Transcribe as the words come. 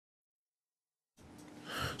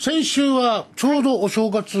先週はちょうどお正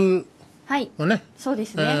月のね、そうで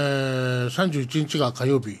すね、31日が火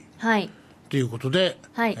曜日ということで、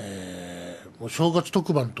もう正月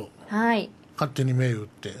特番と勝手に銘打っ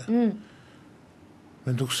て、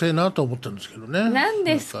めんどくせえなと思ったんですけどね。何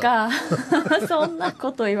ですかそんな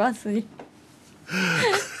こと言わずに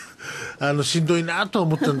しんどいなと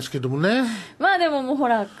思ったんですけどもねまあでももうほ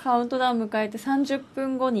らカウントダウン迎えて30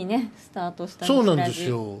分後にねスタートしたそうなんです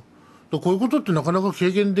よ。こういうことってなかなか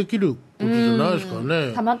軽減できることじゃないですから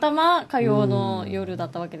ね。たまたま火曜の夜だ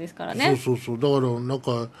ったわけですからね。そうだからなん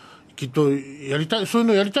かきっとやりたい、そういう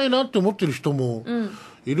のやりたいなって思ってる人も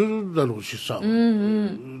いるだろうしさ、だ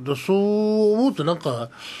そう思うとなんか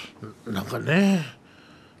ね、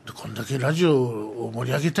こんだけラジオを盛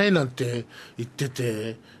り上げたいなんて言って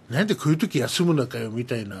て、なんでこういう時休むのかよみ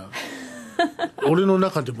たいな俺の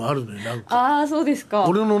中でもあるのよ。なんかああそうですか。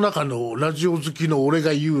俺の中のラジオ好きの俺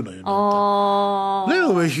が言うのよ。なんかね、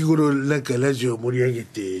お前日頃なんかラジオ盛り上げ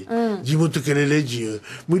て、地元からラジオ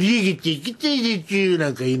盛り上げていきたいでちゅな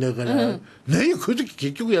んか言いながら、何よこういう時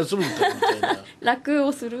結局休むんかみたいな楽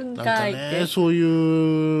をするんかいって、なんかね、そうい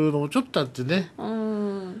うのもちょっとあってね、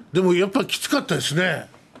でもやっぱきつかったですね。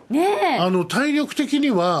体力的に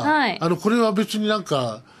は、これは別になん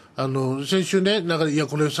か先週ね、なんかいや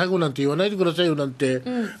これ最後なんて言わないでくださいよなんて、いうメ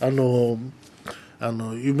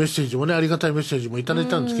ッセージもね、ありがたいメッセージもいただい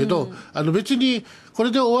たんですけど、別にこ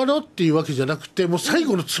れで終わろうっていうわけじゃなくて、もう最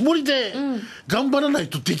後のつもりで頑張らない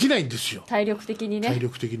とできないんですよ、体力的にね。体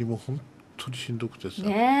力的にもう本当にしんどくてさ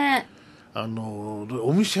ね。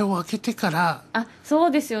お店を開けてから、そ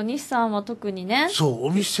うですよ、西さんは特にね。そう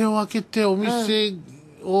お店を開けて、お店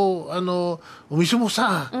を、お店も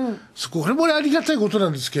さ、これもありがたいことな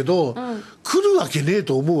んですけど、来るわけねえ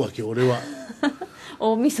と思うわけ俺は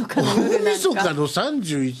大晦日の夜なんか、大晦日の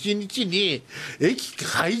31日に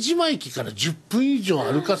拝島駅から10分以上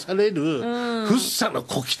歩かされる、福生の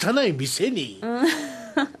小汚い店に、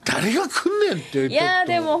誰が来んねんって。いや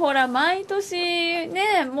でもほら毎年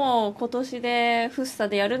ね、もう今年で福生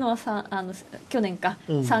でやるのは去年か、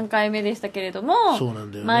3回目でしたけれども、そうな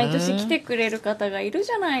んだよね、毎年来てくれる方がいる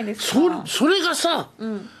じゃないですか。それがさ、も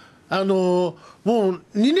う2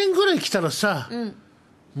年ぐらい来たらさ、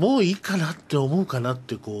もういいかなって思うかなっ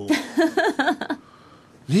てこ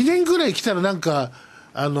う2年ぐらい来たらなんか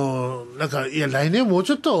いや来年もう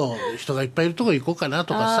ちょっと人がいっぱいいるとこ行こうかな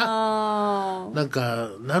とかさ、なんか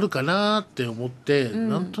なるかなって思って、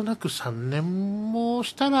なんとなく3年も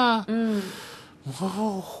したら、もう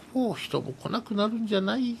ほぼ人も来なくなるんじゃ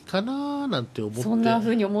ないかななんて思って。そんな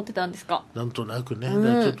風に思ってたんですか。なんとなくね、ち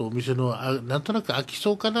ょっとお店のなんとなく開き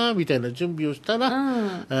そうかなみたいな準備をしたら、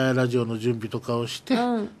ラジオの準備とかをして、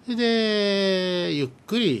でゆっ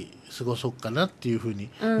くり過ごそうかなっていうふうに、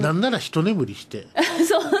なんなら一眠りして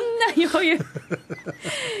そんな余裕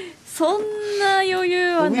そんな余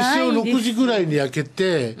裕はないです。お店を6時ぐらいに開け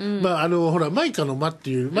て、ほらマイカの間って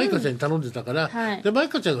いうマイカちゃんに頼んでたから、でマイ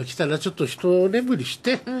カちゃんが来たらちょっと一眠りし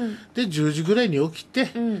て、で10時ぐらいに起きて、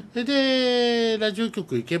でラジオ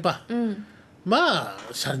局行けば、まあ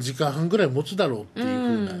3時間半ぐらい持つだろうっていうふ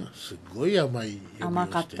うな、すごい甘い読みをして。甘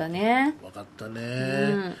かったね。分かった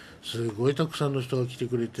ね、すごいたくさんの人が来て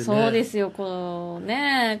くれてね。そうですよ、今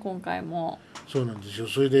回もそうなんですよ。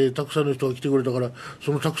それでたくさんの人が来てくれたから、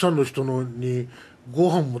そのたくさんの人のにご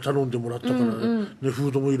飯も頼んでもらったから、フ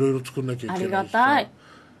ードもいろいろ作んなきゃいけないし。ありがたい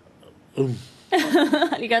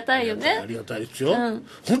ありがたいよね。ありがたいですよ、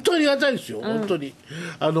本当にありがたいですよ、本当に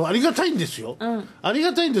ありがたいんですよ、あり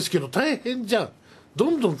がたいんですけど大変じゃん。ど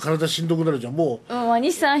んどん体しんどくなるじゃん。もう、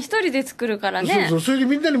西さん一人で作るからね。それで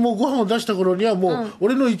みんなにもうご飯を出した頃にはもう、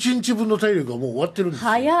俺の1日分の体力がもう終わってるんですよ。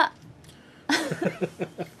早っ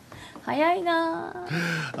早いな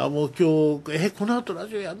もう今日この後ラ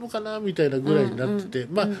ジオやるのかなみたいなぐらいになってて、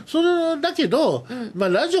それだけど、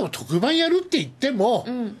ラジオ特番やるって言っても、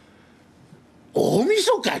大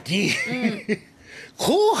晦日に、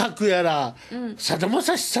紅白やらさだま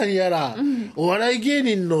さしさんやら、お笑い芸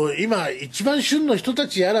人の今一番旬の人た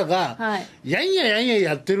ちやらが、やんや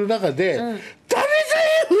やってる中で、誰が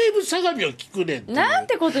FM 相模を聞くねんってなん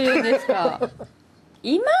てこと言うんですか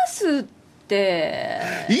いますって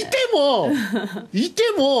いて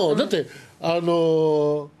もだって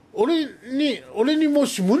俺にも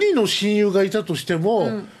し無理の親友がいたとして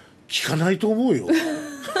も、聞かないと思うよ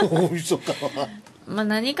大晦日は。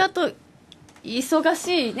何かと忙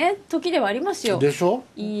しいね時ではありますよ。でしょ。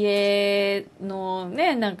家の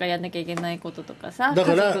ね、なんかやんなきゃいけないこととかさ、だ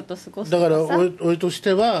から家族と過ごすとかさ。だから俺とし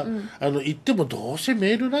ては、言ってもどうせ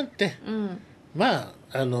メールなんて、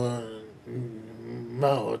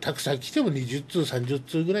たくさん来ても20通30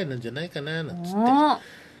通ぐらいなんじゃないかななんつって、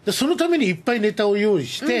でそのためにいっぱいネタを用意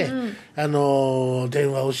して、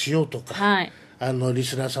電話をしようとか、はい、リ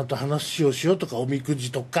スナーさんと話をしようとか、おみく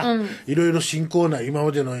じとか、いろいろ新コーナー今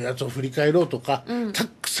までのやつを振り返ろうとか、た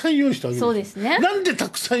くさん用意したわけです。そうですね。なんでた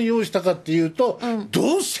くさん用意したかっていうと、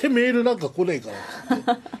どうせメールなんか来ないか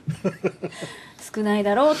ら少ない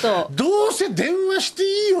だろうと。どうせ電話して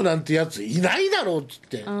いいよなんてやついないだろうっつっ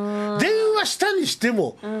て、電話したにして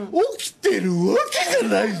も、起きてるわけ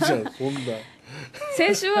がないじゃんそんな。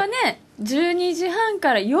先週はね12時半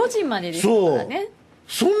から4時までですからね。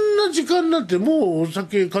そんな時間なんてもうお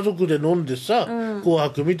酒家族で飲んでさ、紅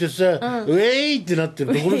白見てさ、ウェイってなって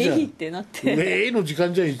るところじゃん。ウェイってなってウェイの時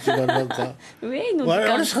間じゃん一番なんかウェイの時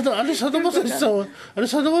間。あれさだまさしさんは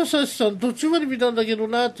さだまさしさん途中まで見たんだけど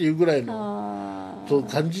なっていうぐらいのそう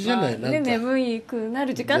感じじゃない、なんか眠くな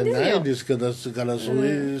る時間ですよ。ないですから、だからそう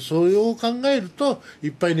いう考えるとい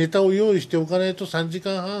っぱいネタを用意しておかないと3時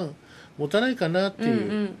間半持たないかなって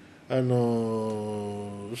いう、そ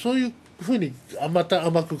ういうふうにまた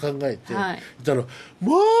甘く考えて、はい、たら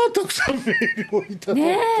まあたくさんメールをいただいて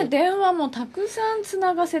ねえ、電話もたくさんつ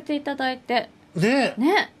ながせていただいてね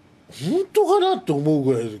本当かなって思う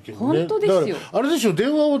ぐらいですけどね。本当ですよ。だからあれでしょ、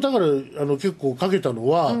電話をだから結構かけたの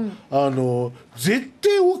は、絶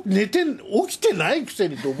対起きてないくせ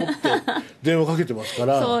にと思って電話かけてますか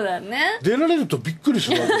らそうだね、出られるとびっくり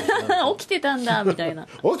するわけです起きてたんだみたいな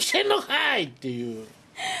起きてんのかいっていう。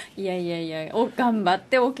いや頑張っ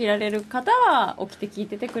て起きられる方は起きて聞い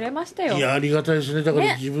ててくれましたよ。いやありがたいですね。だか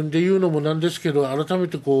ら自分で言うのもなんですけど、改め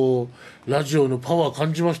てこうラジオのパワー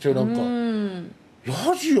感じましたよ。なんか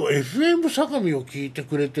ラジオ FM 相模を聞いて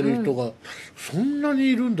くれてる人がそんな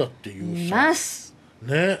にいるんだっていういます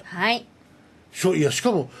ね。はい。いやし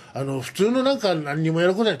かも普通のなんか何にもや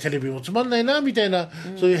ることない、テレビもつまんないなみたいな、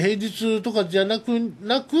そういう平日とかじゃなく、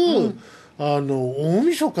大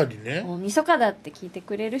晦日にね、大晦日だって聞いて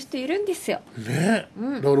くれる人いるんですよね、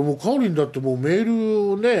だからもうかおりんだってもうメー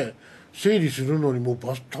ルをね整理するのにもう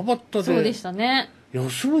バッタバッタで、そうでしたね、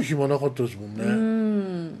休む暇なかったですもんね。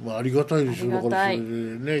ありがたいですよ。だからそれで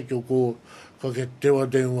ね曲をかけては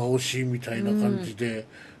電話をしみたいな感じで、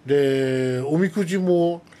でおみくじ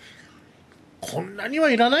もこんなには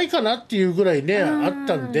いらないかなっていうぐらいねあっ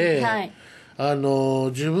たんで、はい、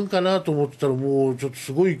十分かなと思ってたらもうちょっと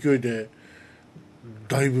すごい勢いで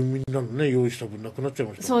だいぶみんなのね用意した分なくなっちゃい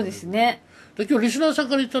ました、ね、そうですね。で今日リスナーさん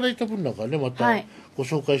からいただいた分なんかねまたご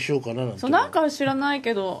紹介しようかななんて、なんか知らない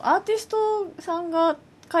けどアーティストさんが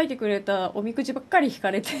書いてくれたおみくじばっかり引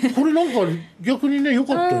かれてこれなんか逆にね良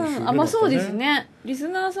かったですよね。まあそうですね。リス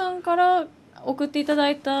ナーさんから送っていただ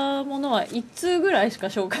いたものは1通ぐらいしか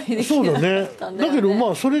紹介できなかったんで、だけど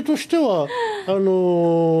まあそれとしては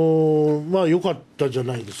まあ良かったじゃ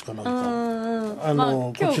ないですか。なんか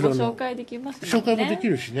今日ご紹介できますね。紹介もでき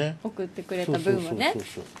るしね、送ってくれた分はね。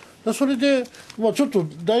それで、まあ、ちょっと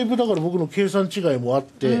だいぶだから僕の計算違いもあっ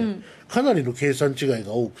て、かなりの計算違い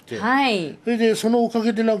が多くて、はい、それでそのおか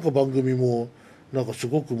げでなんか番組もなんかす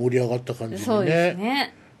ごく盛り上がった感じに、そうです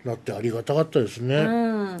ね、なってありがたかったですね。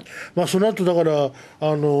まあその後だから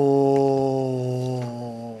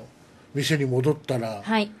店に戻ったら、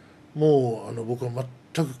はい、もう僕は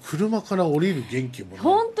全く車から降りる元気もない。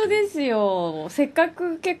本当ですよ。せっか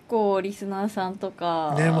く結構リスナーさんと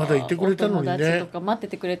かねまだいてくれたのにね、お友達とか待って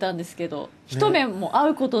てくれたんですけど、一目も会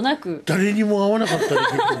うことなく誰にも会わなかったね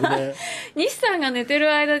結局ね西さんが寝て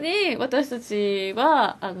る間に私たち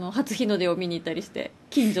は初日の出を見に行ったりして、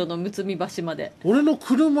近所のむみ橋まで俺が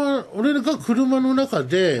車の中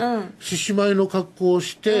で獅子舞の格好を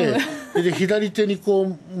して、で左手にこ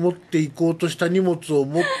う持っていこうとした荷物を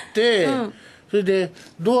持って、それで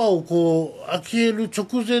ドアをこう開ける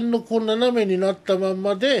直前のこう斜めになったまん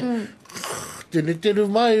まで、って寝てる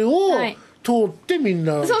前を通ってみん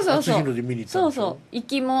な初日の出見に行ったんですよ。行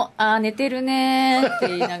きも寝てるねって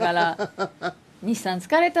言いながら西さん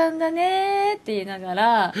疲れたんだねって言いなが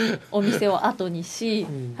らお店を後にし、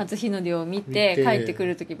初日の出を見て帰ってく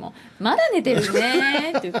る時もまだ寝てる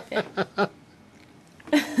ねって言ってい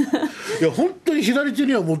や本当に左手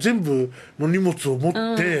にはもう全部の荷物を持っ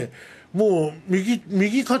て、もう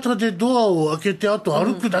右肩でドアを開けてあと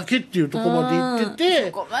歩くだけっていうところまで行ってて、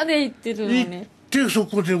そこまで行ってるのに行ってそ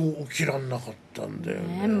こで起きらんなかったんだよ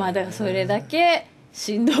ね。まあだからそれだけ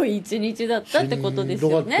しんどい一日だったってことです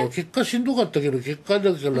よね。結果しんどかったけど結果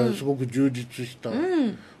だからすごく充実した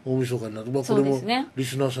大晦日になって、これもリ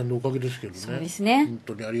スナーさんのおかげですけどね。そうですね、本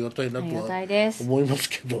当にありがたいなとは思います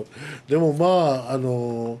けど、でもまあ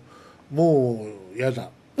もうやだ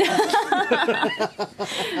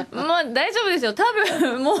まあ大丈夫ですよ。多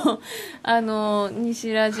分もう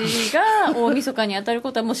西ラジが大晦日に当たる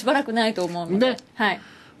ことはもうしばらくないと思うので、はい、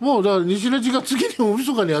もうだから西ラジが次に大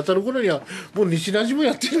晦日に当たる頃にはもう西ラジも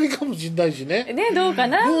やってないかもしれないしね。ね、どうか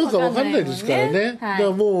な。どうかわかんないですからね。はい、だか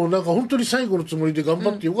らもうなんか本当に最後のつもりで頑張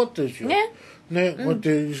ってよかったですよ。ね、こうやっ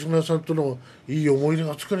てリスナーさんとのいい思い出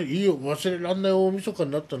が作れ、いいよ忘れらんない大晦日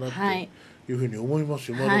になったなっていうふうに思います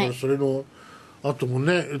よ。まあだからそれの後も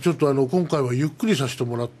ね、ちょっと今回はゆっくりさせて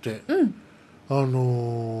もらって、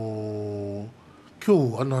今日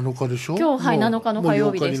は7日でしょ。今日、はい、7日の火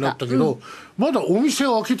曜日でした。もう8日になったけど、まだお店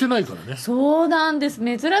を開けてないからね。そうなんです。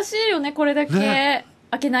珍しいよね、これだけ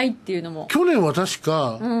開けないっていうのも。去年は確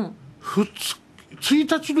か、1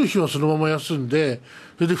日の日はそのまま休んで、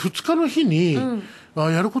それで2日の日に、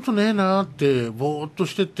やることねえなってぼーっと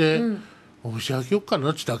してて、お店開けようか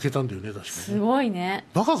なって開けたんだよね、確かに。すごいね。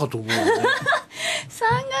バカかと思うよね。三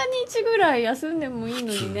が日ぐらい休んでもいい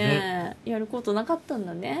のにね、やることなかったん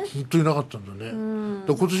だね。本当になかったんだね。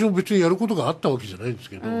今年も別にやることがあったわけじゃないんです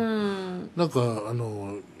けど、なんか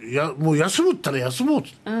もう休むったら休もう、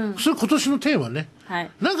それ今年のテーマね、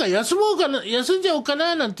なんか休もうかな、休んじゃおうか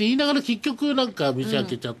ななんて言いながら結局なんか店開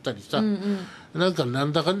けちゃったりさ、なんかな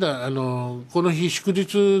んだかんだこの日祝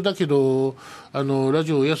日だけどラ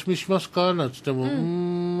ジオお休みしますかなんつっても、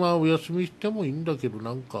まあお休みしてもいいんだけど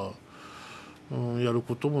なんか、やる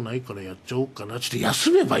こともないからやっちゃおうかなって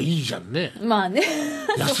休めばいいじゃんね。まあね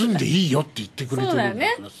休んでいいよって言ってくれてるんだからさ。そう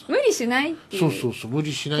だよね、無理しないっていう。そう無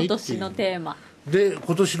理しないっていう今年のテーマで、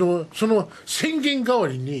今年のその宣言代わ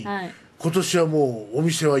りに、今年はもうお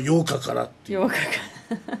店は8日からっていう。8日か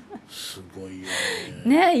らすごいよ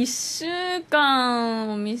ね。1週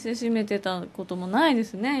間お店閉めてたこともないで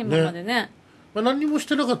すね、今までね。まあ、何にもし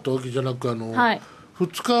てなかったわけじゃなく2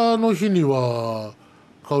日の日には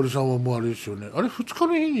香織さんはもうあれですよね、あれ2日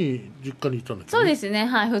の日に実家にいたんだっけ、そうですね、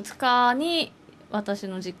はい、2日に私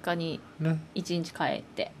の実家に1日帰っ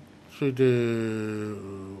て、それで俺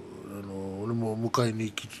も迎えに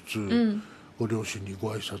行きつつ、ご両親に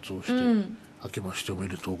ご挨拶をして、明けましておめ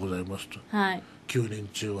でとうございますと、9年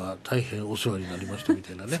中は大変お世話になりましたみ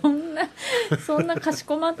たいなねそんなかし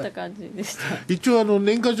こまった感じでした一応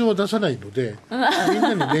年賀状は出さないのでみん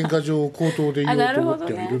なに年賀状を口頭で言おうと思っ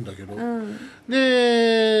てはいるんだけど、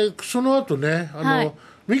でその後ね3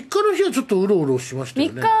日の日はちょっとうろうろしました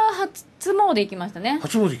よね。3日初詣行きましたね。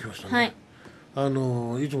初詣行きましたね、い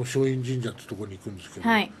つも松陰神社ってとこに行くんですけど、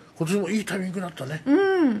今年もいいタイミングだったね。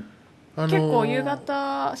結構夕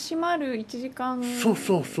方閉まる1時間前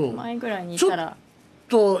ぐらいに行ったら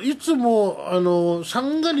いつも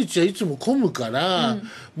三が日はいつも混むから、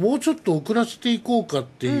もうちょっと遅らせていこうかっ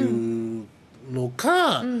ていうの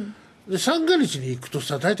か、で三が日に行くと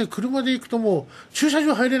さ、大体車で行くともう駐車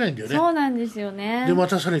場入れないんだよね。そうなんですよね。で待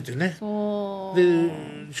たされてね、で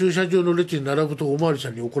駐車場の列に並ぶとおまわりさ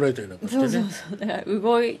んに怒られたりなんかしてね。だから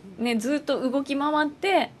ずっと動き回っ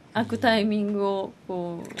て開くタイミングを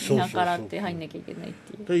こう見計らって入んなきゃいけないっ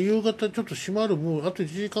ていう。夕方ちょっと閉まる、もうあと1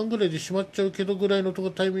時間ぐらいで閉まっちゃうけどぐらいの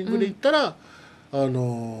タイミングで行ったら、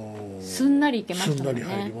すんなり行けましたもんね。すん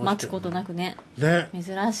なり入りましたよね。待つことなくね。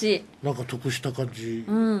珍しい。なんか得した感じし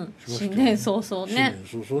ましたよね。新年早々ね。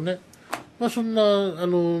新年早々ね。まあそんな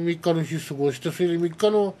3日の日過ごして、それで3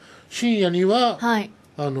日の深夜には、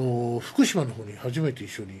福島の方に初めて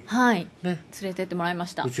一緒に、連れてってもらいま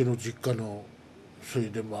した。うちの実家の。それ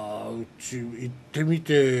でまあうち行ってみ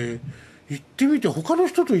て他の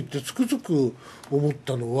人と行ってつくづく思っ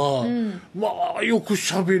たのは、まあよく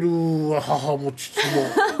しゃべるわ、母も父も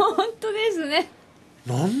本当ですね。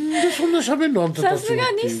なんでそんなしゃべるのあんたたちは。さすが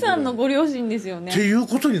西さんのご両親ですよねっていう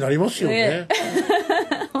ことになりますよね。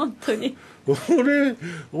本当に俺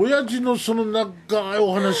親父のその長い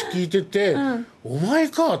お話聞いてて、お前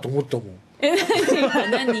かと思ったもん。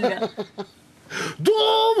何がど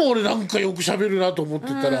うも俺なんかよく喋るなと思って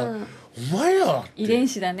たら、お前やって遺伝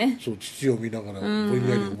子だね。そう、父を見ながらぼん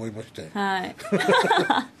やり思いましたよ。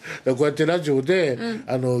こうやってラジオで、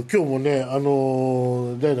今日もね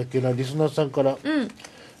誰だっけな、リスナーさんから、今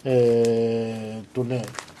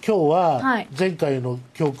日は前回の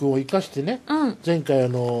教訓を生かしてね、前回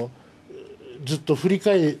ずっと振り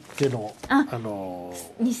返っての2019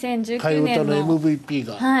年の替え歌の MVP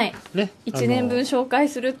が、1年分紹介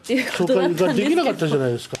するっていうことだったんですけど、紹介ができなかったじゃな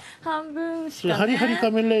いですか。半分しかね。ハリハリ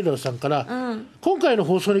仮面ライダーさんから、今回の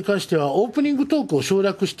放送に関してはオープニングトークを省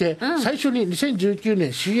略して、最初に2019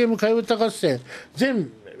年 CM 替え歌合戦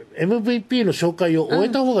全 MVP の紹介を終え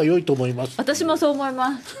た方が良いと思います、私もそう思い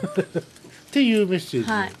ますっていうメッセージ、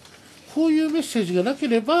こういうメッセージがなけ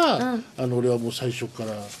れば、俺はもう最初か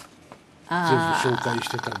ら全部紹介し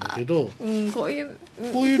てたんだけど、こういう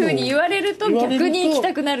ふうに言われると逆に行き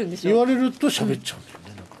たくなるんでしょ。言われると喋っちゃうんだよ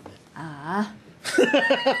ね、なんかね。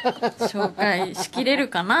紹介しきれる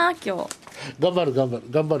かな今日。頑張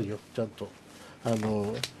るよ、ちゃんと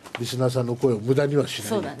リスナーさんの声を無駄にはしない。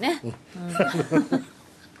そうだね、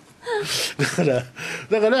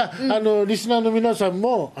だから、リスナーの皆さん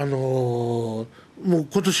ももう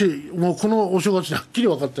今年もうこのお正月ではっきり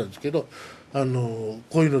分かったんですけど、こう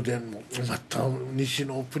いうのでもうまた西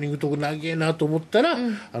のオープニングトーク長えなと思ったら、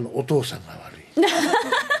お父さんが悪い。なん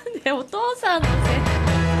でお父さんのせい。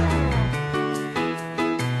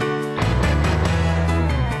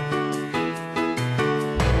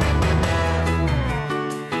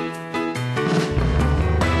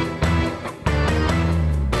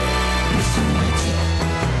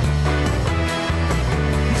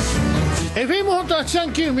FM 本当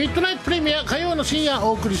839ミッドナイトプレミア、火曜の深夜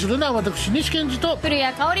お送りするのは私西健二と古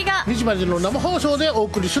谷香織が2時までの生放送でお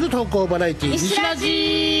送りする投稿バラエティー西ラ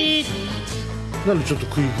ジ。なんでちょっと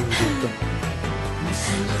食い気味で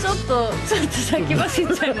ちょっと先走っ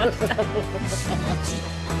ちゃいました。言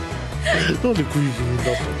ったなんで食い気味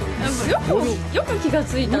だったの。よく気が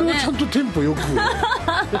ついたね。俺はちゃんとテンポよく言っ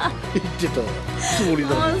てたつもりだ。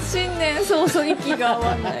新年早々息が合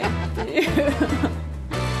わないっていう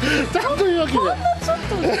というわけでちょっ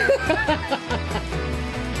とで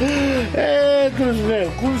すね、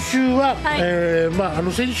今週は、はい、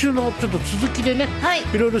先週のちょっと続きでね、はい、い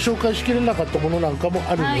ろいろ紹介しきれなかったものなんかも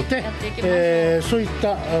あるので、はい、そういっ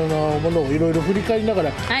たものをいろいろ振り返りなが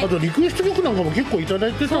ら、はい、あとリクエスト曲なんかも結構いただ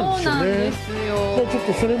いてたんですよね。そうなんですよ。ちょっ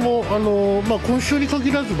とそれも今週に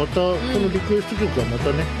限らずまたこのリクエスト曲はま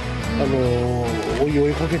たね、追い追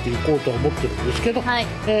いかけていこうとは思ってるんですけど、はい、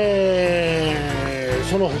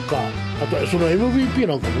その他あとその MVP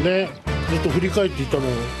なんかもねずっと振り返っていたのを、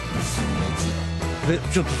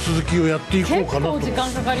ちょっと続きをやっていこうかなと。結構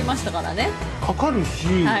時間かかりましたからね。かかるし、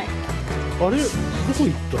はい、あれどこ行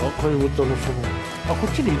った替え歌のこ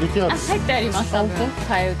っちに入れてある。入ってあります。多分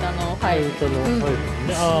替え歌のファイル。替え歌のファイル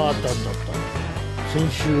ね、あった先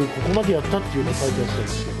週ここまでやったっていうのが書いてあったんで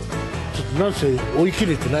すけど、ちょっとなんせ追い切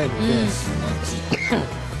れてないので、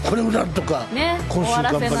これをなんとか今週頑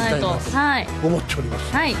張りたいなと思っておりま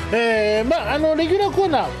す。はい、レギュラーコー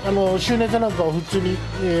ナー週ネタなんかは普通に、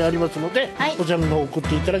ありますので、はい、こちらの方送っ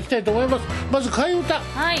ていただきたいと思います。まず替え歌、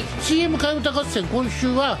はい、CM 替え歌合戦、今週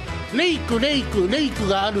はレイク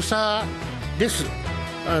があるさです。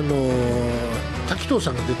滝藤さ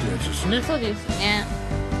んが出てるやつですね。そうですね。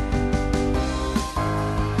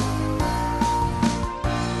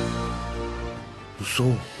嘘。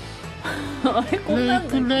あれこんなん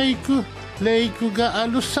だっけ。レイクがあ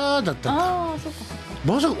るさだったんだ。ああ、そっか。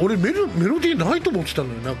まさか俺メロディーないと思ってたの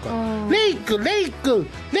よ。なんかレイクが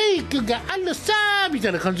あるさみた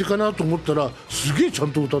いな感じかなと思ったら、すげえちゃ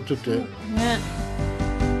んと歌ってて、ね、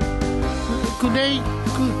レイク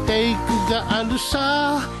がある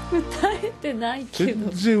さ。歌えてないけど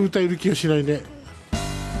全然歌える気がしないね。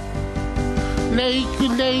レイク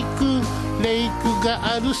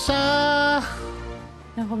があるさ。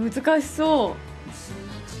なんか難しそう。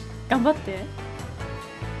頑張って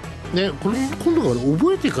ね、これ、今度から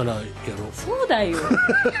覚えてからやろう。そうだよ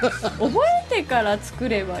覚えてから作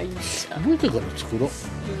ればいいんだ。覚えてから作ろう、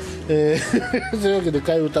というわけで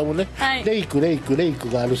替え歌もね、はい、レイクが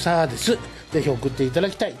あるさです。ぜひ送っていただ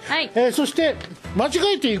きたい、はい。そして間違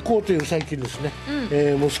えていこうという最近ですね、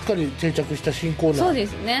もうすっかり定着した新コーナ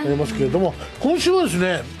ーありますけれども、今週はです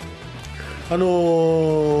ね、僕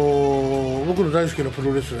の大好きなプ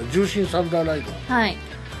ロレスラー重心サンダーライダー、はい、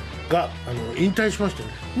が引退しました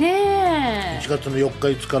ね。1月の4日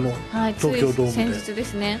5日の東京ドームで、先日で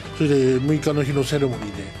すね。それで6日の日のセレモ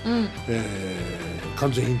ニーで、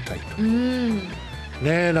完全引退と、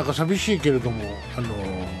ね、なんか寂しいけれども、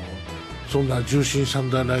そんな重心サ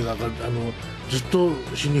ンダーライダーがずっと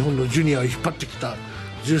新日本のジュニアを引っ張ってきた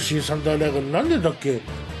重心サンダーライダーが何年だっけ。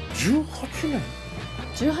18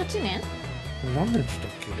年何年って言った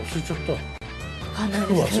っけ、忘れちゃった。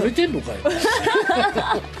忘れてんのかよ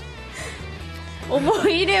思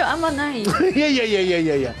い入れはあんまない。いや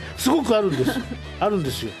すごくあるんです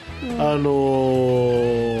よ、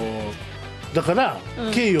だから、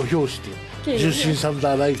敬意を表して重心サン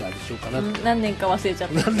ダーライガーにしようかなって、何年か忘れちゃ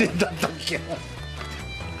った。何年だったっけ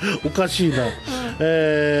おかしいな、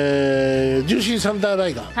重心サンダーラ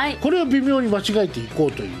イガー、はい、これを微妙に間違えていこ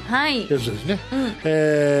うというやつですね、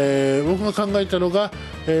僕が考えたのが、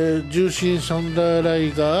重心サンダーラ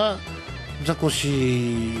イガーザコ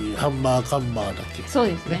シハンマーカンマーだっけ。そう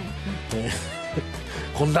ですね、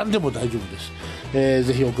こんなんでも大丈夫です。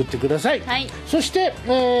ぜひ送ってください、はい。そして、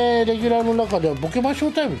レギュラーの中ではボケましょ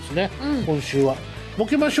うタイムですね、今週はボ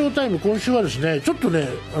ケましょうタイム。今週はですね、ちょっとね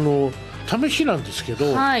試しなんですけ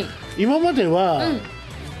ど、はい、今までは、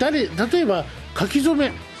例えば書き初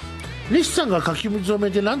め西さんが書き初め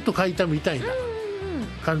で何と書いたみたいな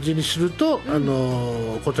感じにすると、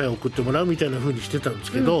答えを送ってもらうみたいな風にしてたんで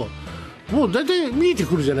すけど、もう大体見えて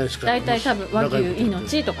くるじゃないですか。大体多分和牛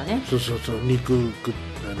命とかね。そうそうそう、肉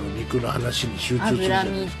の話に集中するじゃな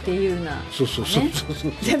いですか。脂身っていうな、そうそうそうそ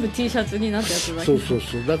う、全部 T シャツになったやつだけそうそう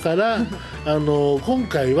そう、だから今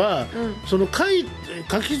回は、その書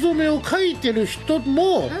き初めを書いてる人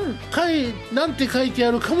も、なんて書いて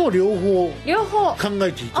あるかも両方考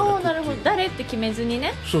えていただく。ああ、なるほど。誰って決めずに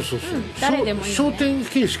ね。そうそうそう、誰でもいいね。焦点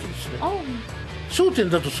形式ですね。焦点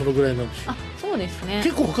だとそのぐらいなんですよ。そうですね。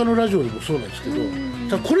結構他のラジオでもそうなんですけど、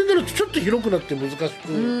ただこれになるとちょっと広くなって難しく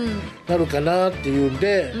なるかなっていうん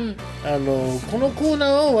で、このコーナ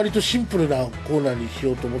ーは割とシンプルなコーナーにし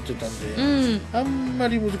ようと思ってたんで、あんま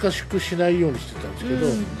り難しくしないようにしてたんですけど、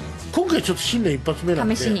今回ちょっと新年一発目なん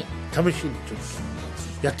で試しにちょっと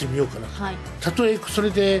やってみようかなと。たとえそ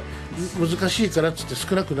れで難しいからっつって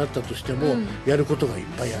少なくなったとしても、やることがいっ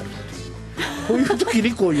ぱいあるっていう。こういう時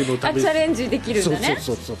にこういうのをチャレンジできるんだね。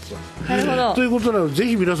そうなるほど。ということなので、ぜ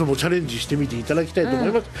ひ皆さんもチャレンジしてみていただきたいと思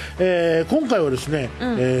います。今回はですね、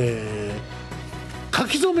書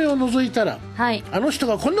き初めを除いたら、あの人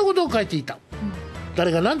がこんなことを書いていた、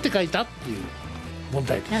誰が何て書いたっていう問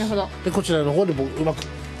題です。なるほど。でこちらの方でうまく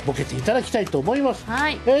ボケていただきたいと思います。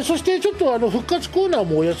そしてちょっと復活コーナー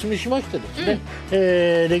もお休みしましてですね、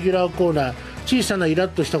レギュラーコーナー、小さなイラッ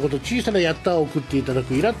としたこと、小さなやったーを送っていただ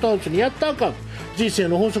くイラッとハウスにやったー感、人生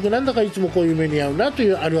の法則、なんだかいつもこういう目に遭うなと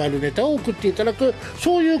いうあるあるネタを送っていただく、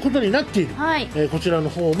そういうことになっている、こちらの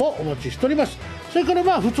方もお待ちしております。それから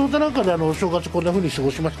普通歌なんかでお正月こんな風に過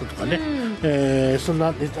ごしましたとかね、そん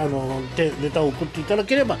なネタを送っていただ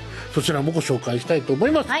ければそちらもご紹介したいと思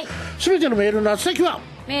います。すべてのメールの宛先は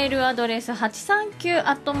メールアドレス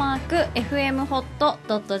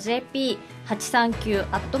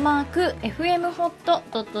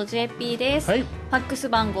 839@fmhot.jp839@fmhot.jp です。ファックス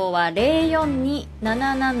番号は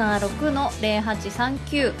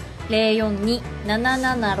 042-776-0839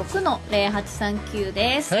 042-776-0839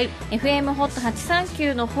 です。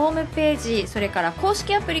FMHOT839 のホームページ、それから公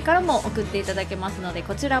式アプリからも送っていただけますので、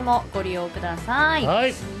こちらもご利用ください。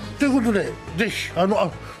ということで、ぜひなんか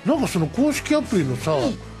その公式アプリのさ、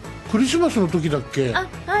クリスマスの時だっけ、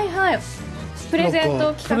プレゼン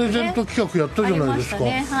ト企画やったじゃないですか。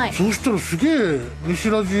そうしたらすげえ西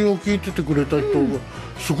ラジを聞いててくれた人が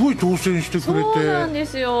すごい当選してくれて、そうなんで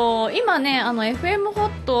すよ。今ね、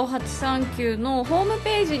FMHOT839 のホーム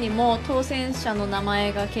ページにも当選者の名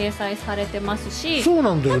前が掲載されてますし、そう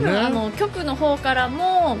なんだよね。多分局の方から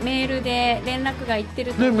もメールで連絡がいって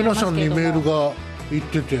ると思いますけども、皆さんにメールが行っ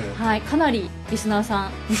てて、かなりリスナーさ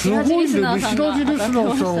ん、すごいね、西ラジリスナ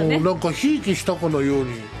ーさんをなんかひいきしたかのよう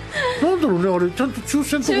になんだろうね、あれちゃんと抽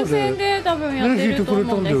選とかで抽選で多分やってると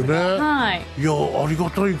思うんですが、いや、ありが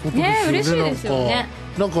たいことですよね。嬉しいですよね。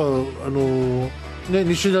なんか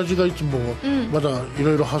西ラジがいつもまだい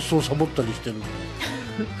ろいろ発送サボったりしてるんで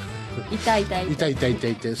痛い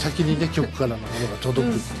先にね局からのものが届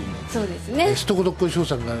くっていう、そうですね。すとこどっこい翔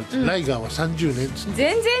さんが、ライガーは30年っつって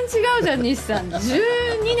全然違うじゃん西さん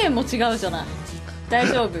12年も違うじゃない。大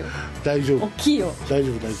丈夫大きいよ。大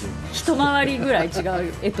丈夫一回りぐらい違うよ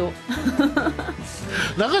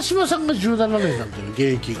長嶋さんが17年なんだよ、現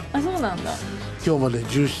役が。そうなんだ。今日まで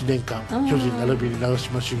17年間巨人並びに長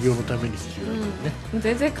嶋修行のためにっていうね、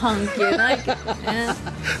全然関係ないけどね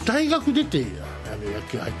大学出て野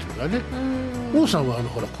球入ってるからね。王さんは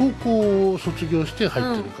ほら高校を卒業して入っ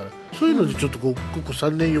てるから、そういうのでちょっとここ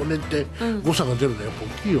3年4年って誤差が出るのはやっぱ大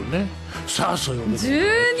きいよね。さあそういうわけで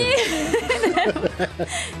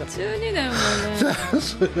12年もねさあ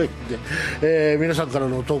そういうわけで、皆さんから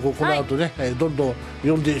の投稿この後ね、どんどん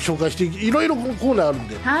読んで紹介していろいろコーナーあるん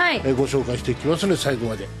で、ご紹介していきますので、最後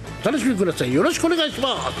までお楽しみください。よろしくお願いし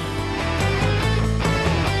ます。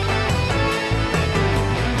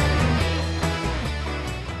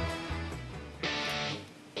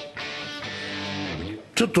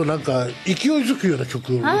ちょっとなんか勢いづくような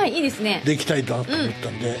曲でいきたいなと思った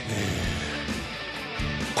んで、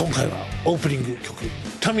今回はオープニング曲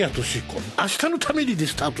タミヤとしこ明日のためにで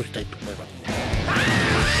スタートしたいと思います。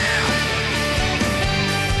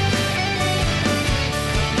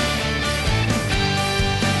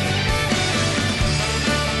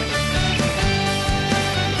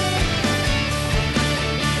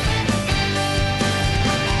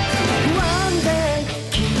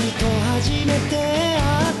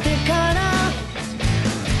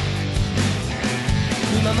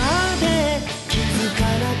今まで気づかな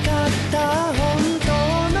かった本当の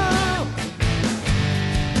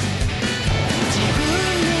自分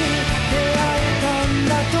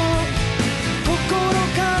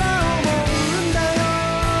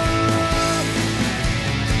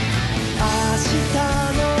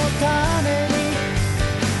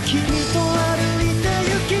君と歩いて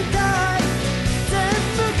行きたい全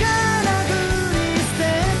部からぐり捨て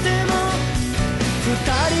ても二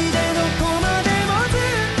人でどこまでもず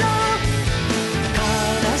っと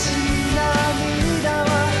悲しい涙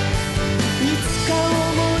はいつか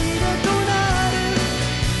思い出となる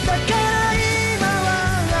だから今は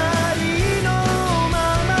ありのま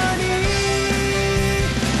まに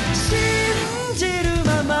信じるま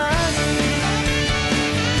まに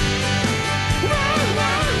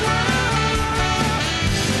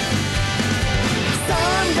サ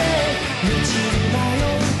ンデー道に迷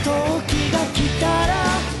う時が来たら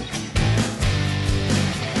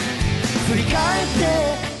振り返って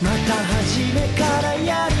また初めから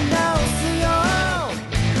やり直すよ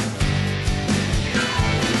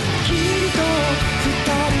君と二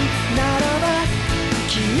人ならばき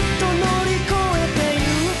っと乗り越えてゆ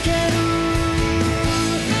ける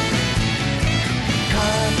か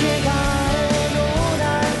けがえのな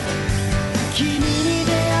い君に出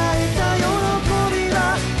会えた喜びは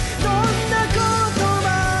どんな言葉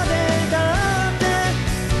でだって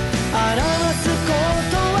表すこ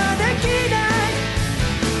とはできない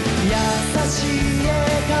優しい笑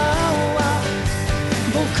顔は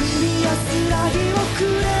僕に安らぎをく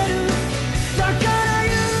れるだから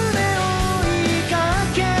夢を追いか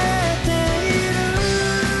けている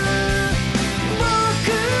僕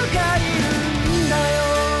がいるんだよ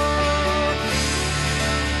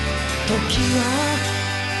時は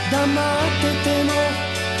黙ってても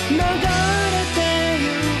流れてゆ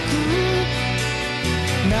く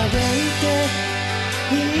嘆いて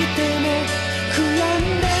いても悔やん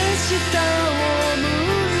で下を向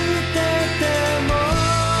いてても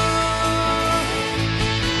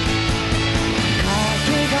かけ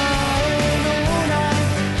がえのない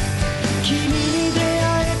君に出会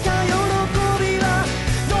えた喜びは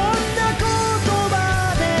どんな言葉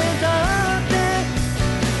でだって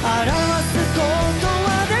表すことは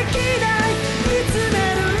できない見つめ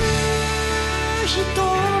る瞳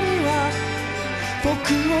は僕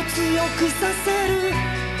を強くさせる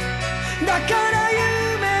だから夢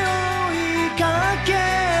を追いかけら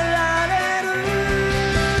れる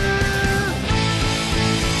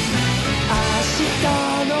明日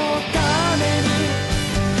のために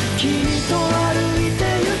君と歩いて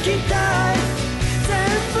行きたい全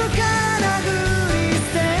部からぐり捨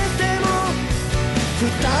てても二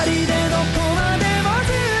人でどこまでも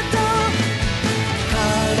ずっと悲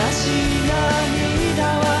しい涙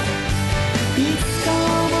はいつか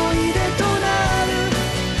思い出となる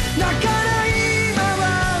だから今は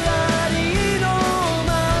ありのま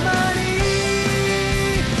まに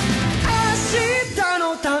明日の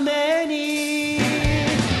ために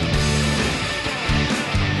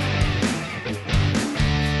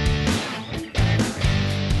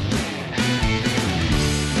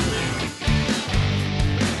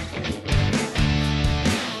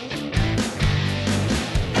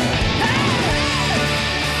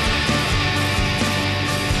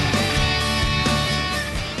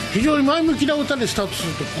非常に前向きな歌でスタートす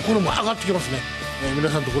ると心も上がってきますね、皆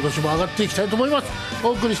さんと今年も上がっていきたいと思います。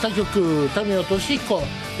お送りした曲田宮俊彦、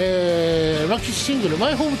マキシシングル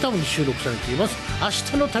マイホームタウンに収録されています明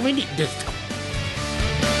日のためにでした。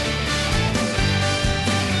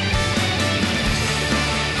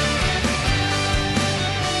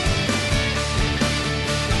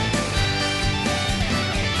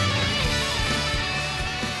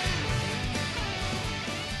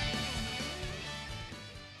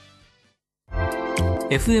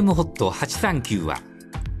FM ホット839は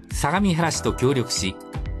相模原市と協力し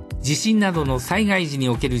地震などの災害時に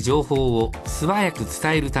おける情報を素早く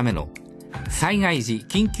伝えるための災害時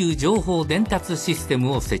緊急情報伝達システ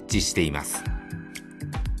ムを設置しています。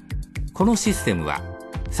このシステムは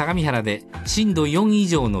相模原で震度4以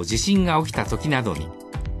上の地震が起きた時などに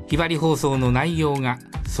ひばり放送の内容が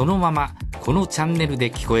そのままこのチャンネル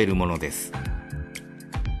で聞こえるものです。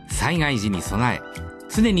災害時に備え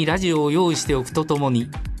常にラジオを用意しておくとともに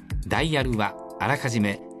ダイヤルはあらかじ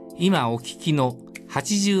め今お聞きの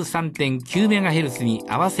 83.9MHz に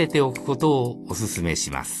合わせておくことをお勧め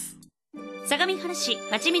します。相模原市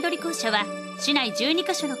まちみどり校舎は市内12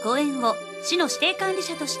カ所の公園を市の指定管理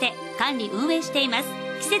者として管理運営しています。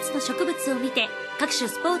季節の植物を見て各種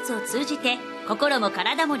スポーツを通じて心も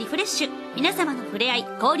体もリフレッシュ、皆様の触れ合い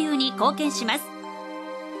交流に貢献します。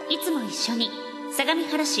いつも一緒に相模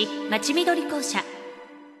原市まちみどり校舎。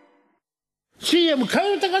 CM 替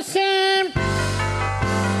え歌合戦。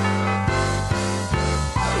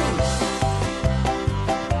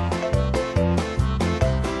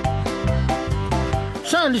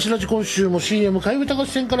さあ西ラジ今週も CM 替え歌合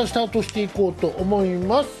戦からスタートしていこうと思い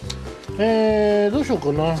ます。どうしよう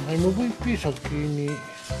かな。 MVP 先に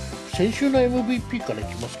先週の MVP からい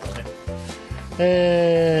きますかね。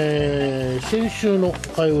先週の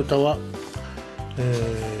替え歌は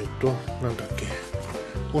なんだっけ、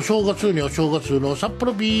お正月にお正月の札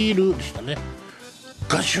幌ビールでしたね。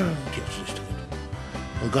ガシュンってやつでしたけ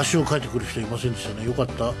ど、ガシュンを書いてくる人いませんでしたね。よかっ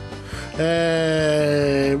た。ま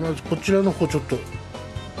ずこちらの方ちょっと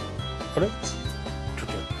あれちょっ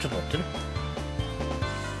と待ってね。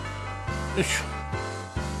よいしょ、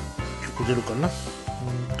曲出るかな。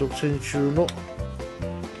先週のお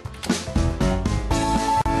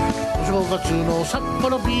正月の札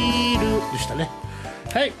幌ビールでしたね。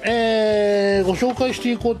はい、ご紹介し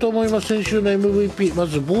ていこうと思います。先週の MVP、 ま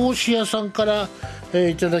ず帽子屋さんから、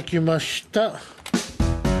いただきました。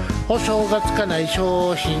お正月かない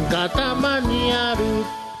商品がたまにある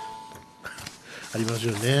あります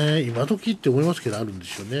よね。今時って思いますけどあるんで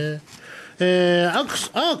すよね。ア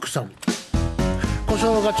ークさん、胡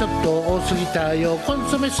椒がちょっと多すぎたよコン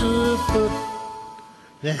ソメスープ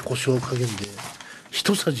ね、胡椒加減で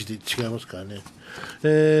一さじで違いますからね。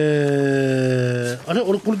あれ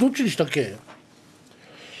俺これどっちにしたっけ、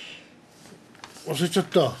忘れちゃっ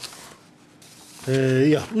た。い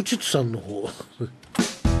やうちつさんの方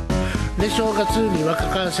ね、正月には欠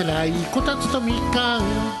かせないこたつとみかん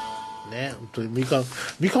ね、本当にみかん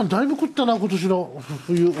だいぶ食ったな今年の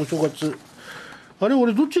冬お正月。あれ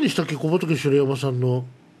俺どっちにしたっけ、小仏白山さんの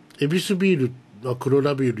恵比寿ビールは黒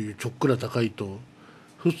ラベルよりちょっくら高いと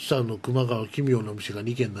フッサーの熊川奇妙な店が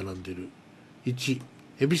2軒並んでる。1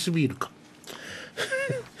恵比寿ビールか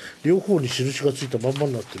両方に印がついたまんま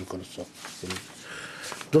になってるからさ、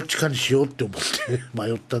どっちかにしようって思って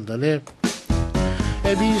迷ったんだね。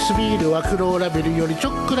恵比寿ビールは黒ラベルよりち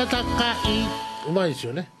ょっくら高い、うまいです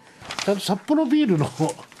よね。ちゃんと札幌ビールの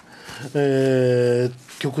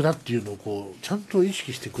曲だっていうのをこうちゃんと意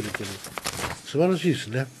識してくれてる、素晴らしいです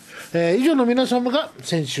ね。以上の皆様が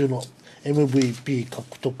先週の MVP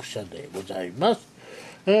獲得者でございます。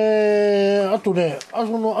あとね、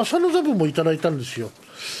朝のザブもいただいたんですよ。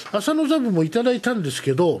朝のザブもいただいたんです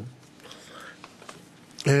けど、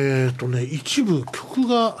一部曲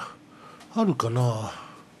があるかな。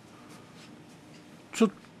ちょ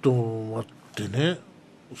っと待ってね、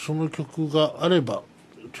その曲があれば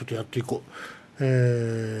ちょっとやっていこう。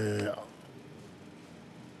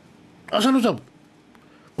朝のザブ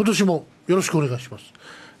今年もよろしくお願いします。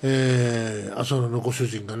浅野のご主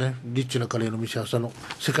人がね、リッチなカレーの店浅野、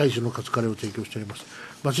世界中のカツカレーを提供しております。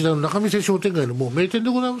町田の仲見世商店街のもう名店で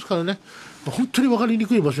ございますからね、本当に分かりに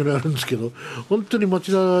くい場所にあるんですけど、本当に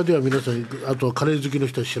町田では皆さん、あとはカレー好きの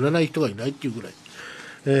人は知らない人がいないっていうぐらい、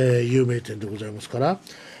有名店でございますから、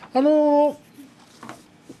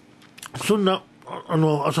そんな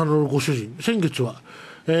浅野のご主人、先月は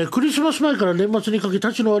クリスマス前から年末にかけ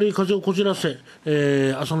たちの悪い風をこじらせ、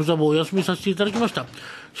朝のザボをお休みさせていただきました。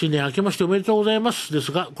新年明けましておめでとうございますで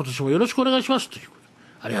すが、今年もよろしくお願いしますという。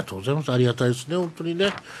ありがとうございます。ありがたいですね、本当に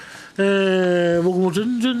ね。僕も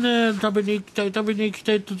全然ね、食べに行きたいっ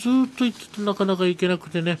てずっと言っててなかなか行けなく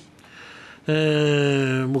てね、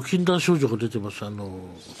もう禁断症状が出てます。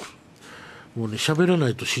もうね、喋らな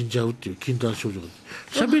いと死んじゃうっていう禁断症状が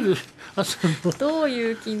喋るどう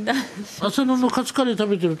いう禁断浅野のカツカレー食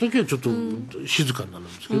べてる時はちょっと静かになるん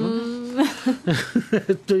ですけどね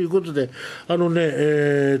ということで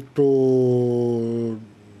2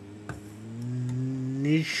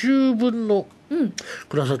週分の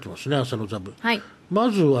くださってますね、朝のザブ、はい、ま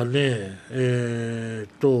ずはね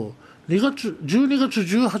12月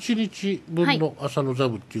18日分の朝のザ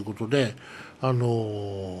ブっていうことで、あれ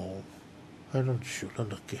なんですよ、なん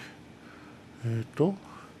だっけ、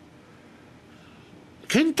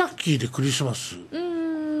ケンタッキーでクリスマス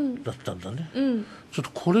だったんだね、ちょっ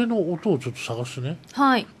とこれの音をちょっと探すね。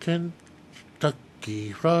はい、ケンタッキ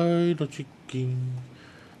ーフライドチキン、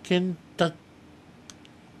ケンタッ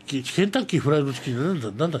キーフライドチキン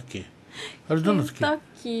なんだっけ、あれなんだっけ、ケンタッ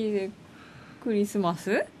キーでクリスマ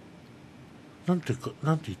スなんて言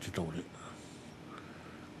ってた俺、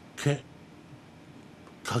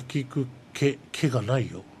柿く毛がな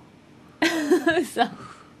いよ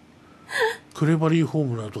クレバリーホー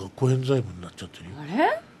ムなどがコエンザイムになっちゃってるよ。あ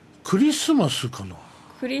れクリスマスかな、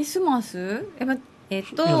クリスマスいやない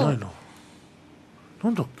な、な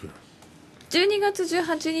んだっけ、12月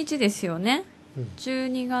18日ですよね、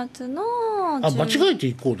12月の間違えて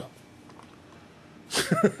いこうだ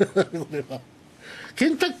これはケ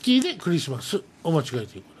ンタッキーでクリスマスを間違え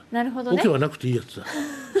ていこうだ。なるほどね、オケはなくていいやつだ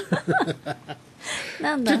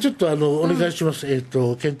なんだ。じゃあちょっとお願いします。ケンタ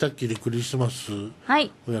ッキーでクリスマスを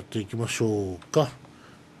やっていきましょうか。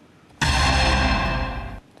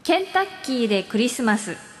ケンタッキーでクリスマ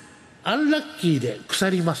ス、アンラッキーで腐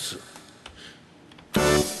ります。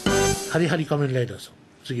ハリハリ仮面ライダーさん。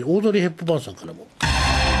次オードリー・ヘップバーンさんからも、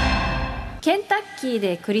ケンタッキー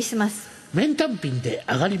でクリスマス。麺単品で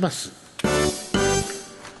上がります。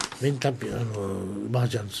麺単品麻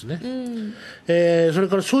雀ですね、それ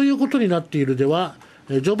からそういうことになっているでは、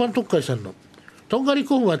常磐特会さんのとんがり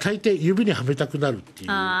コーンは大抵指にはめたくなるっていう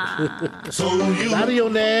あるよ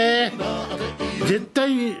ね。絶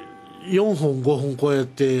対4本5本こうやっ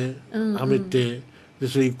てはめて、で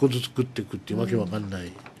それ1個ずつ食っていくっていうわけわかんな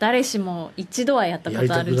い、誰しも一度はやったこ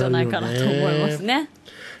とあるんじゃないかなと思いますね。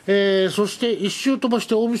そして1週飛ばし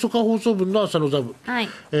て大晦日放送分の朝のザブ、はい、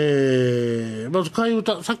まず替え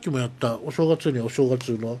歌、さっきもやったお正月にお正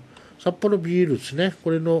月の札幌ビールですね。こ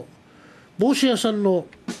れの帽子屋さんの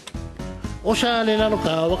おしゃれなの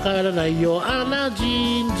かわからないよ穴ジ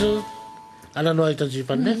ーンズ、穴の開いたジー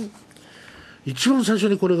パンね、一番最初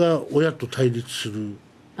にこれが親と対立するやつです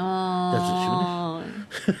よね。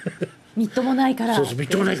みっともないからそうそう、みっ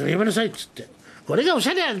ともないからやめなさいっつって、これがおし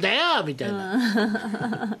ゃれなんだよみたい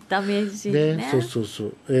な、ダメージ ね。そうそうそ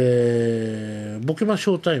う、ボケまシ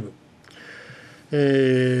ョータイム、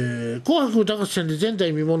紅白歌合戦で前代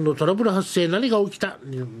未聞のトラブル発生、何が起きた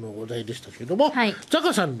のお題でしたけれども、はい、ザ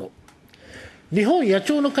カさんの日本野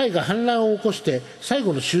鳥の会が反乱を起こして最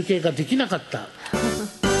後の集計ができなかった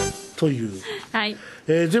という、はい、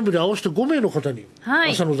全部で合わせて5名の方に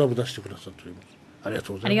朝のザブ出してくださっております。ありが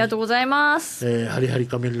とうございます。ありがとうございます。ハリハリ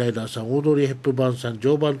仮面ライダーさん、オードリー・ヘップバーンさん、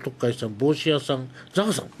常磐特会さん、帽子屋さん、ザ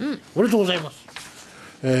カさん、おめでとうございます。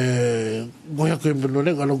500円分の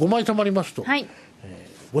ね、5枚貯まりますと、はい、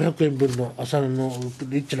500円分の朝の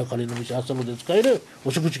リッチなカレーの店朝ので使える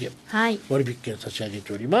お食事券、はい、割引券差し上げ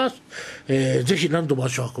ております。ぜひ何度も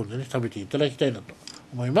足を運んでね食べていただきたいなと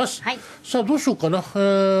思います。はい、さあどうしようかな、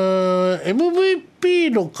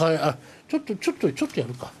MVP の回、ちょっとや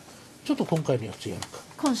るか。ちょっと今回のやつやるか。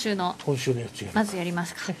今週のやつやる。まずやりま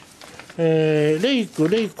すか。レイク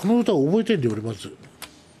この歌を覚えてんで俺まず。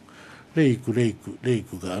レイクが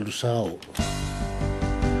あるさを。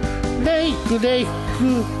レイク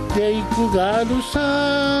がある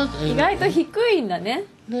さ。意外と低いんだね。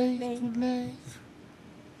レイク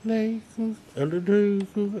あれ違う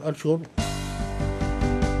の。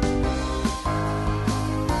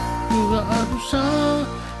があるさ。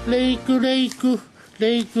レイ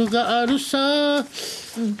クがあるさ。あ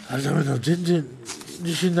れダメだ、全然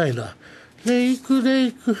自信ないな。レイク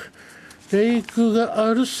が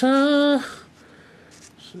あるさ。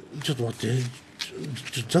ちょっと待って、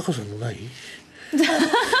ザカさんのない？ザ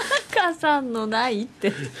カさんのないっ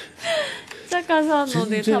てザカさんの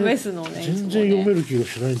で試すのね。全然読める気が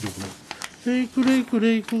しないんだけど。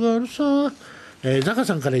レイクがあるさ。ザカ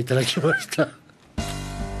さんからいただきました。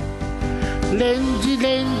レン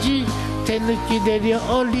ジ手抜きで料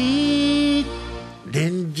理。レ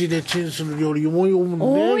ンジでチンする料理多いもんね。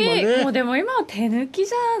多い、今ね。もうでも今は手抜き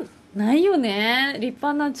じゃないよね。立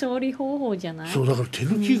派な調理方法じゃない。そうだから手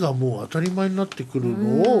抜きがもう当たり前になってくる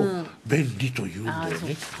のを便利というんだよね、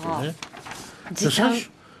きっとね。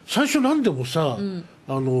最初何でもさ、な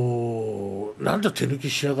んだ手抜き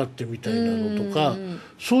しやがってみたいなのとか、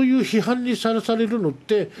そういう批判にさらされるのっ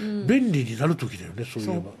て便利になる時だよね、そうい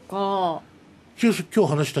えば。今日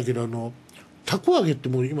話したけどたこ揚げって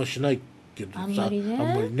もう今しないけどさ、あんまり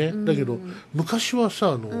ね、だけど昔は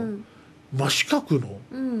さ真四角の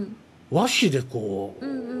和紙でこう、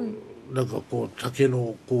なんかこう竹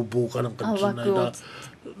のこう棒かなんかつないだ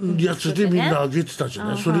やつでみんな揚げてたじゃ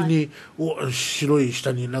ない。それに白い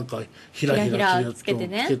下になんかひらひらするやつをつけ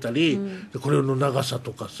たり、これの長さ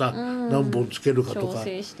とかさ何本つけるかとか。だ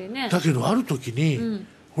けどある時に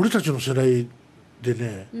俺たちの世代で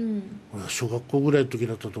ね、小学校ぐらいの時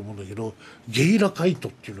だったと思うんだけど、ゲイラカイト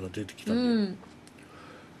っていうのが出てきたん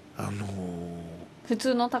だよ。普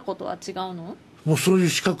通のタコとは違うの？もうそういう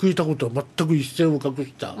四角いタコとは全く一線を画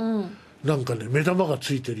した、なんかね目玉が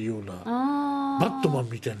ついてるようなバットマ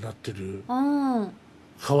ンみたいになってる変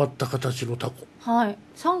わった形のタコ。はい、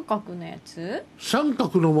三角のやつ？三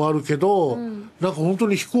角のもあるけど、なんか本当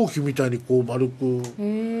に飛行機みたいにこう丸くな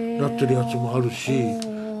ってるやつもあるし、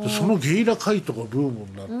そのゲイラカイトがブーム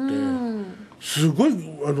になって、すごい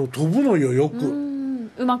飛ぶのよ、よく。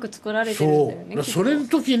うまく作られてるんだよね。それの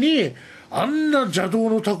時にあんな邪道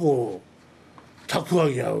のタコ揚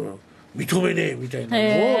げは認めねえみたいなの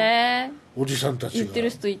をおじさんたちが言ってる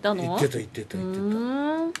人いたの？言ってた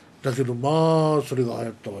だけどまあそれが流行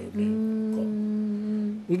ったわよ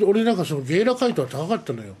ね。俺なんかそのゲイラカイトは高かっ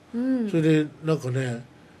たのよ、それでなんかね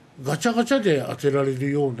ガチャガチャで当てられ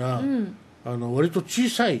るような、割と小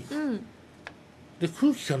さい、で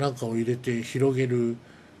空気かなんかを入れて広げる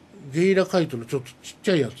ゲイラカイトのちょっとちっ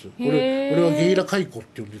ちゃいやつ。俺はゲイラカイコっ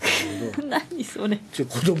て呼んでたんだけど何それ、子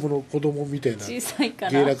供みたいな小さいか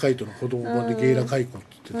らゲイラカイトの子供版でゲイラカイコって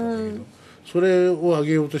言ってたんだけど、それをあ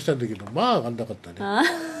げようとしたんだけど、まあ上がんなかったね。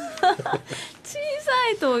小さ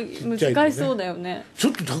いと難しそうだよね。ち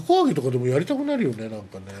ょっとたこ揚げとかでもやりたくなるよね、なん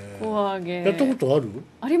かね。たこ揚げやったことある？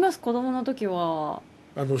あります、子供の時は。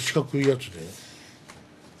四角いやつで。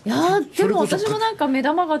いやでも私もなんか目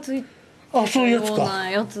玉がついてそういうやつようか。な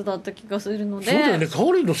やつだった気がするので。そうだよね、か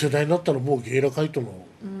おりんの世代になったらもうゲイラカイトの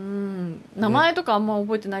名前とかあんま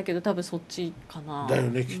覚えてないけど、多分そっちかな。だよ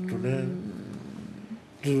ね、きっとね。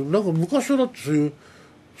なんか昔はだって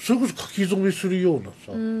それこそ書き初めするようなさ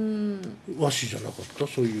和紙じゃなかった、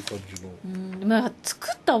そういう感じの。でもなんか作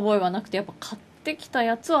った覚えはなくて、やっぱ買ってきた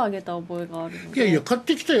やつをあげた覚えがあるので。いや買っ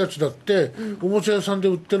てきたやつだって、おもちゃ屋さんで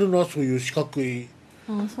売ってるのはそういう四角い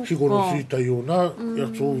日頃ついたようなや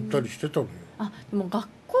つを売ったりしてたのよ。でも学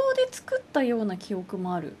校で作ったような記憶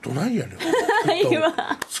もある。どないやねん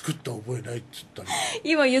作った覚えないっつったの。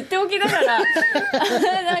今言っておきながら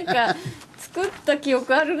なんか作った記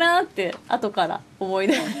憶あるなって後から思い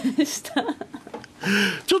出した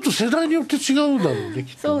ちょっと世代によって違うんだろうね、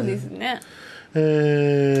きっとね。そうですね。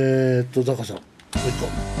ザカさんもう一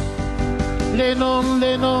個。レノン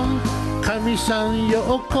神さんよう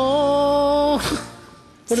こ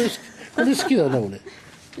これ好きだな俺。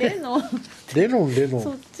レノン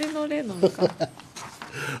そっちのレノンか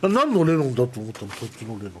何のレノンだと思ったの、そっち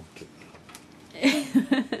のレノンって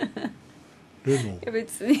レノン。いや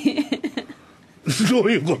別にど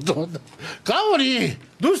ういうことなんだ。かおり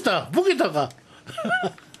どうした、ボケたか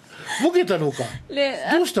ボケたのか、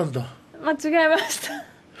どうしたんだ。間違えました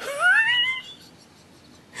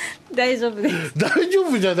大丈夫です。大丈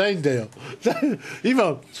夫じゃないんだよ。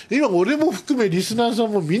今俺も含めリスナーさ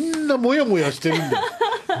んもみんなモヤモヤしてるんだよ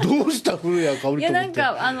どうした古谷香織と思って。いやなん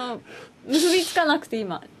か結びつかなくて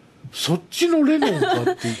今。そっちのレノンかっ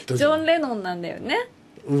て言ったじゃん。ジョン・レノンなんだよね。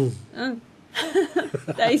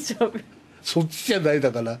大丈夫そっちじゃない、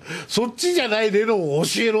だからそっちじゃないレノンを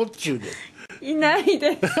教えろっちゅうね。いない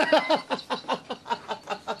です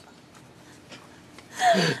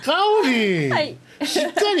かおり、はい、し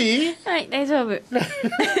っかりはい大丈夫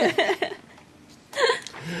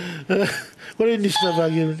これにしてあ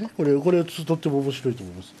げるね。これとっても面白いと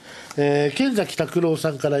思います。剣崎拓郎さ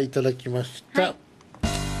んからいただきました、ウ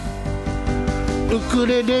ク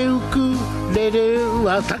レレ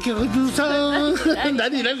は竹内さん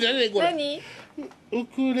何これ。ウ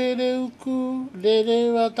クレ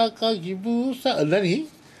レは高木ブーさん。何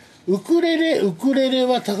ウクレレ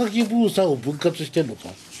は高木ブーさんを分割してんのか。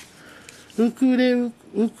ウクレレ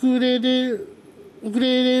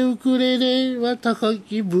は高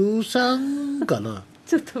木ブーさんかな。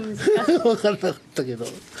ちょっと難しい分からなかったけど、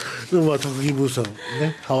でも高木ブーさんね、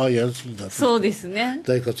ハワイアンシンガーそうですね、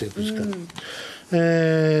大活躍ですから。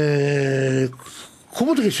小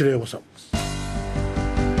仏白山さん。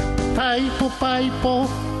パイ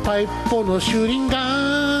ポのシュリン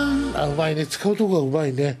ガン。うまいね、使うとこがうま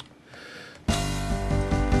いね。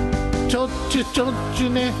ちょっちゅ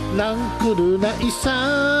ねランクルナイ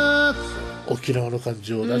さ。沖縄の感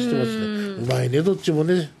じを出してますね。うまいね、どっちも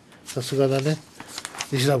ね、さすがだね。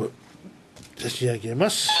西田部差し上げま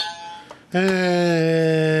す。もう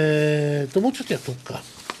ちょっとやっとくか。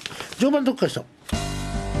常磐どっかした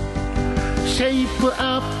シェイプ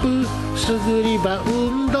アップすぐリバウ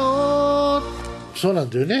ンド。そうなん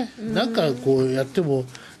だよね、なんかこうやっても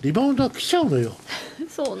リバウンドは来ちゃうのよ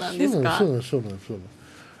そうなんですか。そうなん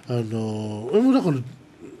俺もだから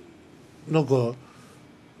なんか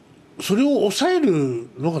それを抑える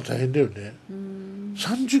のが大変だよね。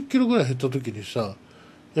30キロぐらい減った時にさ、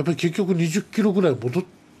やっぱり結局20キロぐらい戻っち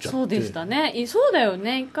ゃって。そうでしたね。そうだよ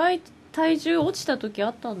ね、一回体重落ちた時あ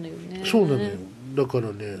ったんだよね。そうなのよ。だか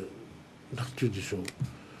らね、なんて言うんでしょう、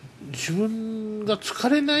自分が疲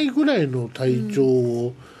れないぐらいの体調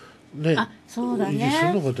をね、そうだね、維持す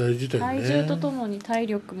るのが大事だよね。体重とともに体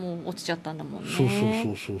力も落ちちゃったんだもんね。そう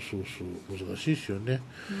難しいですよね。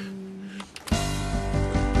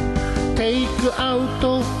テイクアウ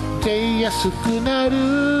トで安くな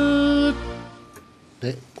る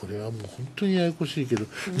ね、これはもう本当にややこしいけど、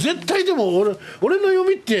絶対でも俺の読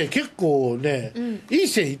みって結構ね、いい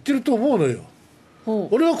線いってると思うのよ。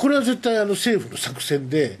俺はこれは絶対政府の作戦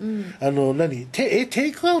で、テ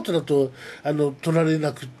イクアウトだと取られ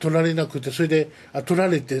なくて、それで取ら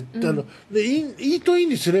れて、でイートイン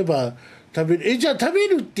にすれば食べるじゃあ食べ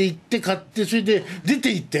るって言って買ってそれで出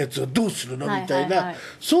て行ったやつはどうするの、みたいな、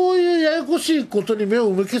そういうややこしいことに目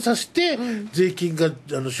を向けさせて、税金が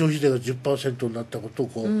消費税が 10% になったことを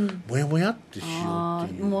こう、もやもやってしようっ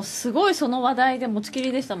ていう。もうすごいその話題で持ちき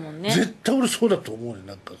りでしたもんね。絶対俺そうだと思うね。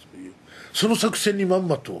なんかそういうその作戦にまん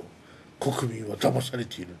まと国民は騙され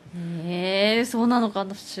ている。そうなのか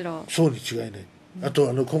しら。そうに違いない。あと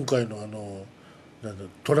今回のなんだ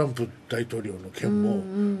トランプ大統領の件も、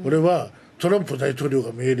俺はトランプ大統領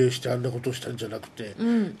が命令してあんなことをしたんじゃなくて、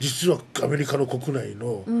実はアメリカの国内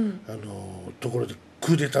の、ところで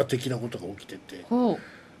クーデター的なことが起きてて、そ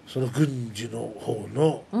の軍事の方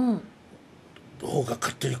の、方が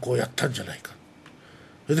勝手にこうやったんじゃないか。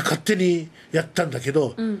それで勝手にやったんだけ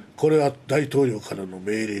ど、これは大統領からの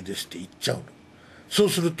命令ですって言っちゃうの。そう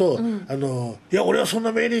すると、いや俺はそん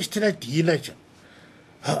な命令してないって言えないじゃん。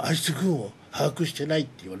あいつ軍を把握してないって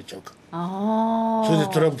言われちゃうから。それ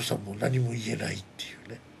でトランプさんも何も言えないっていう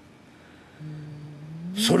ね。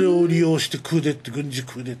それを利用して軍事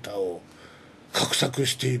クーデターを画策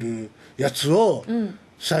しているやつを、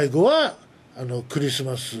最後はクリス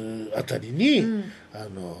マスあたりに、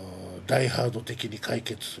ダイハード的に解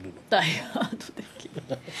決するの。ダイハード的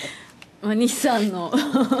日産の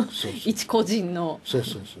一個人の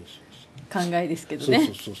考えですけど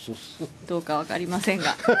ね。どうかわかりません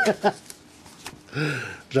が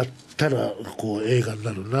だったらこう映画に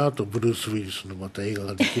なるなと、ブルース・ウィリスのまた映画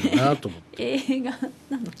ができるなと思って映画なの。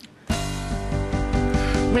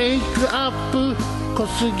メイクアップ濃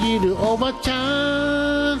すぎるおばち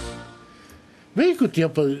ゃん。メイクってや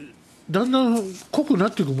っぱだんだん濃くな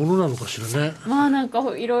っていくものなのかしらね。なんか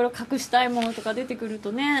いろいろ隠したいものとか出てくる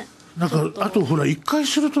とね。なんかあとほら一回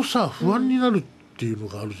するとさ不安になるっていうの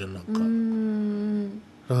があるじゃん。なん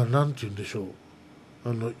かだからなんて言うんでしょ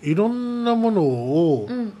う、いろんなものを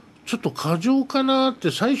ちょっと過剰かなって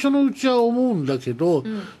最初のうちは思うんだけど、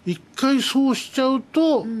一回そうしちゃう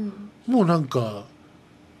と、もうなんか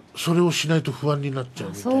それをしないと不安になっちゃ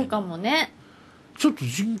うみたいな。そうかもね。ちょっと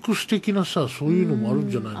ジンクス的なさそういうのもあるん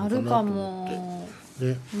じゃないのかなと思って、あ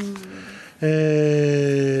るか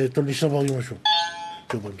もね。西田番いきましょう。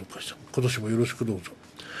常磐特会さん今年もよろしくどうぞ。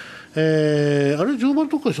あれ常磐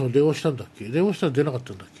特会さんは電話したんだっけ。電話したら出なかっ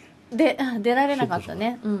たんだっけ。で出られなかった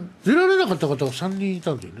ね。出られなかった方が3人い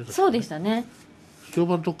たんだよね。そうでしたね。常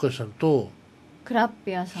磐特会さんとクラッ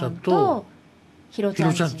ピアさんとヒロちゃ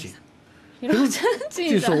んちんさん。ヒロちゃん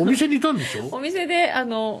ちんさんお店にいたんでしょ。お店で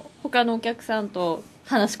他のお客さんと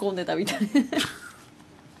話し込んでたみたい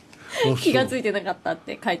気がついてなかったっ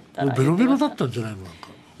て帰ったらベロベロだったんじゃないの。なんか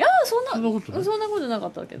いやそんなことなか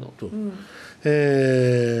ったけど。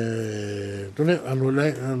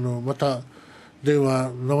また生電話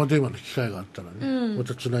の機会があったらね、ま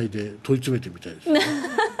たつないで問い詰めてみたいですね。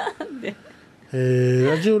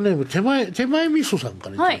ラジオネーム手前味噌さんか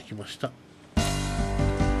らいただきました。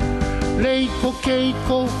レイコケイ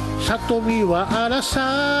コ里見はあら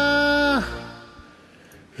さ。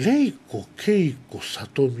レイコケイコ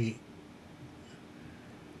里見、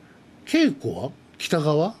ケイコは北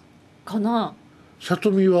川かな。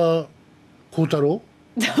里見は孝太郎。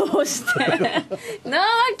どうしてなわ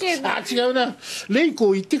けない。違うな。レイ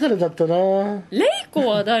コ行ってからだったな。レイコ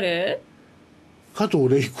は誰。加藤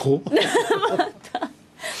レイコまた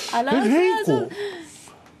アランサーさん。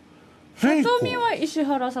里見は石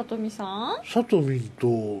原さとみさん。さとみん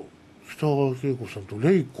と北川景子さんと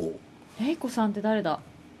レイコ。レイコさんって誰だ。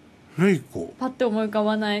レイコパッて思い浮か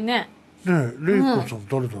ばないね。ねえレイコさん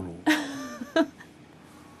誰だろ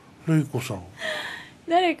う。レイコさん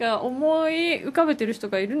誰か思い浮かべてる人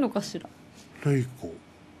がいるのかしら。レイコ、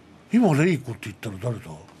今レイコって言ったら誰だ。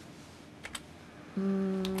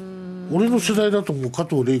俺の世代だともう加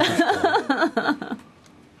藤レイコしか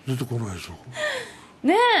出てこないぞ。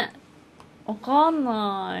ねえわかん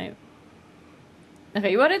ない。なんか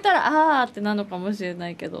言われたらあーってなのかもしれな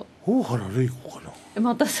いけど。大原レイコかな。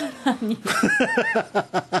またさらに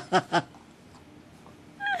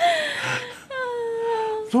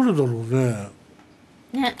誰だろうね。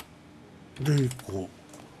ね。レイコ。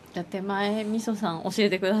じゃあ手前味噌さん教え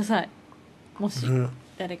てください。もし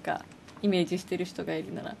誰かイメージしてる人がい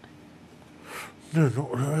るなら。ねえパ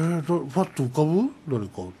ッと浮かぶ誰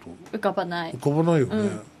かと。浮かばない。浮かばないよね。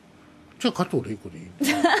じゃあ加藤レイコでいい。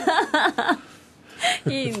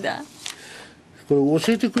いいんだ。これ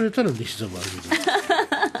教えてくれたら西澤あ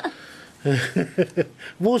げる。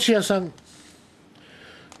帽子屋さん、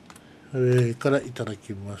からいただ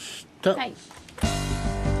きました。はい。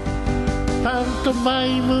パントマ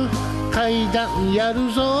イム階段や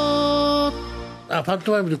るぞ。パン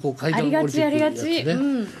トマイムでこう階段降りてくるやつね。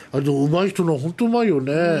あれでも上手い人の本当うまいよ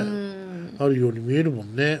ね。あるように見えるも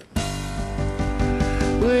んね。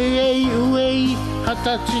ウェイウェイ二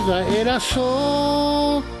十歳が偉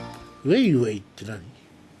そうウェイウェイって何？ウ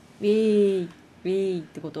ェイウェイっ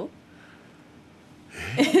てこと？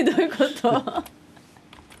どういうこと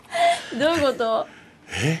どういうこと？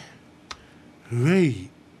ウェイ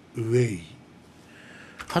ウェイ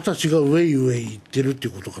二十歳がウェイウェイ言ってるって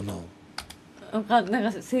ことかな。なんか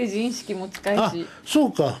成人式も近いあ、しそ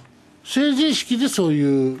うか、成人式でそう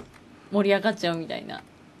いう盛り上がっちゃうみたいな。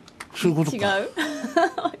そういうことか。違うわ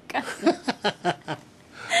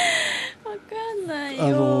かんない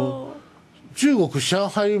よ。中国上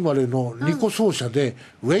海生まれのニコ奏者で、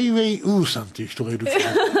ウェイウェイウーさんっていう人がいるけどそれ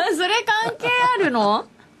関係あるの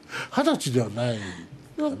20歳ではない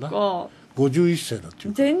そっかな。か、51歳だって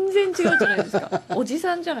いう。全然違うじゃないですかおじ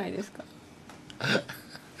さんじゃないですか。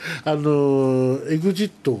エグジッ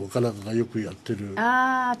トかなんかがよくやってる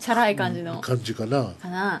あーチャラい感じの、感じかな。か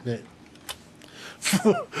な、ね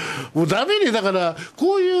もうダメね。だから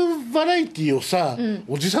こういうバラエティをさ、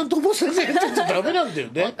おじさんとおばさんがやってちゃダメなんだよ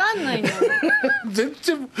ね。わかんないの全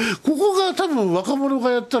然ここが多分若者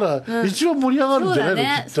がやったら一番盛り上がるんじゃないの、そう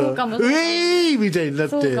だね、きっとそうかもウェイみたいになっ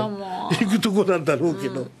てそうかも行くとこなんだろうけ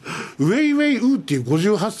ど、ウェイウェイウーっていう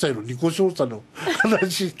58歳のニコ少佐の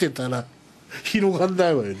話してたら広がんな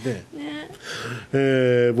いわよね。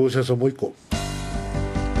帽子屋さんもう一個、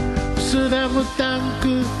スラムダンク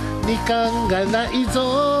2巻がない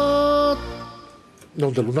ぞ。な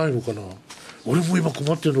んだろう、ないのかな。俺も今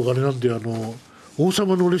困ってるのがあれなんで、王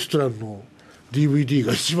様のレストランの DVD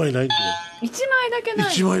が1枚ないんだよ。1枚だけ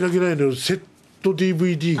ない。1枚だけないのよ、セット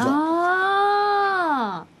DVD が。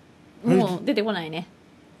ああもう出てこないね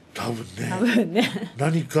多分ね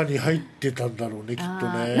何かに入ってたんだろうね、きっと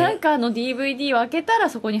ね。なんかDVD を開けたら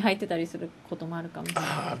そこに入ってたりすることもあるかもしれない。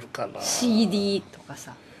あるかな。 CD とか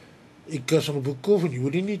さ。一回そのブックオフに売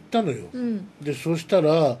りに行ったのよ、でそうした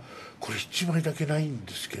らこれ1枚だけないん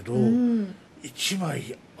ですけど、1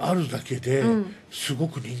枚あるだけですご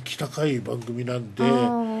く人気高い番組なんで、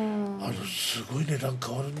すごい値段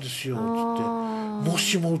変わるんですよつって、も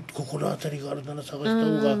しも心当たりがあるなら探した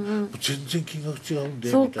方が全然金額違うんで、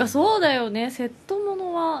そっか、そうだよね、セットも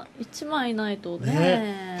のは1枚ないと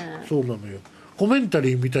ねそうなのよ。コメンタ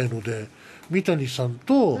リーみたいので三谷さん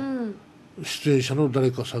と出演者の誰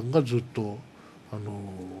かさんがずっと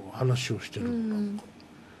話をしてる、なんか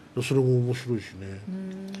それも面白いしね。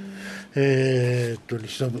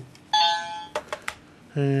西田部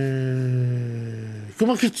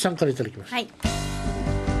熊吉さんからいただきました、はい。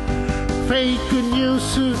フェイクニュー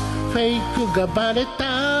スフェイクがバレ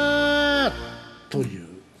たという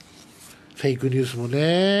フェイクニュースも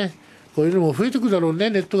ね、こういうのも増えてくだろうね、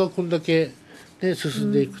ネットがこんだけ、ね、進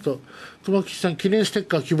んでいくと。熊吉さん、記念ステッ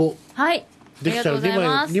カー希望、はいできたら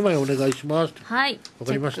2枚お願いします。はい、わ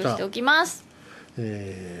かりました。チェックしておきます。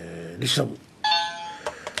西田部ど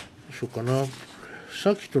うしようかな。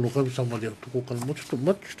さっきとの神さんまでやっとこうかな。もうちょっと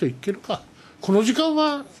待って、ちょっといけるか。この時間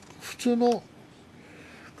は普通の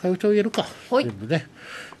替え歌を言えるか、はい全部ね。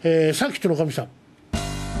さっきとの神さん、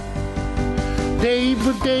デイ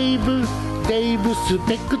ブス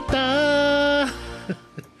ペクター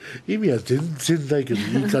意味は全然ないけどい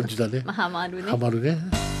い感じだねハマるね。ハマるね。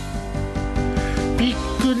ピ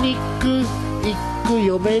クニック一句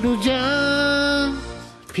読めるじゃん。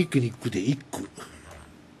ピクニックで一句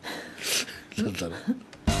なんだろう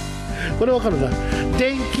これわかるな。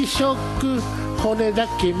電気ショック骨だ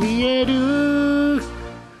け見える、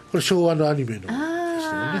これ昭和のアニメのですよね。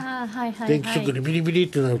はいはいはい。電気ショックでミリミリっ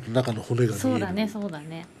てなると中の骨が見える。そうだねそうだ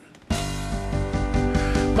ね。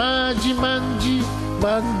マジマンジ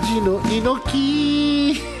の猪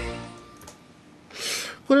木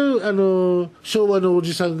これ昭和のお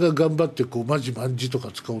じさんが頑張ってこうマジマンジとか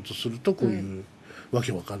使おうとするとこういう、わ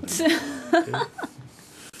けわかんない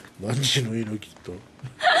マンジの猪木と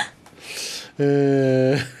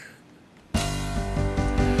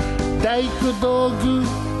大工道具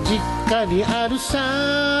実家にあるさ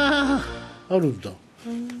あるんだ。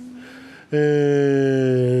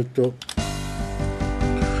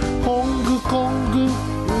ホングコング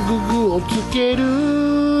ググをつけ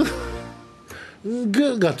る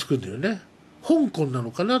グがつくんだよね。香港な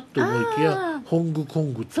のかなって思いきやホングコ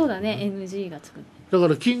ングって、そうだね NG がつく。だか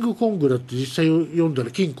らキングコングだって実際読んだ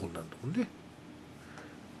らキンコンなんだもんね。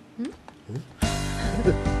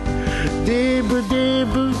デーブデ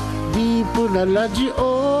ィープなラジ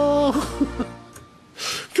オ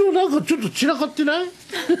今日なんかちょっと散らかってない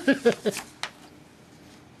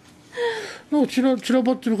なんか散ら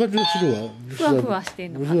ばってる感じがするわ。ふわふわして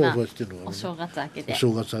んのかな。ふわふわしてんのかな。お正月明けで。お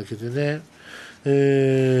正月明けてね。も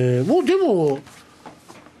うでも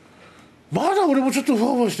まだ俺もちょっとふ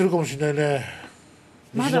わふわしてるかもしれないね。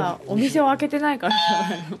まだお店を開けてないからじ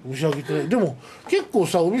ゃないの。お店開けてない。でも結構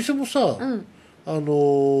さ、お店もさ、うん全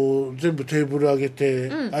部テーブル上げて、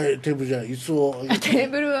テーブルじゃない、椅子を上げて、テー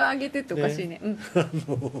ブルを上げてっておかしいね。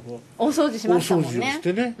大掃除しましたもんね。大掃除をし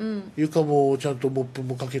てね、床もちゃんとモップ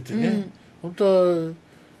もかけてね、本当は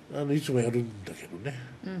いつもやるんだけどね、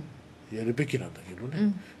やるべきなんだけど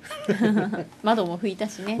ね、窓も拭いた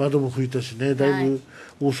しね。窓も拭いたしね、だいぶ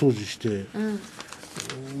大掃除して、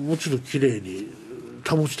もうちょっと綺麗に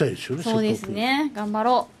保ちたいですよね。そうですね、頑張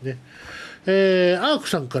ろうね。アーク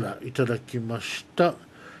さんからいただきました。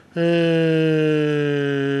フ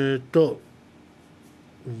ェイク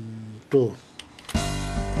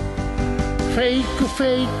贋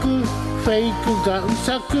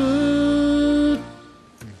作、フ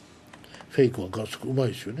ェイクは贋作うまい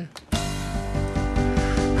ですよね。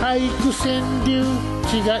俳句川柳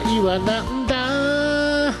違いはなん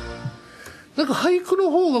だ。なんか俳句の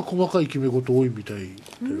方が細かい決め事多いみたい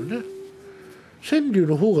だよね。川柳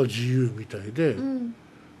の方が自由みたいで、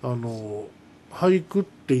俳句っ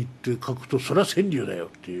て言って書くとそれは川柳だよっ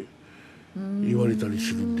ていう言われたり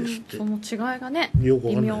するんですって。その違いがね、よく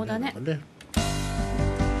わかんないね、微妙だね。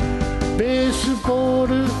ベースボー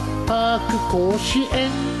ルパーク甲子園、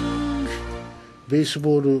ベース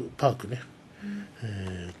ボールパークね、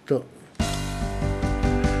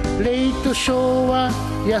レイトショーは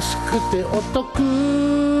安くてお得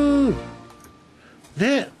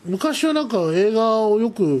ね。昔はなんか映画をよ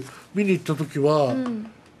く見に行った時は、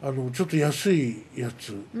ちょっと安いや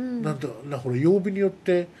つ、なんだほら曜日によっ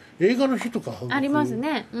て映画の日とかあります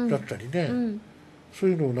ね、だったりね、そう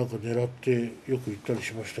いうのをなんか狙ってよく行ったり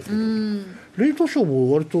しましたけど、レイトショー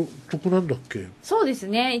も割と得なんだっけ。そうです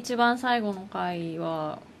ね、一番最後の回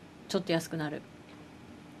はちょっと安くなる。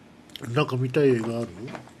なんか見たい映画ある？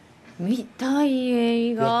見たい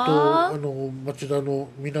映画、やっと町田の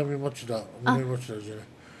南町田じゃな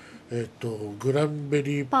い、グランベ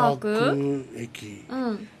リーパーク駅、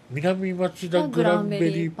南町田グランベ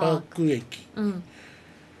リーパーク駅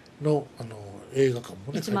の、映画館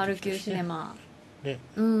もね、109シネマね、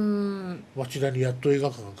町田にやっと映画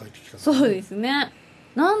館が帰ってきた、そうですね。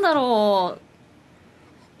なんだろう、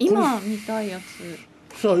今見たいやつ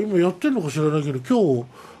さあ、今やってるのか知らないけど、今日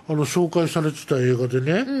紹介されてた映画で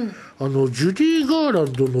ね、ジュディ・ガーラ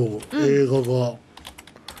ンドの映画が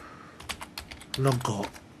なんか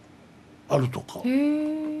あるとか、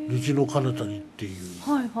虹の彼方にっていう、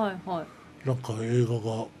なんか映画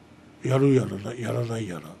がやるやらやらない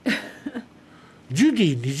やらジュデ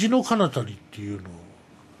ィ虹の彼方にっていうのを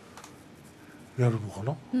やるのか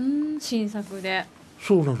な。新作で。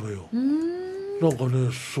そうなのよ。なんか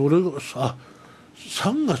ね、それがさ、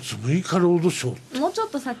3月6日ロードショー、もうちょっ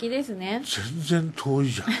と先ですね。全然遠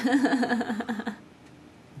いじゃん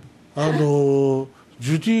ジュデ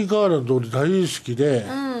ィ・ガーランド俺大好きで、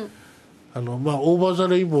オーバー・ザ・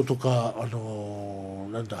レインボーとか、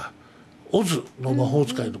なんだオズの魔法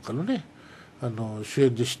使いとかのね、主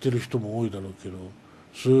演で知ってる人も多いだろうけど、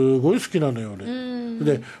すごい好きなのよ俺、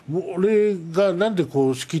で俺がなんで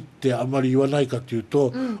こう好きってあんまり言わないかっていう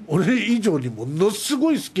と、俺以上にものす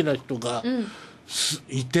ごい好きな人が、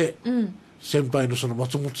いて、先輩のその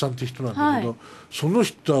松本さんって人なんだけど、その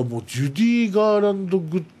人はもうジュディ・ガーランド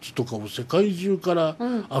グッズとかを世界中から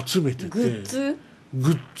集めてて、グ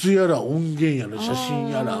ッズやら音源やら写真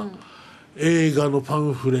やら映画のパ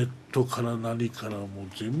ンフレットから何からもう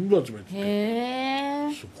全部集めて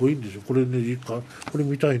て、すごいんですよ。これね、これ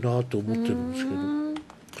見たいなと思ってるんですけ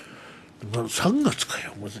ど、3月か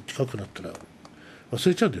よ、もう近くなったら忘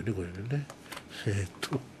れちゃうんだよね、これね。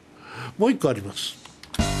もう一個あります。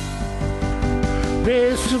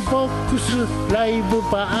ベースボックスライブ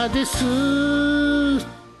バーです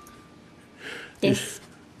っ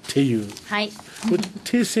ていう、これ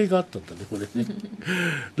訂正があったんだね、これね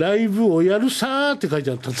ライブをやるさーって書いて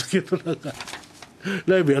あったんだけど、なんか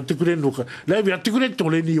ライブやってくれんのか、ライブやってくれって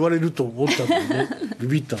俺に言われると思ったんだよねビ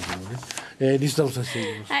ビったんだよね。リスナーをさせていた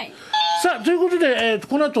だきます、さあということで、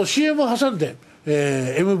この後 CM を挟んで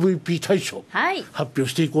MVP 大賞、発表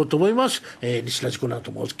していこうと思います。西ラジこの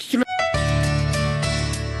後もお聞きの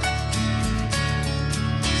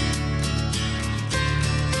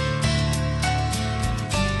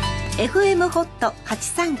FM ホット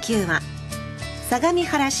839は相模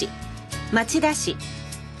原市、町田市、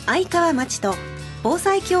愛川町と防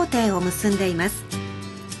災協定を結んでいます。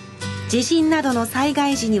地震などの災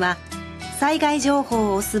害時には災害情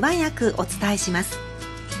報を素早くお伝えします。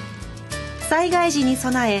災害時に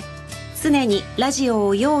備え、常にラジオ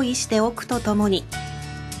を用意しておくとともに、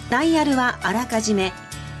ダイヤルはあらかじめ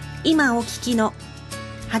今お聞きの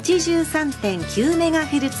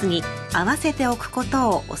 83.9MHz に合わせておくこと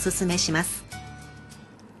をお勧めします。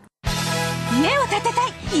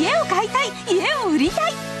たい、家を売りた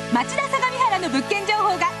い、町田相模原の物件情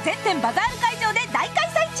報が全店バザール会場で大開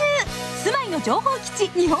催中。住まいの情報基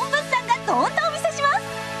地日本物産がどんとお見せしま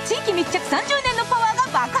す。地域密着30年のパワー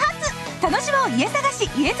が爆発。楽しもう家探し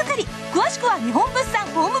家づくり、詳しくは日本物産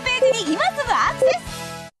ホームページに今すぐアクセ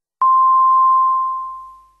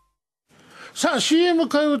ス。さあ CM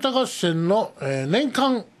替え歌合戦の、年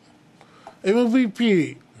間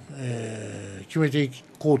MVP、決めてい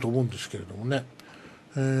こうと思うんですけれどもね。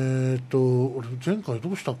俺前回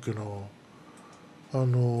どうしたっけな、い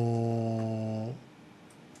ろ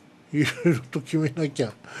いろと決めなきゃ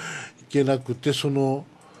いけなくて、その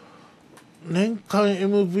年間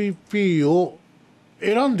MVP を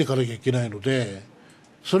選んでいかなきゃいけないので、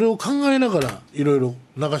それを考えながらいろいろ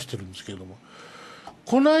流してるんですけれども、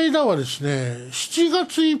この間はですね7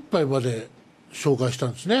月いっぱいまで紹介した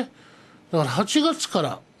んですね。だから8月か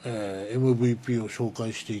ら、MVP を紹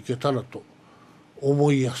介していけたらと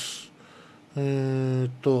思いやす。どうし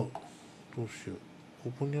よう、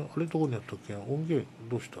ここにあれどこにあったっけ、音源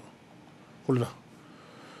どうした、これだ。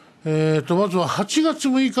まずは8月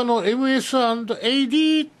6日の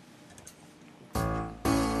MS&AD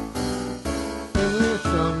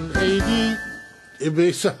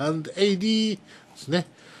MS&AD ですね。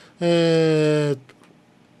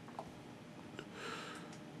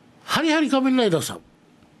ハリハリ仮面ライダーさん、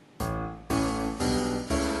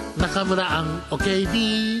中村アン、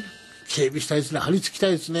OKB、警備したいですね、張り付きた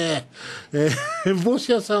いですね。帽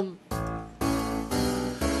子屋さん、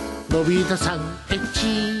のび太さん、エッ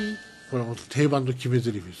チ、これはもう定番の決め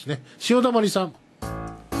台詞ですね。塩だまりさん、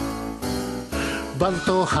バン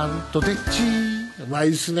トハンとデッチ、うま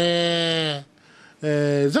いですね。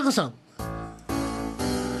ザカさん、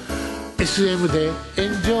SM でエ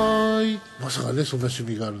ンジョイ、まさかねそんな趣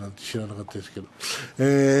味があるなんて知らなかったですけど、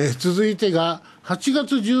続いてが8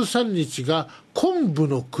月13日が昆布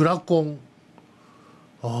のクラコン、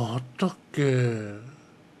あったっけ、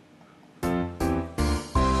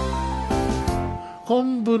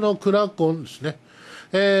昆布のクラコンですね。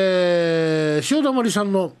塩だまりさ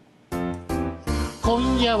んの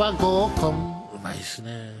今夜は合コン、うまいです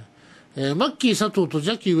ね。マッキー佐藤と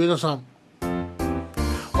ジャッキー上田さん、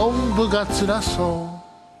おんぶが辛そ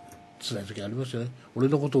う、辛い時ありますよね。俺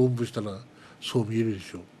のことをおんぶしたらそう見えるで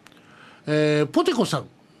しょう。ポテコさん、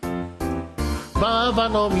バーバ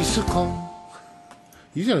のミスコン、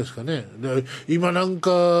いいじゃないですかね。で今なん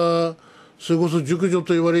かそれこそ熟女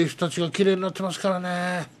と言われる人たちが綺麗になってますから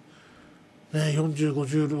ね。40、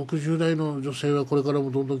50、60代の女性はこれから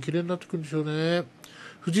もどんどん綺麗になってくるんでしょうね。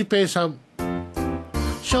フジペイさん、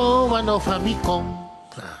昭和のファミコン、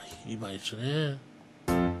今ですね。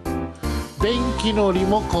便器のリ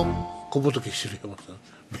モコン、小仏白山さん、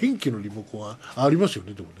便器のリモコンはありますよ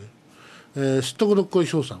ね、でもね。すっとこどっこい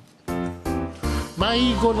しょうさん、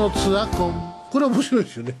迷子のツアコン、これは面白い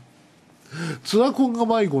ですよね。ツアコンが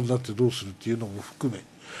迷子になってどうするっていうのも含め、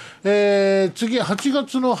次8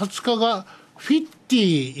月の20日がフィッテ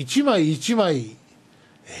ィ1枚1枚、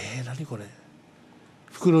何これ、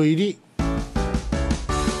袋入り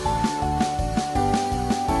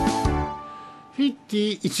フィッテ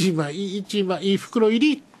ィ1枚1枚袋入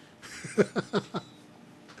り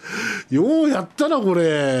ようやったなこ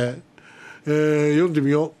れ。読んで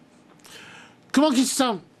みよう。熊吉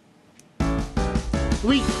さん、ウ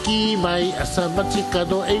ィッキー毎朝街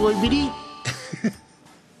角英語いびり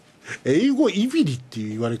英語いびりっていう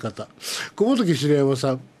言われ方。小仏白山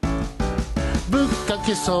さん、ぶっか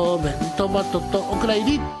けそうめんトマトとオクラ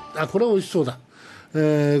入り、これは美味しそうだ。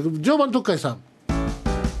常磐特会さん、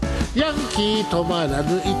ヤンキー止まら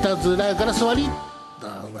ぬいたずらガラス割り、う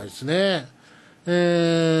まいですね。サ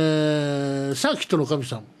ーキットの神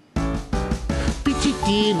さん、ピチテ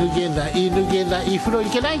ィ脱げない風呂行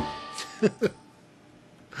けない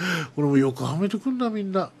これもよくはめてくんだみ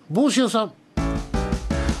んな。帽子屋さん、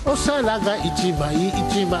お皿が一枚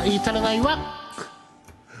一枚足らないわ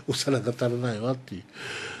お皿が足らないわってい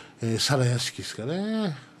う、皿屋敷ですか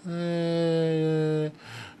ね。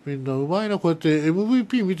みんなうまいな。こうやって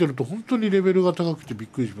MVP 見てると本当にレベルが高くてびっ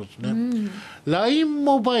くりしますね。LINE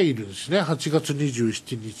モバイルですね、8月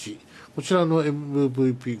27日こちらの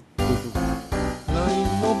MVP、 LINE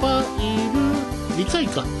モバイル2回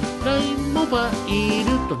か、 LINE モバイル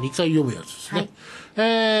と2回読むやつですね。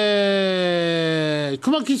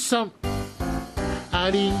熊吉さん、ア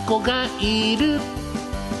リンコがいる、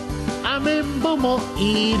アメンボも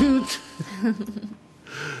いる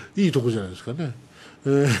いいとこじゃないですかね。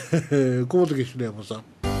小仏白山さん、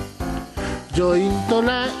ジョイント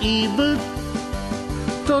ライブ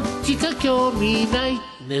どっちか興味ない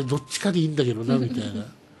ね、どっちかでいいんだけどなみたいな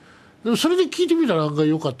でもそれで聞いてみたら案外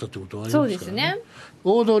良かったってことはありますからね。そうですね。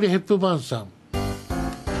オードリー・ヘップバーンさん、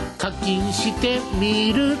課金して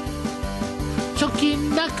みる貯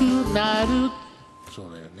金なくなる。そ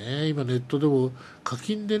うだよね、今ネットでも課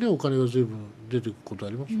金でねお金が随分出てくることあ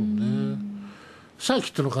りますもんね。サーキ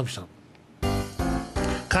ットの神さん、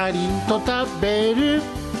かりんと食べる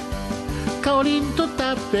かりんと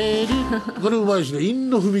食べるこれうまいですね。韻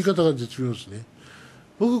の踏み方が絶妙ですね。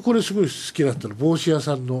僕これすごい好きだったの、帽子屋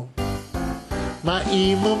さんのマ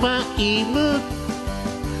イムマイム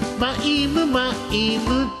マイムマイ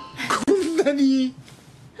ム、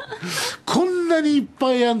こんなにいっ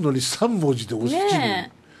ぱいあるのに3文字で押し切る、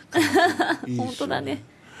ねえいいですよね。本当だね。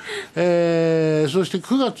そして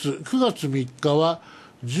9月3日は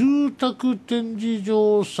住宅展示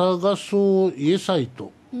場探そう家サイ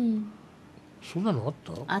ト、そんなのあっ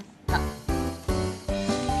た？あった。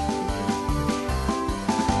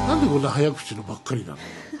なんでこんな早口のばっかりなの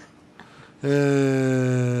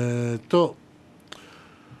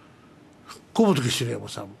小本家白山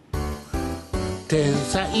さん、天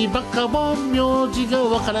才バカボン名字が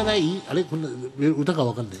わからない、あれこんな歌が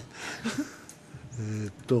わかんない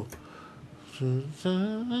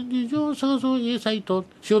事情探そう家サイト、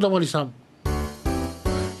塩だまりさん、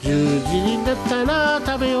10時になったら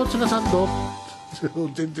食べようツナサンド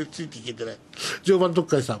全然ついていけてない。常磐特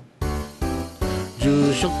会さん、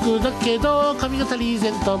住職だけど髪型リーゼ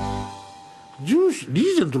ント、リ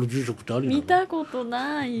ーゼントの住職ってありなの？見たこと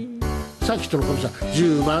ない。さっきとの神さん、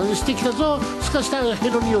10万してきたぞすかした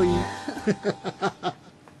ヘロ匂い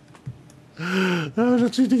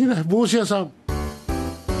ついていけない。帽子屋さん、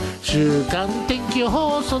週間天気予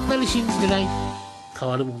報そんなに信じてない。変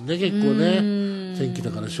わるもんね結構ね、天気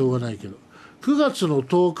だからしょうがないけど。9月の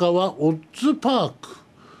10日はオッズパーク、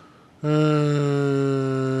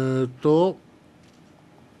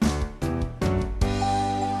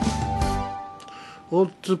オ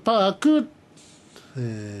ッズパーク、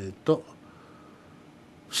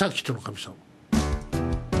さっきとの神さん、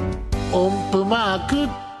音符マーク、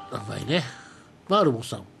あんまりね。マルモ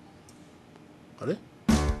さん、あれ、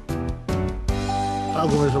あ、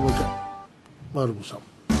ごめんなさい、もう一回。マルモさん、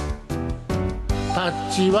パ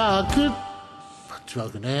ッチワー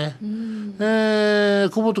クね。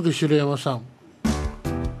小本家白山さん、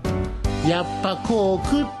やっぱコ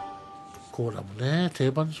ーラもね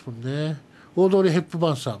定番ですもんね。オードリー・ヘップバ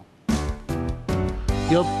ーンさん、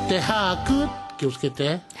寄って把握、気をつけ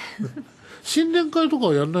て新年会とか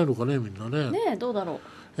はやんないのかねみんなね。ねえ、どうだろ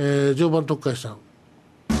う。常磐特会さん、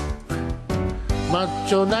マッ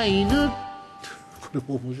チョな犬これ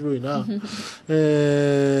も面白いな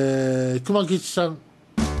熊吉さん、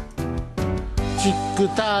チック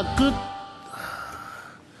タック。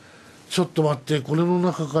ちょっと待って、これの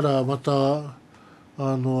中からまた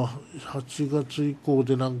8月以降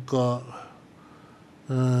でなんか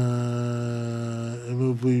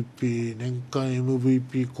MVP 年間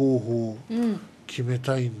MVP 候補決め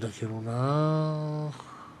たいんだけどな、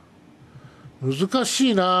難し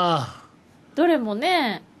いな。どれも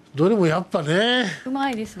ね、どれもやっぱねうま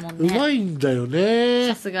いですもんね。うまいんだよね。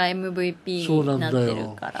さすが MVP になってる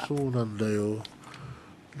から。そうなんだよ。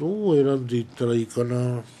どう選んでいったらいいか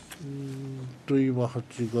な。今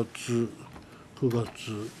8月9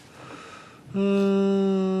月、む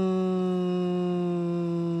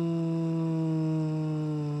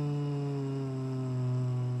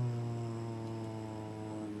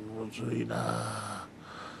ずいな。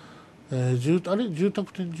住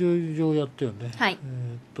宅展示場やったよね。はい。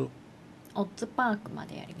オッズパークま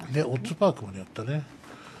でやりましたね。オッズパークまでやったね。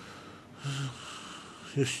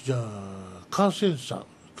よし、じゃあカーセンサー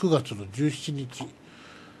9月の17日、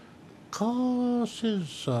カーセン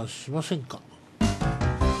サーしませんか。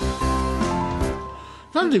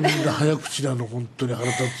なんでみんな早口なの本当に腹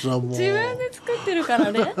立つわ。もう自分で作ってるか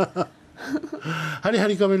らねハリハ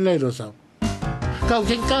リ仮面ライダーさん、買う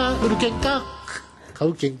喧嘩売る喧嘩、買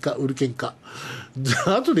う喧嘩売る喧嘩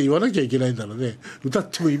後で言わなきゃいけないんだろうね。歌っ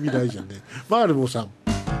ても意味ないじゃんねマールモさん、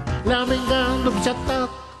ラーメンが伸びちゃった。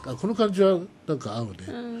この感じはなんか合うね。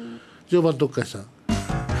常磐特会さん、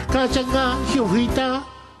母ちゃんが火を吹いた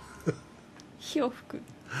火を吹く。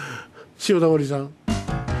塩だまりさん、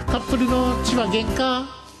カップルの血は喧嘩。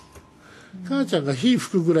母ちゃんが火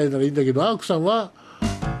吹くぐらいならいいんだけど、アークさんは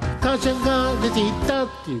母ちゃんが出て行ったっ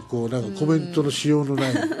ていうこうなんかコメントのしようのな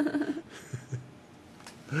い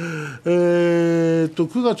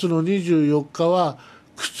9月の24日は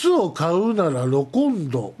靴を買うならロコン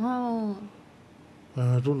ド。どう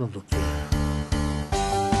なんだっけ。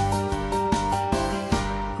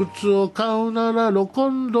靴を買うならロコ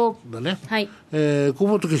ンドだね。はい。小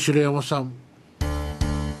本家白山さん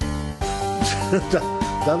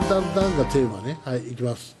だんだんだんがテーマね。はい、いき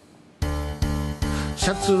ます。シ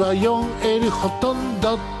ャツは 4L ほとん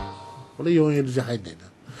ど。これ 4L じゃ入んないな。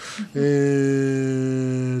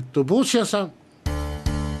帽子屋さん。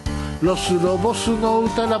ロスロボスの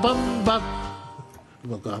歌らバンバン。う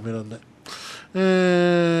まくはめらんない。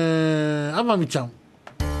天海ちゃん。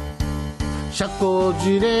社交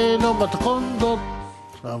辞令のまた今度。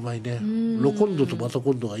あ、うまいね。ロコンドとまた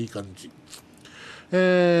今度がいい感じ。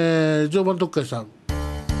常磐特会さん。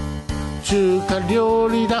中華料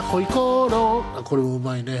理だホイコーロー。あ、これもう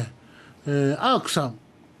まいね。アークさん。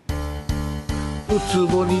ウツ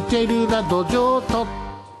ボ似てるな土壌と。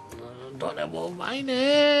どれもうまい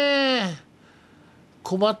ね。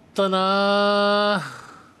困ったな。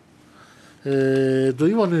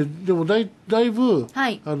今ね、でもだいぶ、は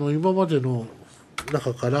い、今までの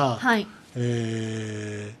中から、はい、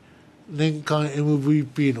年間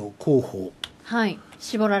MVP の候補、はい、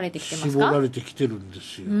絞られてきてますか？絞られてきてるんで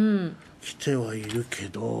すよ、うん、来てはいるけ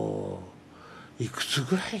どいくつ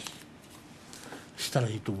ぐらいしたら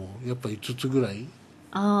いいと思う？やっぱ5つぐらい？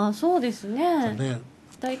ああ、そうですね。ね、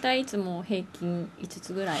だいたいいつも平均5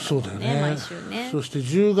つぐらいだそもんね、うだよね。毎週ね。そして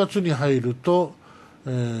10月に入ると、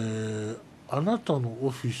あなたのオ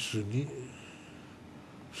フィスに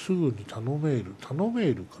すぐに頼めるかな、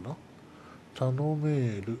頼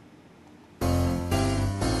める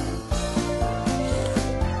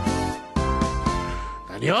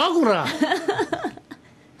何よこら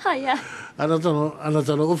早い。あなたの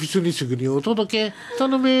オフィスにすぐにお届け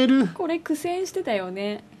頼める。これ苦戦してたよ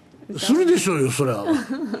ね。するでしょうよそりゃ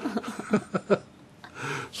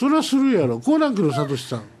そりゃするやろ。コーランクのサトシ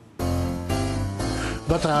さん。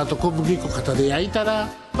バターと小麦粉型で焼いたら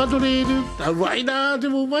マドレーヌ。あ、うまいな。で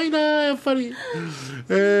もうまいなやっぱり。帽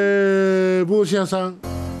子屋さん。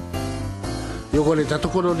汚れたと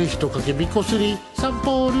ころに一かけみこすりサン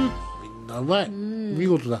ポール。みんなうまい、見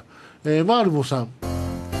事だ。マールモさん。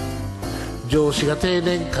上司が定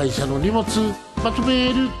年会社の荷物まとめ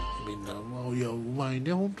る。みんなうまい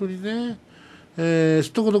ね本当にね。す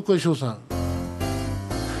っとこどっこいしょうさん。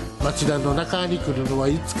町田の中に来るのは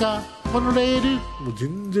いつかモノレール。もう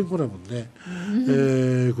全然来ないもんね。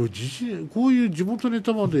こういう地元ネ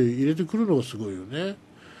タまで入れてくるのがすごいよね。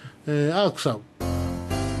アークさん。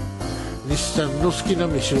西さんの好きな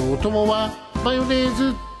飯のお供はマヨネー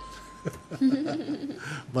ズ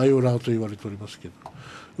マヨラーと言われておりますけど、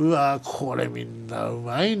うわこれみんなう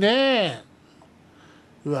まいね。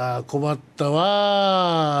うわ困った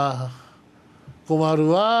わ、困る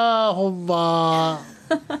わほんま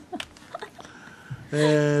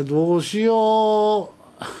どうしよ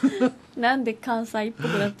うなんで関西っぽ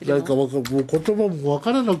くなってるの？なんかもう言葉も分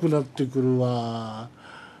からなくなってくるわ。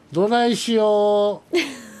どないしよう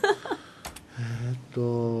そ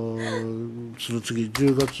の次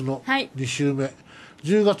10月の2週目、はい、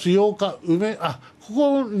10月8日こ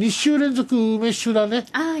こ2週連続梅酒だね。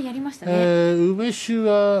ああやりましたね。梅酒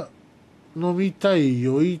は飲みたい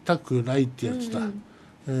酔いたくないってやつだ。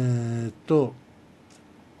梅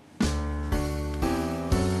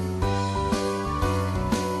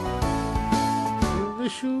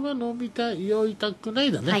酒は飲みたい酔いたくな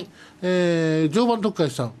いだね。はい、常磐特会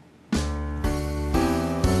さん。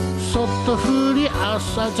そっと降り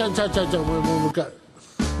朝もう一回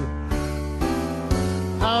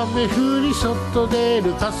雨降り外出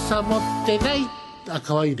る傘持ってない。あ、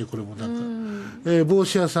かわいいねこれもなんか。帽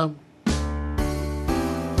子屋さん。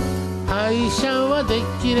歯医者はで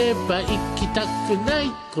きれば行きたくない。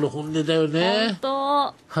これ本音だよね。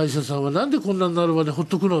歯医者さんはなんでこんなになるまでほっ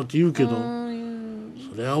とくのって言うけど、そ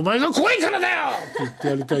れはお前が怖いからだよって言って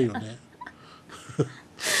やりたいよね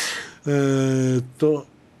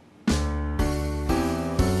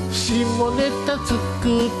下ネタ作っ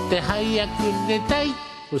て早く寝たい。こ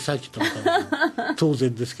れさっきと当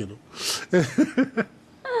然ですけど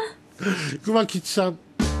熊吉さん。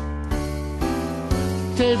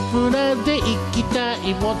天ぷらで行きた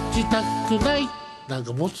い持ちたくない。なん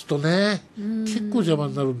か持つとね結構邪魔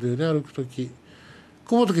になるんだよね歩くとき。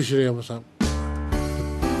小仏白山さん。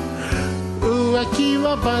浮気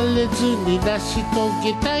はバレずに成し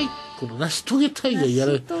遂げたい。この成し遂げたいがいや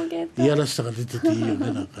らしさが出てていいよ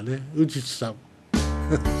ねなんかね。うちつさん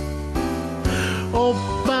おっ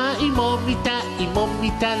ぱいも見たいも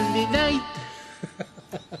見たりない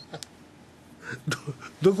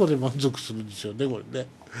どこで満足するんでしょうねこれね。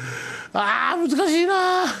あー難しい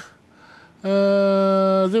な。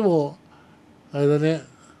でもあれだね、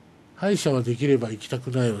歯医者はできれば行きたく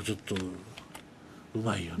ないはちょっとう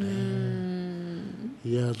まいよね。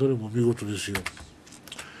いやどれも見事ですよ。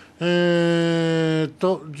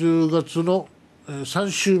10月の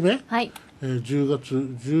3週目、はい、10月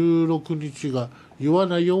16日が酔わ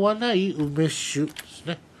ない梅酒です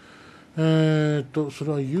ね。そ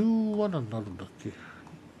れは言わなになるんだっけ、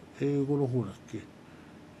英語の方だっけ。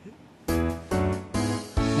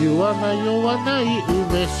酔わない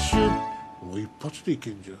梅酒、もう一発でい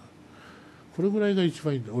けんじゃん。これぐらいが一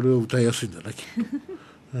番いいんだ。俺は歌いやすいんだなきっ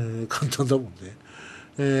と、簡単だもんね。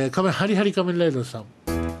ハリハリ仮面ライダーさん、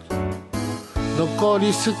残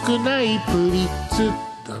り少ないプリッツ、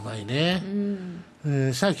やばいね。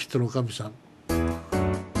サーキットのおかみさん、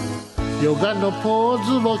ヨガのポ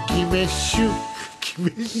ーズを決めっしゅ。決め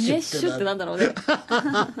っしゅってなんだろうね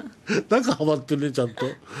なんかハマってるねちゃんと。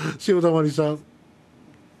塩だまりさん、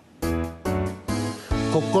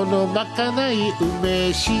ここのまかない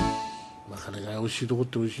梅酒、まかないが美味しいとこっ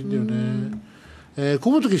て美味しいんだよね。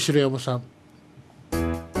小本木白山さん、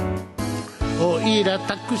おいら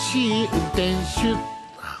タクシー運転手、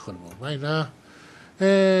これもうまいな。そ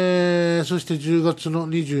して10月の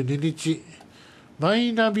22日、マ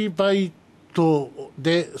イナビバイト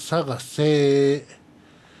で探せ、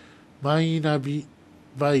マイナビ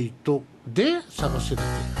バイトで探せだけ、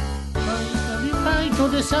マイナビバイト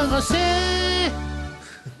で探せ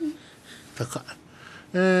高い。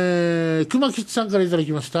熊吉さんからいただ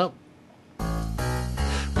きました。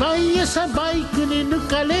毎朝バイクに抜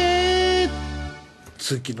かれ、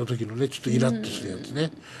通勤の時のねちょっとイラッとするやつ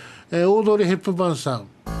ね。大通ヘップバーンさん、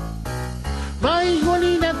迷子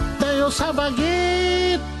になったよサバゲ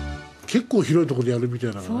ー、結構広いところでやるみたい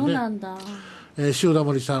なのね。そうなんだ。塩だ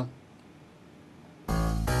まりさん、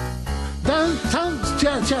ダン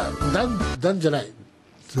じゃない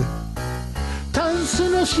タンス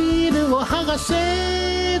のシールを剥がせ、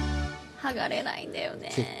剥がれないんだよ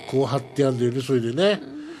ね。結構貼ってあるんだよねそれでね。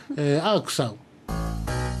アークさん、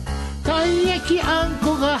たい焼きあん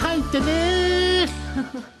こが入ってね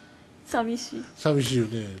寂しいよ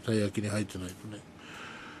ね、たい焼きに入ってないとね。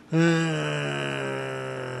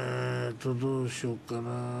どうしようか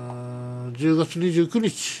な。10月29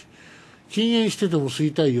日、禁煙してても吸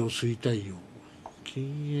いたいよ。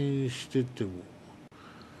禁煙してても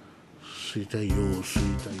吸いたいよ。吸っ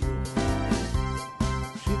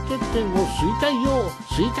てても吸いたいよ。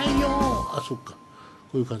あ、そっか、こ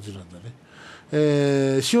ういう感じなんだね。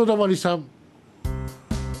塩だまりさん、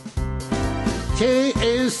経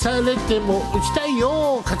営されても打ちたい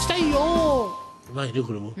よ、勝ちたいよ。うまいね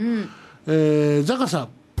これも。ザカさん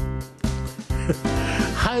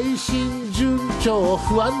配信順調、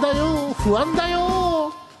不安だ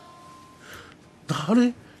よ。あ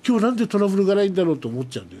れ今日なんでトラブルがないんだろうと思っ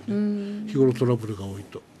ちゃうんだよね、日頃トラブルが多い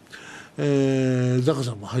と。ザカ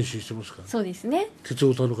さんも配信してますから、ね、そうですね。鉄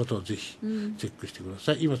オタの方はぜひチェックしてくだ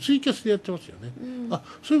さい。今ツイキャスでやってますよね。あ、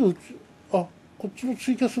そういえばこっちの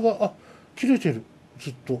ツイキャスが切れてる。ず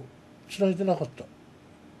っと繋いでなかった。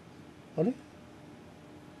あれ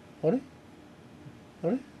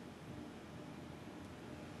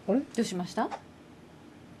どうしました？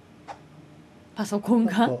パソコン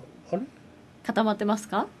が固まってます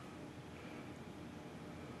か？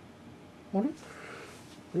な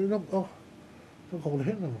んかこれ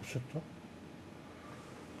変なのしちゃった。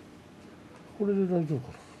これで大丈夫か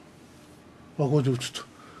な。これで映った。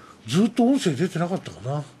ずっと音声出てなかったか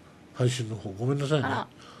な、配信の方。ごめんなさいね。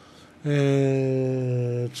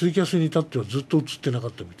ツイキャスに至ってはずっと映ってなか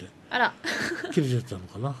ったみたい。あら切れちゃったの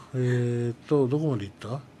かな。どこまで行っ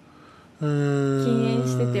た？禁煙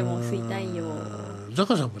してても吸いたいよ。ザ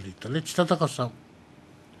カさんまで行ったね。千田隆さん、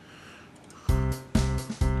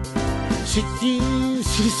失禁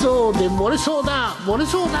しそうで漏れそうだ。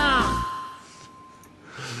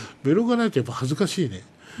ベロがないとやっぱ恥ずかしいね。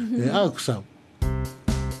アークさん、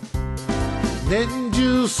年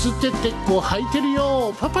中捨ててこ履いてる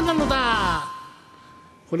よ、パパなのだ。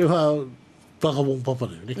これはバカボンパパ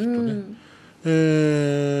だよねきっとね。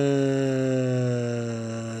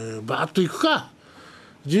バーッといくか。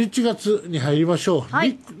11月に入りましょう。は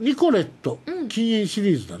い、ニコレット、禁煙シ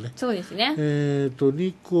リーズだね。そうですね。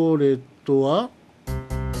ニコレットは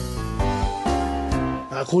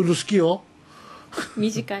こういうの好きよ。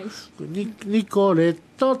短いしニコレッ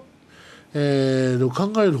ト、でも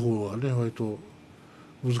考える方はね割と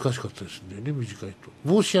難しかったですね、短いと。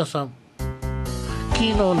帽子屋さん、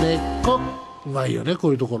木の根っこ、うまいよねこ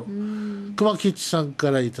ういうところ。熊吉さん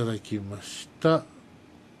からいただきました。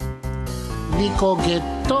2個ゲ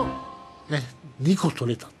ットね、2個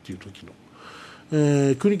取れたっていう時の、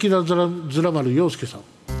国木田ずら丸陽介さん、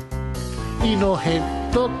イノヘ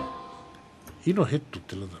ッドっ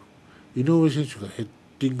てなんだろう。井上選手がヘッ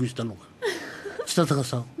ディングしたのか千田隆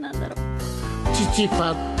さん、なんだろう。チチ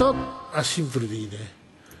パッと、シンプルでいいね。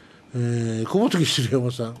小本木白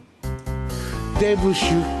山さん、デブ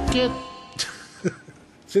出家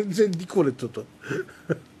全然ニコレットと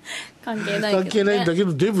関係ないけど、ね、関係ないんだけ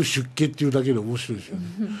どデブ出家っていうだけで面白いですよね。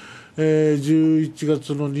11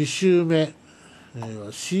月の2週目、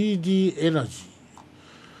CD エナジー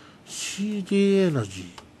CD エナジー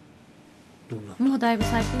どうなの？もうだいぶ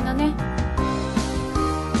最近だね。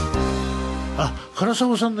あ、唐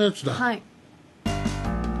沢さんのやつだ。はい。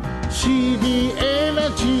CD エナ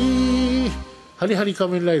ジーハリハリ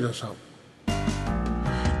仮面ライダーさん。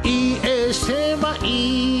家狭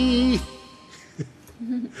い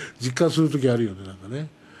実感する時あるよね、なんかね。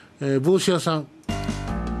帽子屋さん。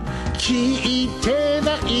聞いて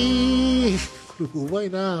ない。これうまい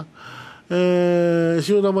な。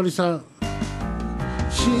塩だまりさん。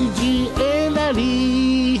CG エナ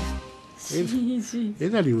リー。CG エ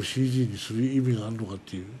ナリを CG にする意味があるのかっ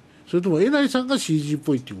ていう。それともえなりさんが CG っ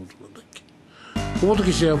ぽいっていうことなんだっけ。小本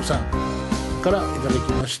白山さんからいただき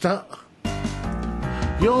ました。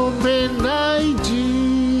読めない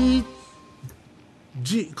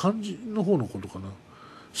字漢字の方のことかな。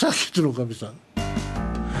サーキットの神さん。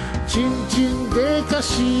ちんちんでか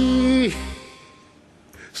し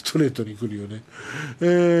ストレートに来るよね。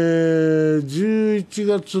11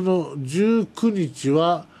月の19日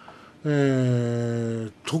は、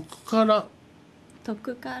徳から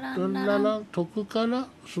徳から徳から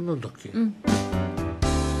そんなんだっけ、うん、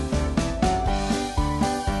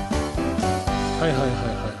はいはいはいはい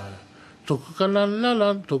はい。徳からラ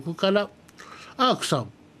ラン徳からアークさん。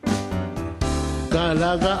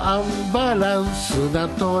柄がアンバランスな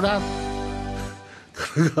虎。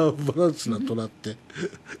柄がアンバランスな虎って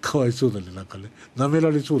かわいそうだね、なんかね、舐め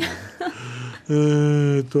られそうだね。ごめ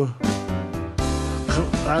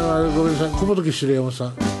んなさい、小本白山さ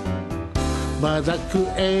ん。まだ食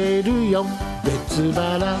えるよ別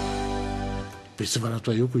腹。別腹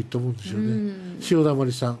とはよく言ったもんですよね。塩だま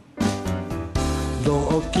りさん。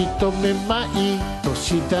納期とめまい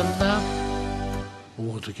年だな。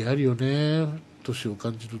思う時あるよね、年を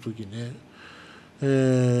感じる時ね。どう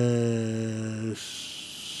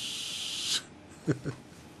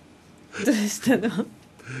したの？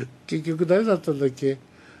結局誰だったんだっけ。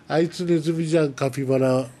あいつネズミじゃんカピバ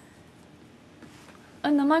ラ。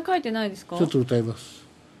あ、名前書いてないですか？ちょっと歌います。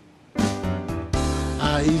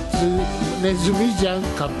あいつネズミじゃん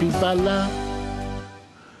カピバラ、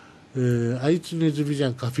あいつネズミじゃ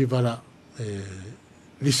んカピバラ、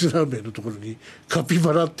リスナー名のところにカピ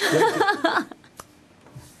バラって書いて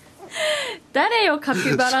誰よカ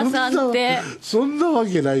ピバラさんってそんなわ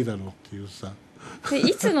けないだろうっていうさ。で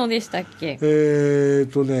いつのでしたっけ。11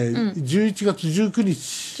月19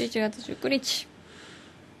日。11月19日。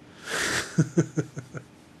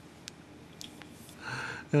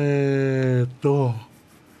どう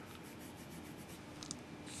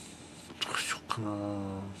しようかな。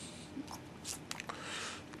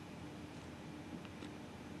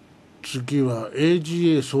次は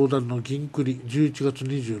AGA 相談の銀繰り11月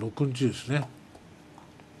26日ですね。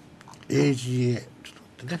 AGA ちょっと待っ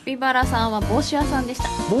てね。カピバラさんは帽子屋さんでした。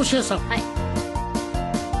帽子屋さん。はい。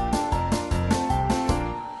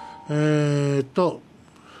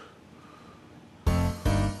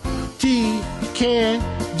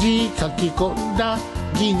TKG 書き込んだ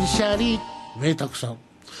銀シャリ名沢さん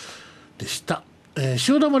でした。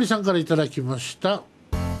塩だまりさんからいただきました。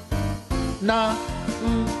なん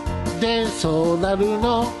でそうなる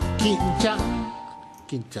の金ちゃん。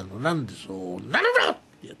金ちゃんのなんでそうなるのっ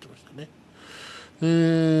てやってましたね。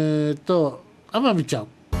天海ちゃん。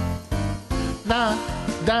な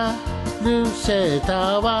だるせ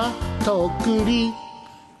たはとくり。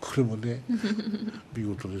これもね見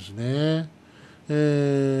事ですね。サ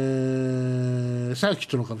ーキッ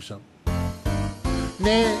トの神さん。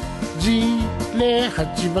ねじれ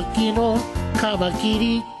鉢巻きのカマキ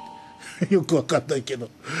リ。よくわかんないけど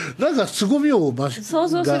なんか凄みを想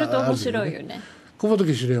像すると面白いよね。小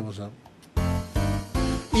仏白山さん。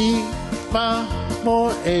今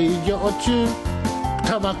も営業中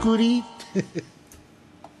玉栗。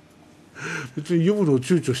別に読むのを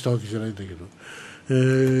躊躇したわけじゃないんだけど。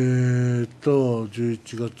11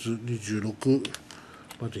月26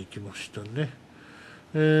まで行きましたね。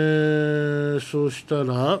そうした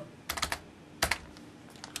ら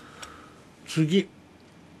次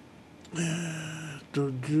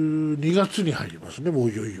12月に入りますね。も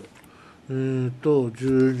ういよいよ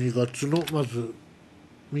12月のまず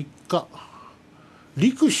3日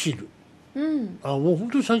リクシル、あ、もう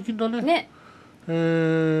本当に最近だね。ね。リ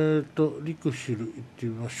クシル行って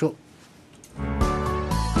みましょう。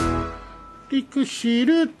リクシ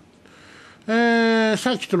ル、サ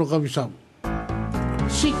ーキットの神さん。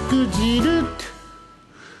しくじる、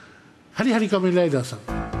ハリハリ仮面ライダーさん。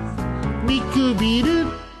みくびる、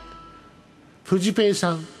フジペイ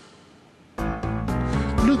さん。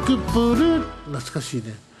ルクプル懐かしい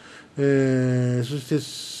ね。そ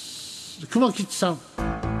して熊吉さん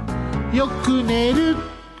よく寝る、こ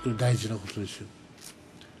れ大事なことですよ。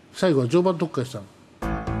最後は常磐特会さん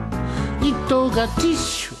糸がティッ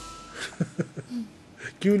シュ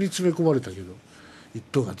急に詰め込まれたけど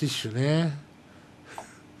糸がティッシュね。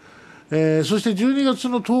そして12月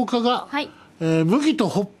の10日が、はい、麦と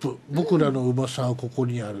ホップ僕らのうまさはここ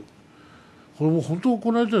にある、これも本当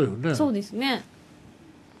行われたよね。そうですね。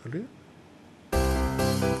あれ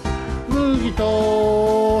麦と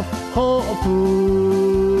ホッ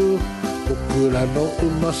プ僕らのう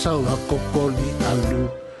まさはここにある。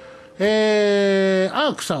ア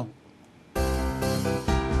ークさん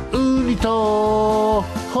ウニと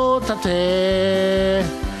ホタテ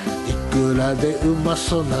いくらでうま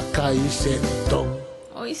そうな海鮮丼、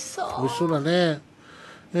美味しそう。美味しそうだね。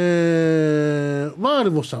マー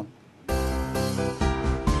ルモさん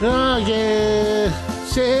ラーゲー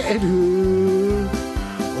セール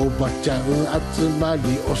おばちゃん集まり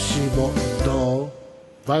おしもど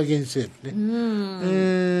バーゲンセール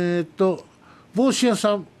ね。帽子屋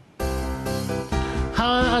さん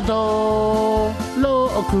ハードロ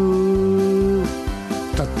ーク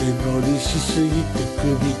縦乗りしすぎて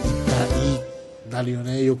首痛いなるよ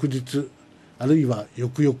ね。翌日あるいは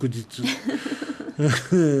翌々日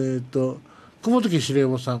雲時司令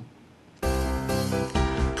坊さん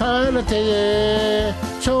空手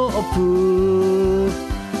チョップ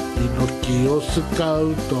猪木をスカ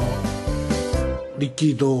ウト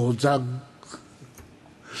力道山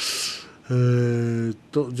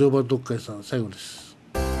常磐特会さん最後です。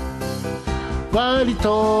割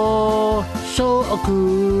とショッ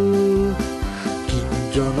ク近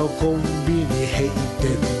所のコンビニ閉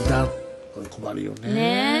店だ、これ困るよね。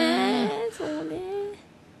ねえ、そうね。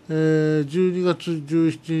12月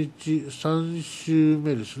17日3週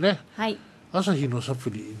目ですね。はい。朝日のサプ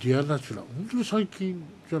リディアナチュラ、本当に最近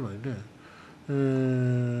じゃないね。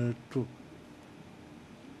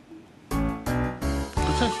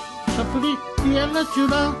朝日サプリディアナチュ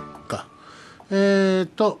ラか。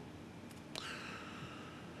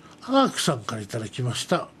アークさんからいただきまし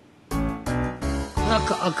た。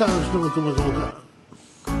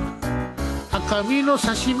赤身の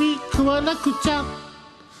刺身食わなくちゃ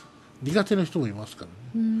苦手な人もいますか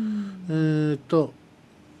らね。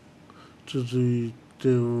続いて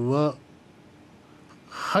は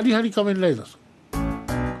ハリハリ仮面ライダーさん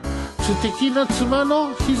素敵な妻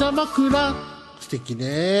の膝枕素敵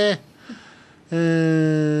ね。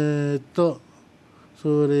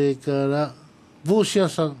それから帽子屋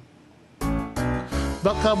さん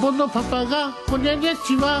バカボンのパパがほにゃにゃ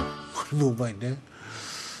ちはこれもうまいね。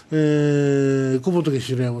小仏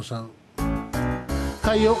白山さん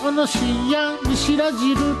火曜の深夜にしら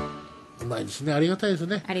汁うまいですね。ありがたいです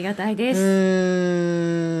ね。ありがたいです。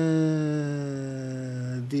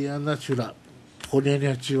ディアナチュラほにゃに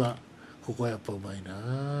ゃちはここはやっぱうまい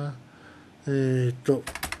な。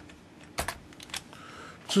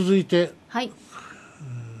続いて、はい、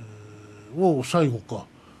もう最後か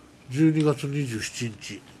12月27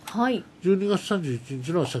日、はい、12月31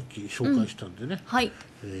日のはさっき紹介したんでね、はい、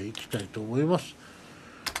行きたいと思います。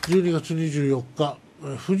12月24日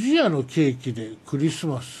不二家のケーキでクリス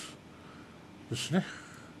マスですね。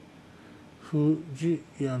不二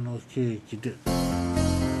家のケーキで不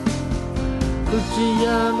二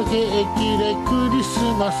家のケーキでクリス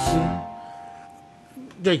マス。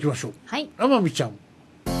じゃあ行きましょう。はい、天海ちゃん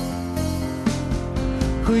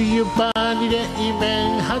冬パーに冷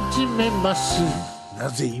麺始めます。な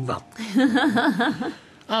ぜ今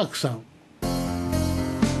アークさん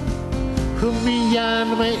フミヤ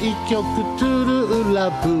の名曲トゥルーラ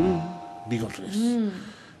ブ見事です。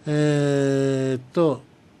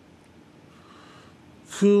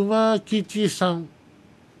熊吉さん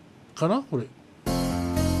かなこれ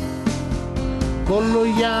ゴロ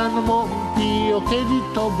ヤの門扉を蹴り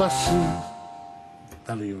飛ばす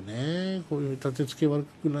あるよね。こういう立て付け悪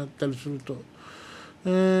くなったりすると不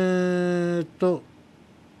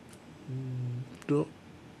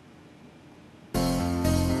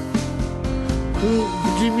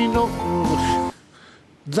死身の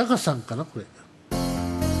ザカさんかなこれ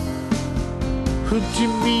不死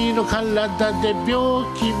身の体で病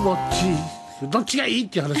気持ちどっちがいいっ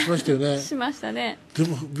て話しましたよねしましたね。で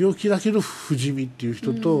も病気だけど不死身っていう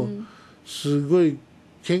人とすごい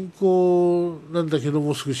健康なんだけど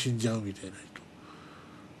もうすぐ死んじゃうみたいな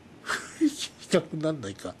人比較なんな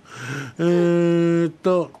いか。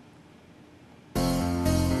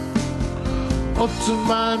おつ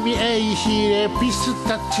まみえいひれピス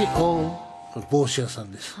タチオ帽子屋さ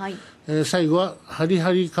んです。はい、最後はハリ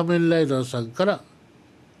ハリ仮面ライダーさんから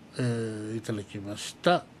いただきまし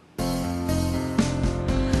た。サ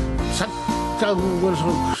ッカーゴルフソ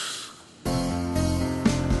ックス、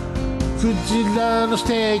クジラのス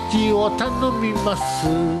テーキを頼みます。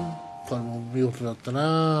これも見事だった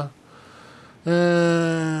な。こ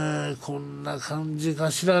んな感じ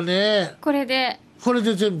かしらね。これで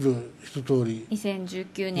全部一通り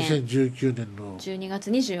2019年の12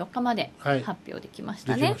月24日まではい発表できまし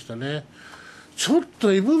たでね。きましたね。ちょっ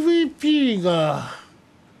と MVP が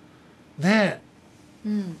ね、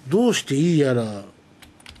どうしていいやら、どう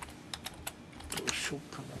しよう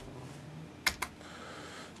かな。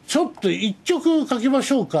ちょっと一曲かけま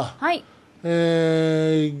しょうか。はい。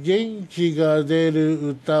元気が出る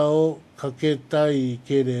歌をかけたい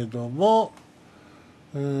けれども、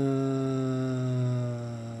こ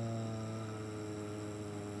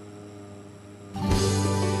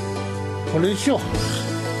れにしよう。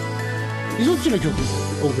磯っちの曲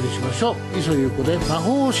お送りしましょう。磯優子で魔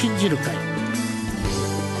法を信じる会。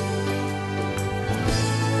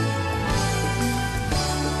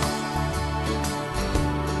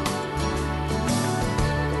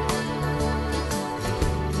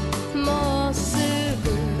もうすぐ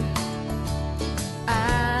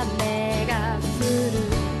雨が降る、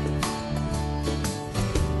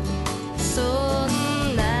そん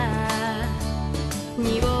な匂い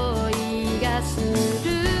がする。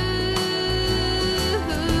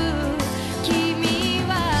君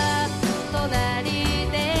はと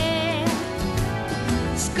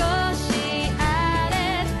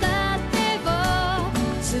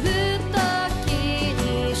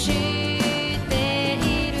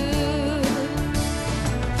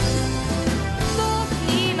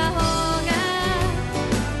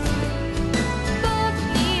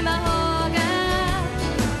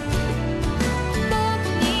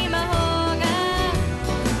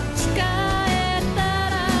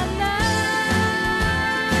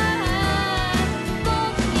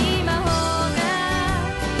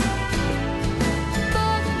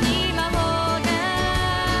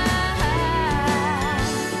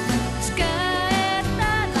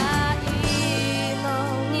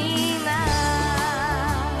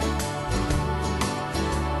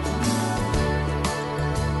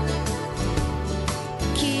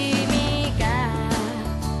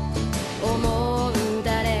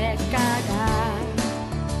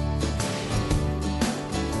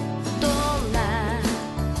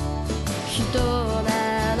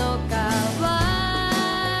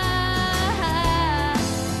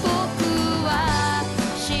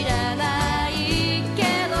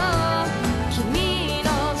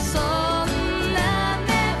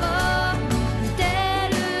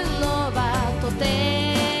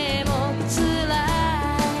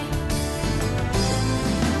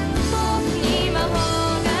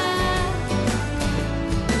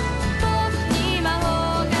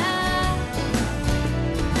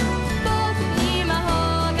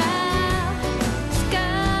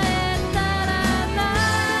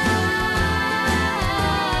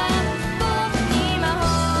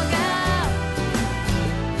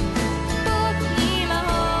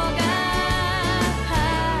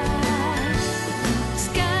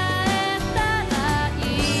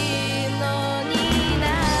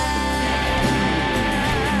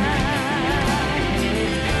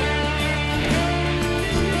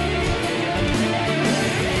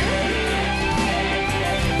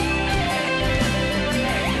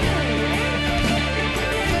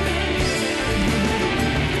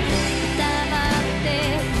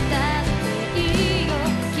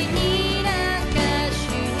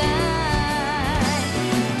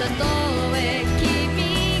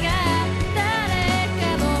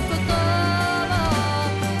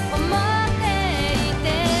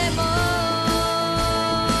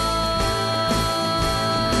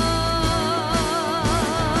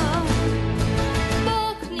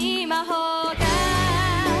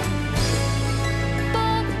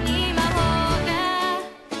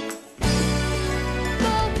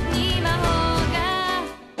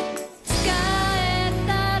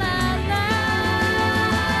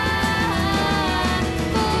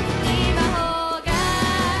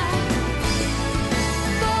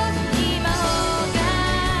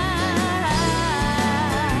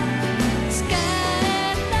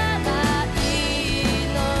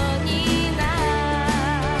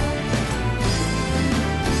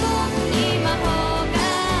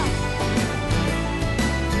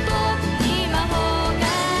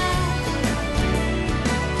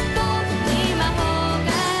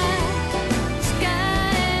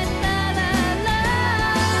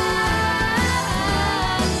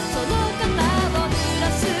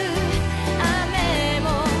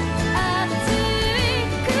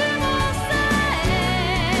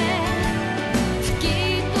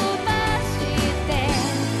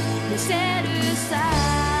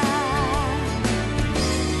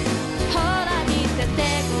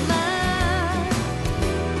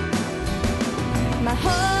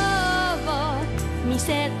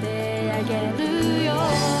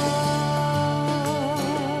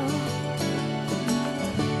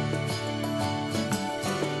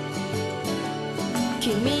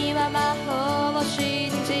君は魔法を信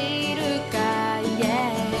じるか、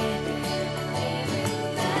yeah、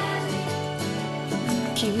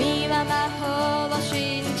君は魔法を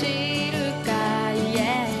信じるか、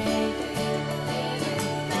yeah、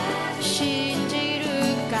信じる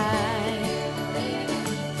か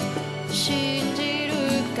い、信じる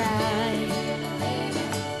か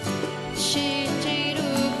い、信じる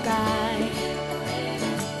かい、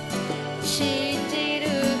信じる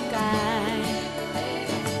かい。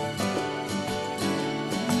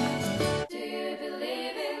 Do you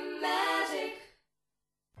believe in magic?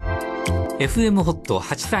 FM ホット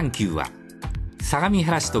839は相模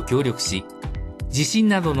原市と協力し、地震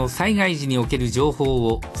などの災害時における情報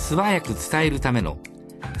を素早く伝えるための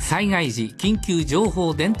災害時緊急情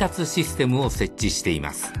報伝達システムを設置してい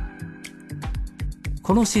ます。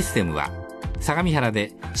このシステムは相模原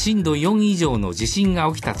で震度4以上の地震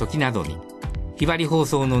が起きた時などに、ひばり放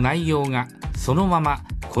送の内容がそのまま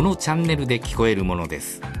このチャンネルで聞こえるもので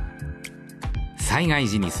す。災害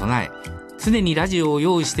時に備え、常にラジオを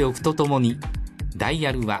用意しておくとともに、ダイ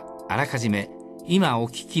ヤルはあらかじめ今お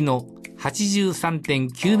聞きの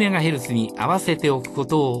 83.9MHz に合わせておくこ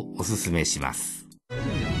とをお勧めします。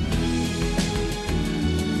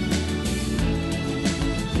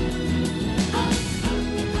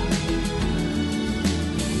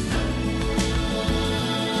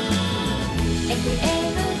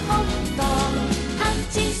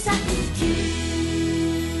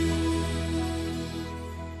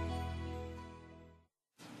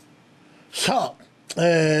さあ、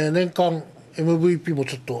年間 MVP も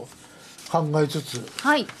ちょっと考えつつ、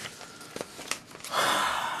はい、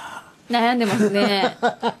悩んでますね。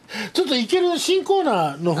ちょっといける新コー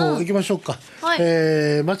ナーの方行きましょうか、はい、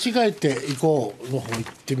間違えていこうの方行っ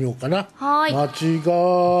てみようかな。はい、間違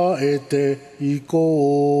えてい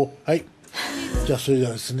こう。はい、じゃあそれで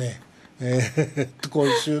はですね、今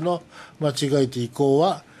週の間違えていこう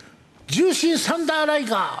は重心サンダーライ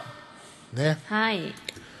ガーね。はい、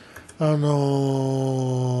最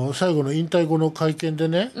後の引退後の会見で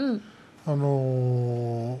ね、原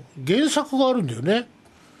作があるんだよね。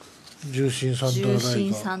重心サンダーライガー。重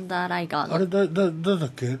心サンダーライガーの。あれ誰だ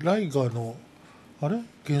っけ、ライガーのあれ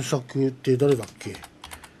原作って誰だっけ。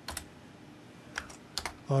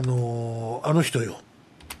あの人よ。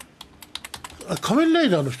仮面ライ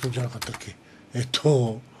ダーの人じゃなかったっけ。違う、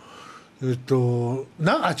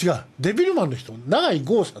デビルマンの人、永井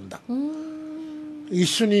豪さんだ。一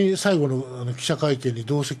緒に最後の記者会見に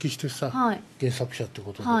同席してさ、はい、原作者って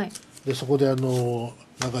ことで、はい、でそこで永井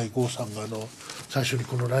豪さんが最初に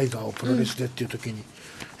このライガーをプロレスでっていう時に、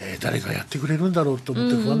誰がやってくれるんだろうと思っ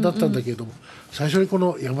て不安だったんだけれども、最初にこ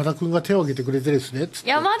の山田君が手を挙げてくれてですねっつって、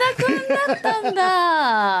山田君だったん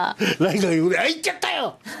だ。ライガーより行っちゃった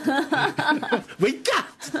よ。もういっかっ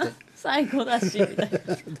つって最後だしみたいな。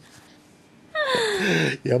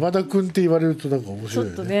山田君って言われるとなんか面白い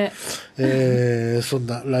よね。ちょっとね、そん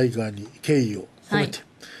なライガーに敬意を込めて、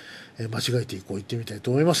はい、間違えていこう、行ってみたい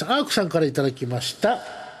と思います。アークさんからいただきました。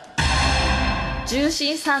重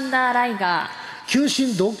心サンダーライガー、急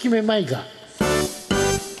心同期目マイガー、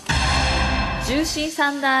重心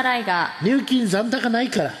サンダーライガー、入金残高な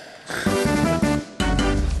いから。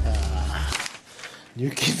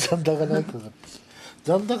入金残高ないから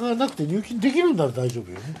残高がなくて入金できるんなら大丈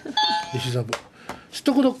夫よね。石ザブすっ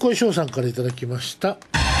とこどっこいしょうさんからいただきました。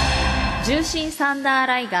重心サンダー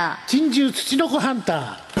ライガー、珍獣ツチノコハン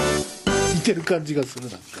ター。似てる感じがする。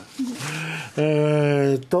なんか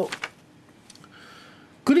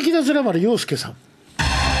栗木田面丸陽介さん、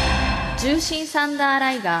重心サンダー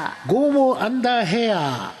ライガー、剛毛アンダーヘ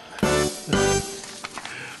ア。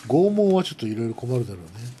剛毛はちょっといろいろ困るだろう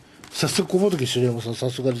ね。早速小仏城山さん、さ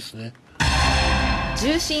すがですね。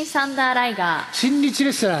重心サンダーライガー、新日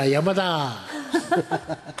レスラー山田。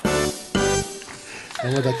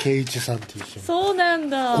山田圭一さんっていう人。そうなん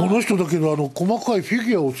だ。この人だけど細かいフィ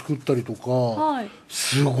ギュアを作ったりとか、はい、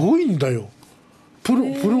すごいんだよ。プロ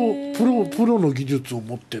の技術を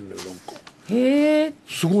持ってんのよ。なんかへえ、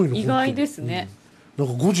すごいの。意外ですね、なん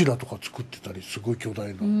かゴジラとか作ってたり、すごい巨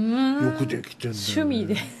大な、よくできてんだよ、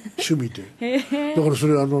ね、趣味でだからそ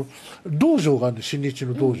れ道場があるんで、新日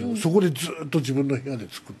の道場、そこでずっと自分の部屋で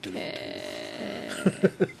作ってる。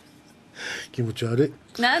気持ち悪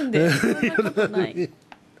い。なんでそんなことない。大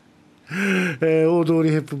通ヘ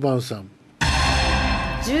ップバーンさん、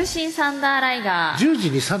重心サンダーライガー、10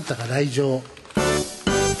時にサンタが来場。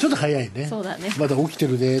ちょっと早いね。そうだね、まだ起きて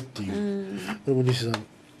るねっていう。でも西さん、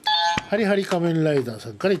ハリハリ仮面ライダーさ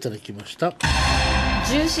んからいただきました。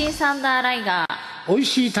重心サンダーライガー、おい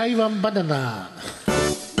しい台湾バナナ。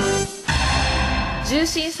重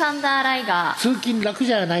心サンダーライガー、通勤楽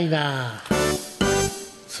じゃないな。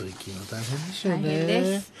通勤は大変ですよね。大変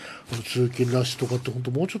です。通勤ラッシュとかって本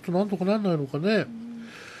当もうちょっとなんとかなんないのかね。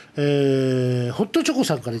ホットチョコ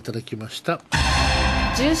さんからいただきました。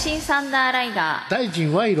重心サンダーライガー。大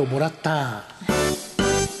臣賄賂もらった。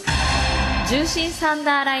重心サン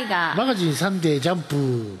ダーライガー。マガジンサンデージャン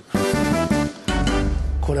プ。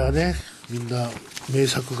これはね、みんな名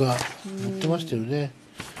作が載ってましたよね。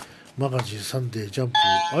マガジンサンデージャンプ。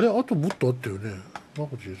あれあともっとあったよね。マ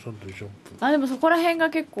ガジンサンデージャンプ。あ、でもそこら辺が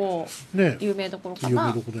結構ね、有名どころか有な。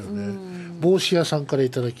名どころだよね。帽子屋さんからい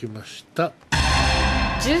ただきました。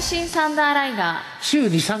重心サンダーライガ週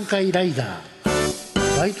2、3回ライダ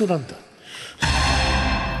ー。バイトなんだ。ー。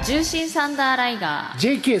重心サンダーライガ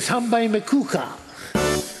ー。 JK3 杯目食うか。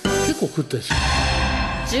結構食ったですよ。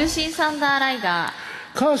重心サンダーライガ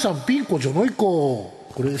母さんピンコジョノイコ。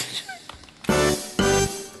これ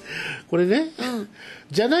これね、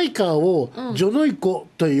じゃないかをジョノイコ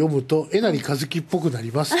と読むとえなりかずきっぽくな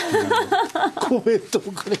りますっていうコメントを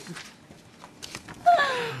くれる。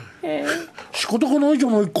仕方がないじゃ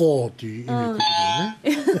ないかっていう意味のことだ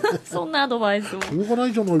よね。そんなアドバイスも。しょうがな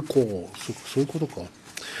いじゃないか。そういうことか。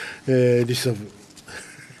リスナム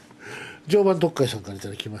常磐特会さんからいた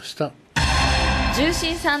だきました。重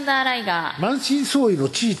心サンダーライガー。満身創痍の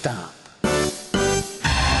チーター。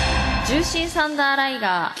重心サンダーライ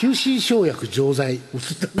ガー。吸心生薬錠剤。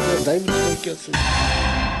だいぶ違う気がする。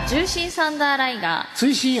重心サンダーライガ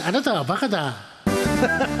追伸あなたはバカだ。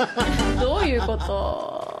ー。どういうこ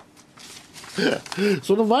と？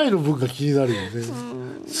その前の文が気になるよね。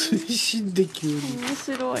追伸で急に面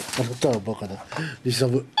白い。あなたはバカだ。リサ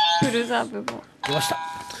ブフルザブも出ました。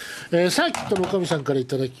サーキットのおかみさんからい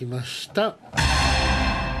ただきました。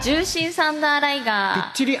重心サンダーライぴっ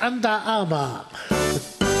ガちりアンダーアーマ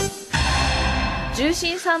ー。重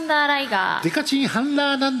心サンダーライガー。デカチンハン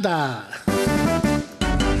ラーなんだ。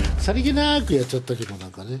さりげなくやっちゃったけどな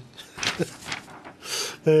んかね。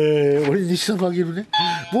俺に西さんあげるね。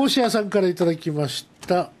帽子屋さんからいただきまし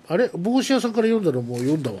た。あれ帽子屋さんから読んだのもう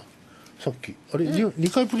読んだわさっき。あれ、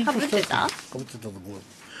2回プリントしたかぶってたの。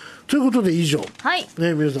ということで以上、はい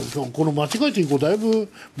ね、皆さん今日この間違えて以降だいぶ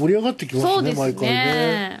盛り上がってきますね。そうですね毎回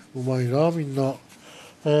ねうまいなみんな。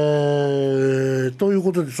という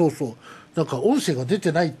ことでそうそうなんか音声が出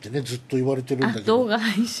てないってねずっと言われてるんだけど、動画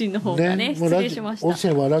配信の方がね失礼しました。音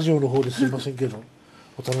声はラジオの方ですいませんけど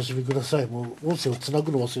お楽しみください。もう音声をつな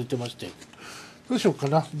ぐの忘れてまして。どうしようか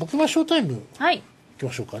な。ボケましょうタイムはいいき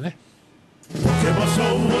ましょうかね。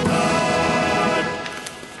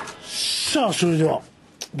さあそれでは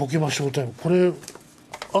ボケましょうタイム。これ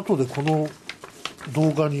後でこの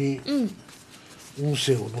動画に音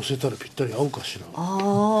声を載せたらぴったり合うかしら。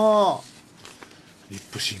あリッ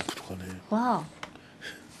プシンクとかね。あわ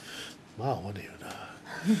まあ合わねえよな。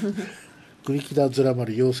栗木田ずら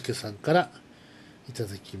丸陽介さんからいた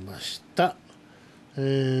だきました。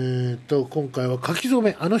今回は書き初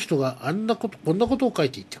めあの人がこんなことを書い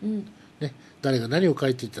ていた、ね、誰が何を書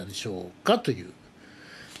いていたでしょうかという、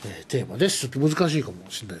テーマです。ちょっと難しいかも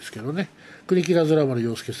しれないですけどね。栗木田ずら丸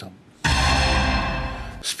陽介さん。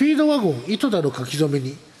スピードワゴン井戸田の書き初め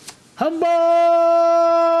にハンバ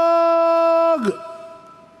ーグ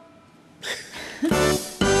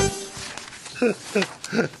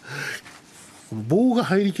棒が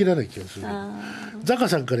入りきらない気がする。ザカ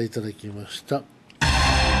さんからいただきました。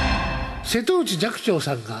瀬戸内寂聴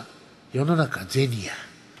さんが世の中ゼニア。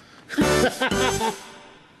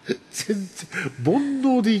全然煩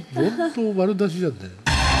悩で煩悩丸出しじゃんね。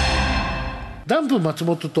ダンプ松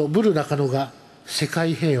本とブル中野が世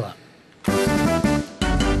界平和。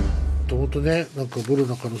本当ね、なんかブル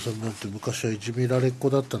中野さんなんて昔はいじめられっ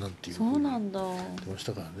子だったなんていうそうなんだ言ってまし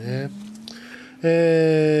たからね。ホ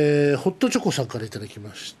ットチョコさんからいただき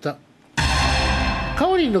ました。か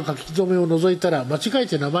おりんの書き初めを除いたら間違え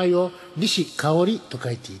て名前を西かおりと書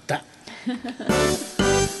いていた。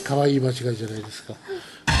かわいい間違いじゃないですか。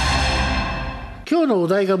今日のお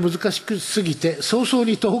題が難しすぎて早々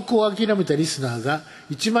に投稿を諦めたリスナーが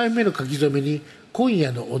1枚目の書き初めに今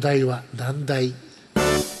夜のお題は難題、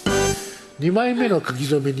2枚目の書き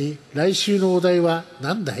初めに来週のお題は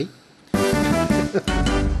何題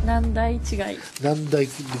難題違い難題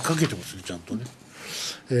かけてますねちゃんとね。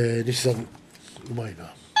西さんうまい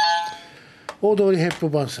な。オードリー・ヘップ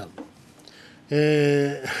バーンさん、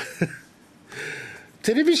テ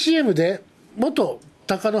レビ CM で元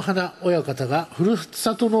貴乃花親方がふる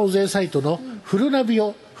さと納税サイトのフルナビ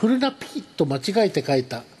をフルナピと間違えて書い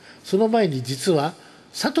た。その前に実は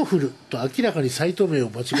サトフルと明らかにサイト名を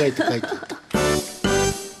間違えて書いていた。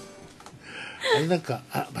あれなんか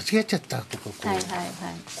間違えちゃったとかこう、はいはいはい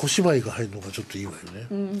小芝居が入るのがちょっといいわよね。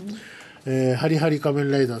ハリハリ仮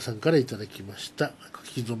面ライダーさんからいただきました。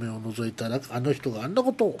書き初めを除いたらあの人があんな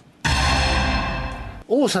ことを。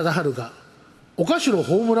王貞治がお菓子の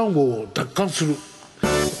ホームラン王を奪還する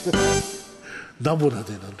ダボナ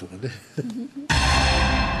でなんとかね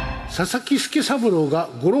佐々木助三郎が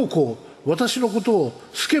五郎子私のことを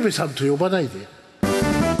助部さんと呼ばないで。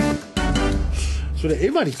それ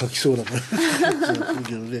エマに書きそうだな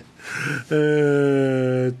けどね。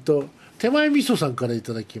手前味噌さんからい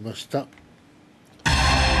ただきました。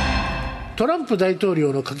トランプ大統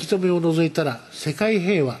領の書き留めを除いたら世界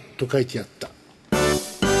平和と書いてあった。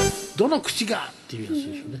どの口がっていうやつで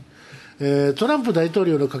すよね。トランプ大統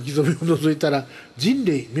領の書き初めを除いたら人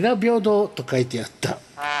類皆平等と書いてあった。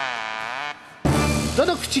ど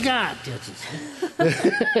の口がってやつです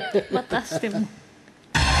ね。またしても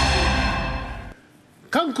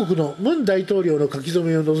韓国のムン大統領の書き初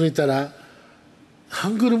めを除いたらハ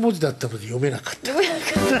ングル文字だったので読めなかった。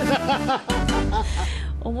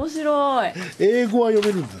面白い。英語は読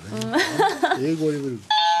めるんだね。英語は読める。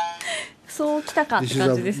そうきたかって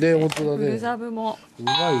感じですね。ね、本当だね。グルザブもう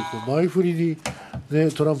まい。こう前振りにね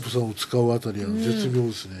トランプさんを使うあたりは絶妙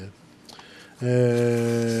ですね。ち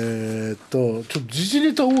ょっと時事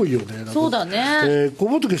ネタ多いよね。そうだね。小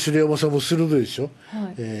仏城山さんも鋭いでしょ。は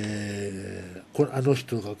い、これあの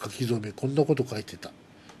人が書き初めこんなこと書いてた。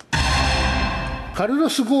カルロ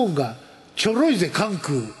ス・ゴーンがちょろいぜ関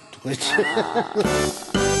空とか言って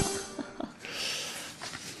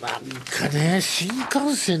なんかね新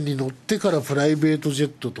幹線に乗ってからプライベートジェッ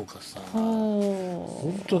トとかさ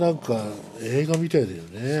ほんとなんか映画みたいだよ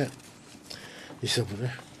ね。石田君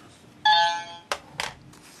ね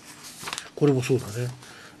これもそうだね。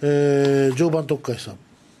常磐特会さん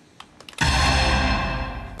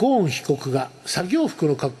ゴーン被告が作業服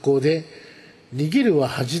の格好で逃げるは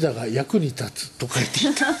恥だが役に立つと書いて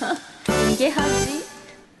いた。逃げ恥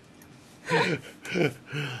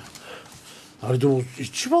あれでも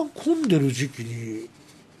一番混んでる時期に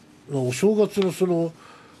お正月のその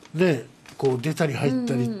ねこう出たり入っ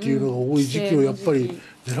たりっていうのが多い時期をやっぱり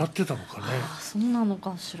狙ってたのかね。ああそうなの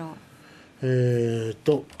かしら。古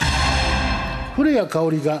谷香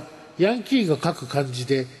織がヤンキーが書く漢字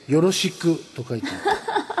でよろしくと書いてあ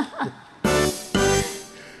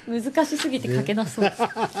る。難しすぎて書けなそう、ね、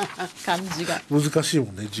漢字が難しい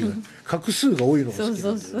もんね字が画数が多いのが好きなんだ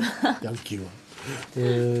よ、そうヤンキーは。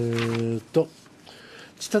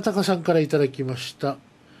千田隆さんからいただきました。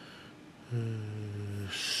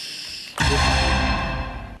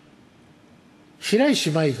白石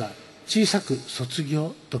麻衣が小さく卒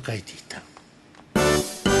業と書いていた。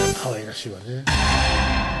可愛らしいわね。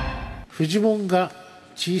フジモンが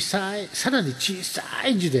小さいさらに小さ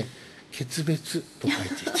い字で決別と書いてい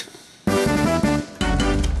た。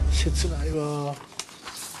切ないわ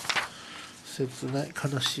切ない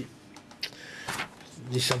悲しい。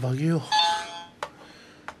西田曲げよう。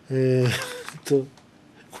こ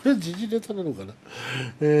れは時事ネタなのかな。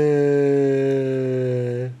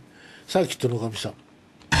サーキットの神さん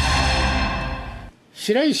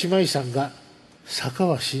白石麻衣さんが坂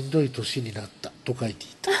はしんどい年になったと書いてい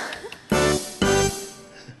た。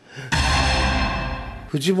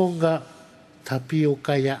フジモンがタピオ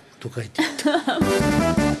カ屋と書いてい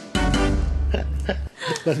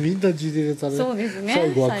た。みんな時事ネタね。そうですね。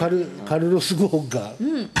最後はカルロス・ゴーンが、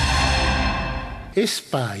エス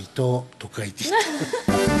パー伊藤と書いていた。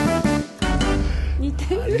似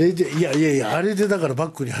てる。あれでいやあれでだからバ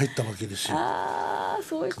ッグに入ったわけですよ。ああ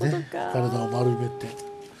そういうことか、ね、体を丸めてっ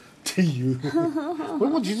ていうこ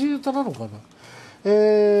れも時事ネタなのかな。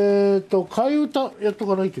替え歌やっと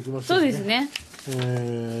かないといけませんね。そうですね。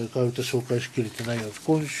替え歌紹介しきれてないやつ。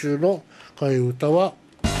今週の替え歌は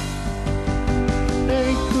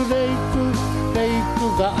レイク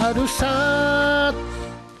があるさ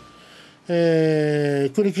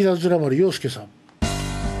国木田面丸陽介さん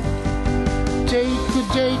ジェイ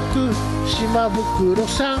ク島袋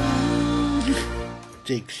さん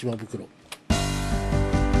ジェイク島袋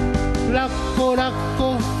ラッコ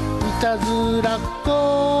いたずらっ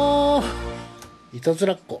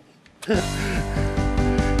こ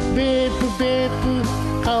ベープ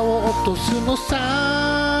顔落とすの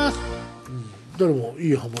さ、どれもい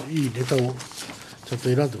いネタをちゃんと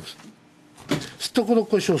選んでます。すっとこどっ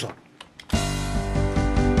こい翔さんフ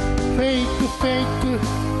ェイ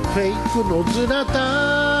クのずら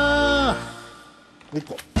だもう一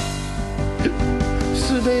個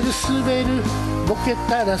滑るボケ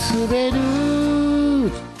たら滑る、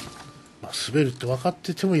まあ、滑るって分かっ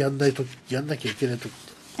ててもやんなきゃいけない時っ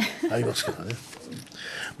てありますからね。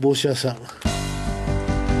帽子屋さん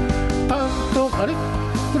パンとあれ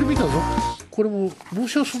これ見たぞこれも申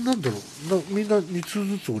し訳なんだろうみんな2通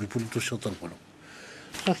ずつをリプリントしちゃったのかな。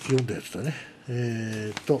さっき読んだやつだね。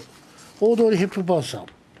大通ヘップバーンさん、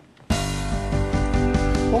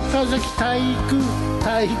岡崎体育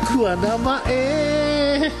は名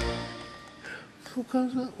前、岡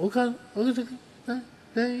崎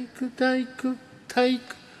体育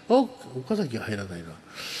岡崎は入らないな。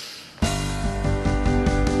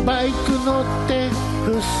バイク乗って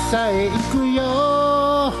福生へ行く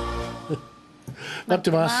よ待っ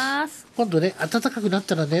てます。今度ね暖かくなっ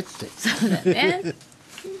たらねって。そうだね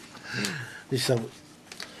西さん、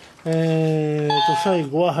最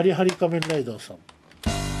後はハリハリ仮面ライダーさん、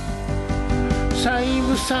債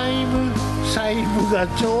務が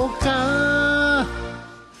浄化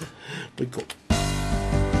といこう。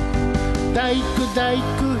大工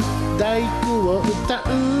を歌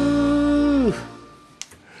う。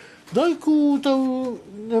大工を歌う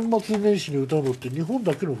年末年始に歌うのって日本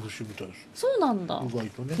だけの風習みたいです。そうなんだ。意外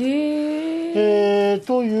とね。へー。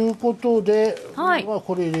ということで、はい、まあ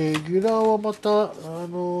これレギュラーはまた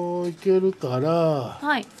いけるから、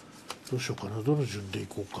はい、どうしようかな。どの順でい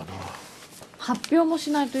こうかな。発表もし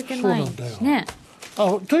ないといけないんですね。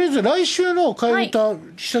とりあえず来週の替え歌、はい、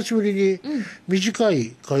久しぶりに短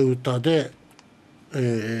い替え歌で、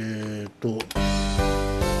エ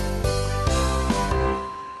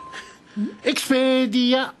クスペデ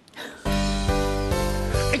ィア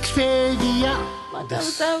また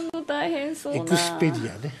歌うの大変そうな。エクスペデ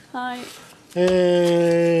ィアね。はい。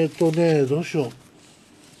どうしよう。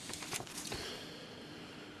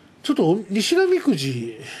ちょっと西成く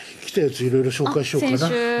じ来たやついろいろ紹介しようかな。先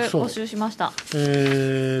週募集しました。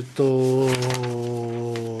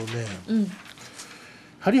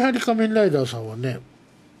ハリハリ仮面ライダーさんはね、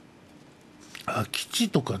基地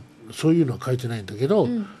とかそういうのは書いてないんだけど、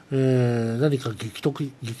何か劇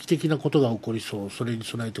的なことが起こりそう、それに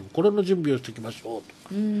備えて心の準備をしておきましょうとか、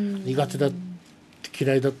苦手だ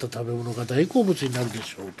嫌いだった食べ物が大好物になるで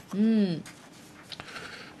しょうとか、こ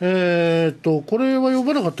れは読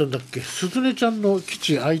まなかったんだっけ。すずねちゃんの基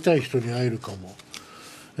地会いたい人に会えるかも。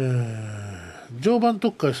常磐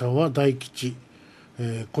特会さんは大吉、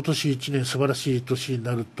今年1年素晴らしい年に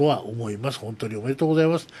なるとは思います。本当におめでとうござい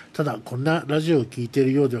ます。ただこんなラジオを聞いてい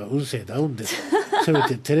るようでは運勢ダウンです。せめ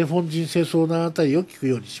てテレフォン人生相談あたりを聞く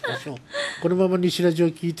ようにしましょう。このまま西ラジオを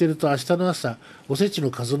聞いてると明日の朝おせちの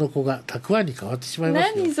数の子がたくあんに変わってしまいま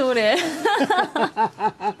すよ。何それ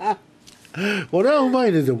これはうま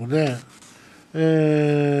いね。でもね、イゴ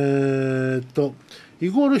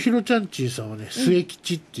ールヒロちゃんちーさんはね、末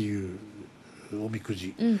吉っていうおみく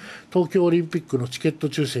じ、東京オリンピックのチケット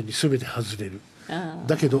抽選に全て外れる。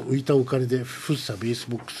だけど浮いたお金でフッサベース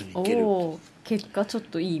ボックスに行ける。結果ちょっ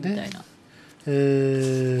といいみたいな。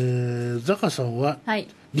ザカさんは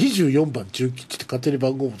24番中吉って勝手に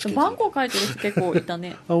番号もつけてる。番号書いてる人結構いた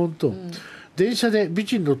ねあ、本当。電車で美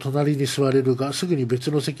人の隣に座れるがすぐに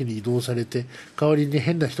別の席に移動されて代わりに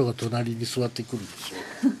変な人が隣に座ってくるでし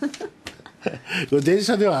ょう電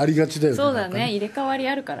車ではありがちだよね。そうだね、入れ替わり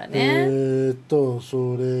あるからね。そ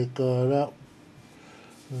れから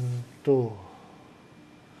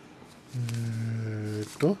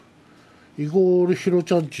イゴールヒロ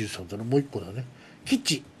ちゃんちーさんだな。もう一個だね。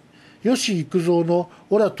吉吉幾三の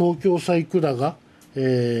オラ東京さ行くだが、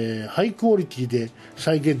ハイクオリティで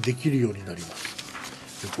再現できるようになりま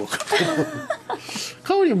す。よくわかった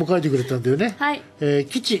カオリンも書いてくれたんだよね。はい。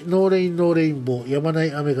吉ノーレインノーレインボー、やまな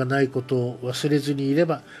い雨がないことを忘れずにいれ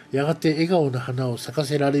ばやがて笑顔の花を咲か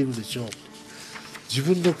せられるでしょう。自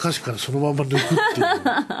分の歌詞からそのまま抜くっ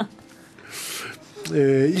て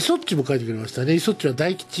いうイソッチも書いてくれましたね。イソッチは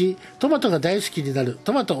大吉、トマトが大好きになる、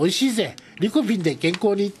トマト美味しいぜ、リコピンで健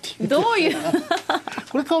康にっていう。どういう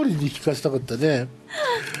これカオリンに聞かせたかったね。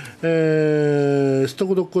スト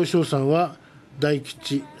コドッコイショウさんは大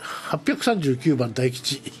吉、839番大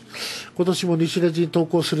吉。今年も西ラジに投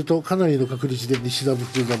稿するとかなりの確率で西ダブ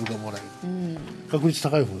風ガブがもらえる、確率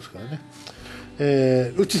高い方ですからね。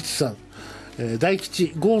うちつさん、大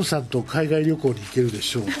吉、ゴーンさんと海外旅行に行けるで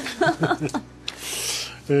しょう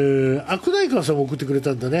悪大川さんも送ってくれ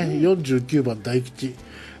たんだね。49番大吉、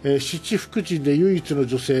七福神で唯一の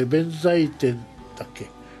女性弁財天だっけ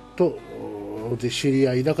とで知り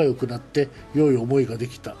合い仲良くなって良い思いがで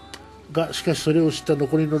きたが、しかしそれを知った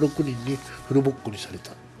残りの6人にフルボッコにされ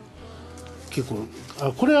た。結構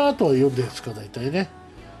これはあとは読んだやつか大体ね。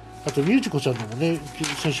あとミュージコちゃんのもね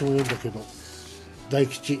先週も読んだけど、大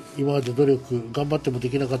吉、今まで努力頑張ってもで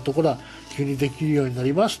きなかったことは急にできるようにな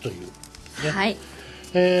りますという、ね。はい。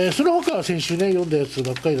その他は先週ね読んだやつ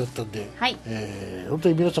ばっかりだったんで、はい、本当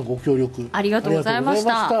に皆さんご協力ありがとうございまし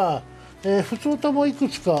た。普通歌もいく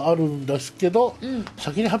つかあるんですけど、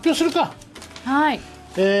先に発表するか。はい。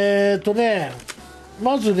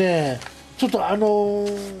まずねちょっと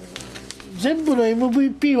全部の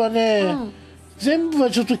MVP はね、全部は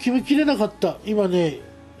ちょっと決めきれなかった。今ね、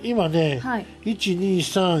はい、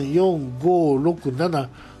1234567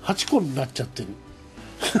 個になっちゃってる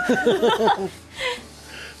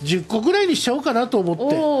10個ぐらいにしちゃおうかなと思って、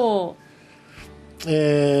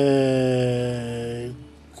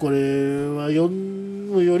これは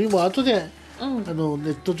4よりも後で、ネ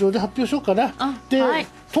ット上で発表しようかな。で、はい、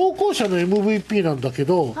投稿者の MVP なんだけ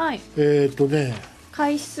ど、はい、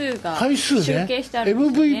回数が集計してある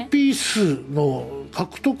んですね。MVP 数の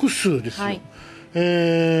獲得数ですよ。はい、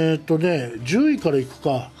10位からいく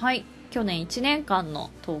か。はい、去年1年間の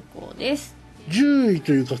投稿です。10位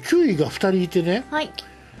というか9位が2人いてね、はい、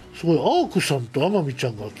すごい。アークさんと天海ち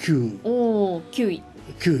ゃんが9位、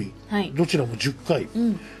はい、どちらも10回、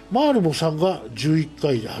マールモさんが11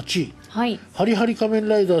回で8位、はい、ハリハリ仮面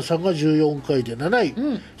ライダーさんが14回で7位、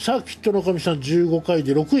サーキットの神さん15回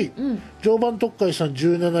で6位、常磐特会さん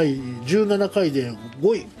17回で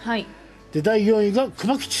5位、はい、で第4位が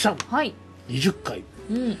熊吉さん、はい、20回、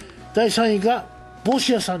第3位が帽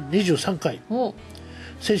子屋さん23回、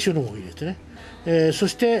先週のも入れてね、そ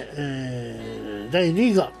して、第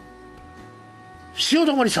2位が塩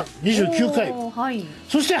だまりさん29回、はい、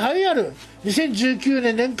そして栄えある2019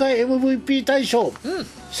年年間 MVP 大賞、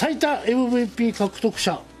最多 MVP 獲得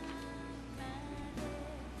者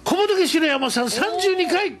小仏白山さん32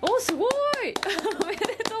回。すごいおめ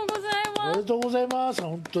でとうございます。おめでとうございます。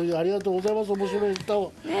本当にありがとうございます。面白い歌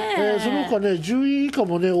を、その他ね10位以下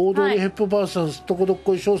もね、大通りヘップバーさん、すっとこどっ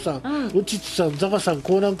こい翔さん、うちつさん、ザガさん、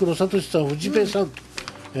江南区のさとしさん、藤平さん、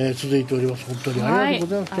続いております。本当にありがとう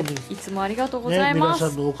ございます。いつもありがとうございます。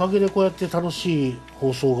皆さんのおかげでこうやって楽しい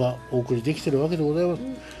放送がお送りできてるわけでございます。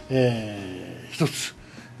一つ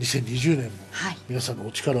2020年も皆さんの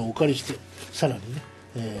お力をお借りしてさらにね、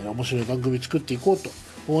面白い番組作っていこうと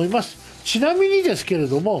思います。ちなみにですけれ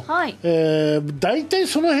ども、大体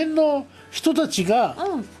その辺の人たちが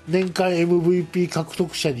年間 MVP 獲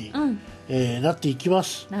得者に、なっていきま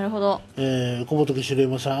す。なるほど。小仏白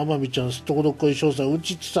山さん、天海ちゃん、すっとこどっこい翔さん、う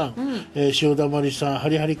ちつさん、塩だまりさん、ハ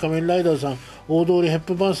リハリ仮面ライダーさん、大通りヘッ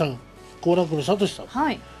プバーンさん、江南区のさとしさん、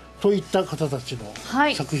といった方たちの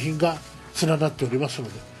作品が連なっておりますの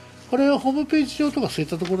で、これはホームページ上とかそういっ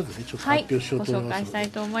たところでねちょっと発表しようと思いますので、ご紹介したい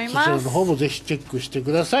と思います。そちらの方もぜひチェックして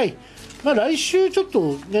ください。来週ちょっ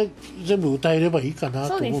とね全部歌えればいいかな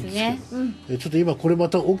と思うんですけど、ちょっと今これま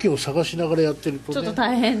たオケを探しながらやってるとねちょっと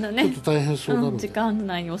大変だね。ちょっと大変そうなので、時間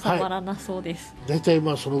内に収まらなそうです。大体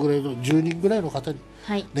そのぐらいの10人ぐらいの方に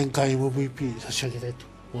年間 MVP 差し上げたいと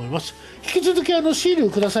思います。引き続きシール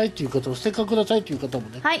くださいという方、ステッカーくださいという方も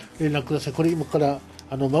ね、連絡ください。これ今から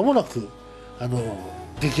間もなく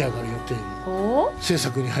出来上がる予定に、制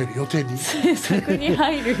作に入る予定に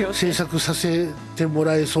制作させても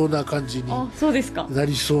らえそうな感じにな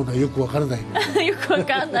りそうな、よくわからないのよくわ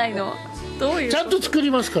かんないのどういうちゃんと作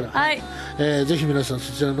りますから、ぜひ皆さん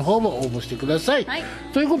そちらの方も応募してください、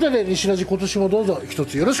ということで西ラジ今年もどうぞ一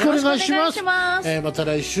つよろしくお願いします。また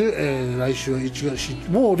来週、来週は1月、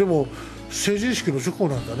もうでも成人式の直後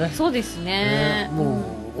なんだね。そうですね、も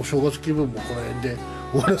うお正月気分もこの辺で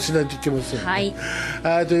終わらせないといけませんね。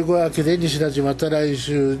というわけで西ラジまた来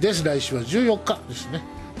週です。来週は14日ですね、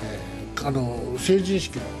成人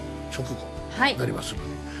式の直後になりますので、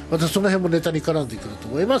またその辺もネタに絡んでいくと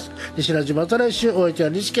思います。西ラジまた来週、お相手は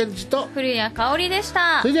西健二と古谷香織でし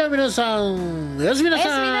た。それでは皆さんおやすみなさい。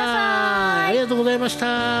ありがとうございまし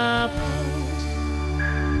た。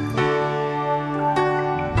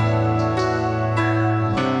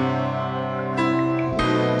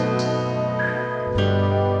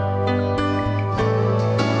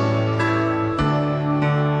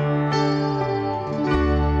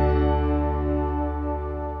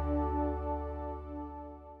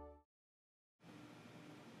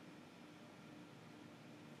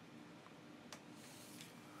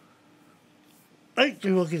はい、と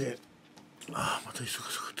いうわけで、また忙しくな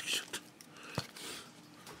ってきちゃった。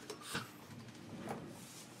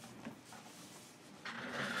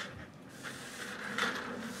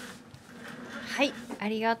はい、あ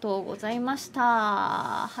りがとうございまし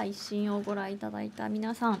た。配信をご覧いただいた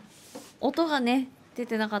皆さん、音がね出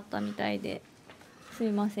てなかったみたいです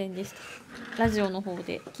いませんでした。ラジオの方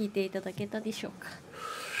で聞いていただけたでしょうか。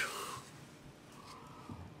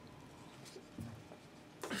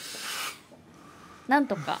なん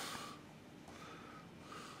とか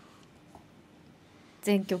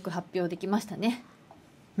全曲発表できましたね。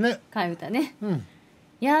替え歌ね。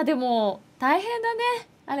いやでも大変だね。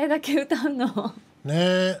あれだけ歌うの。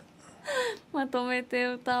まとめて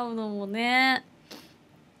歌うのもね。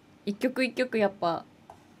一曲一曲やっぱ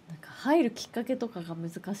なんか入るきっかけとかが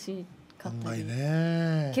難しかったり、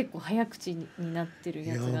ね、結構早口になってる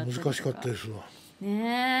やつがあったりとか。難しかったですわ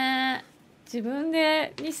ねえ、自分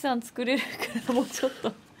で日産作れるからもうちょっ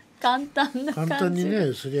と簡単な感じ、簡単に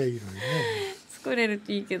ねすりゃいいのにね作れる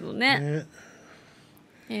といいけどね。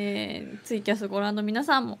ツイキャスご覧の皆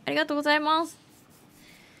さんもありがとうございます。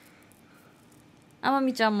あま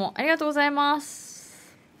みちゃんもありがとうございます。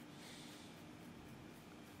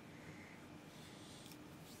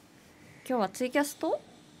今日はツイキャスと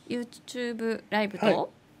YouTube ライブと、はい、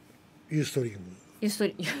ユーストリームユース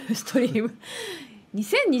トリーム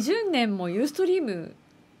2020年もユーストリーム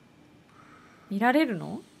見られる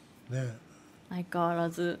のね。相変わら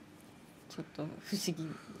ずちょっと不思議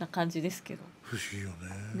な感じですけど。不思議よ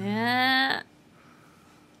ね。ねえ。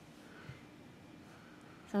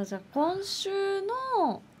さあじゃあ今週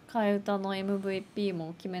の替え歌の MVP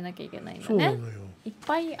も決めなきゃいけないんだね。そうなのよ。いっ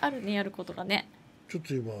ぱいあるね、やることがね。ちょっ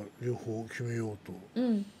と今両方決めようと。う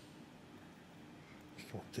ん。ち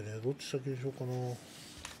ょっと待ってね、どっち先にしようかな。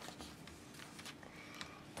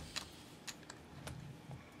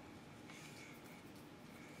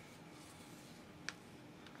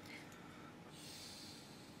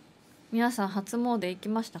皆さん初詣行き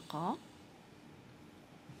ましたか？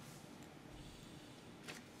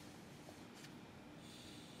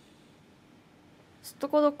すっと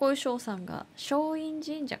こどこいしょうさんが松陰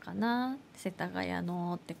神社かな、世田谷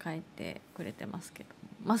のって書いてくれてますけど、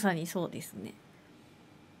まさにそうですね。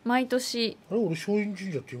毎年あれ俺松陰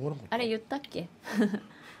神社って言わなかった？あれ言ったっけ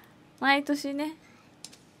毎年ね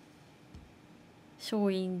松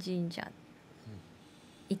陰神社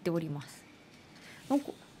行っております。なんか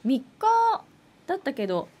3日だったけ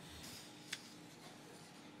ど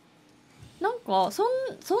なんかそんな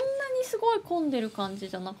にすごい混んでる感じ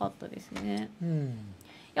じゃなかったですね、うん、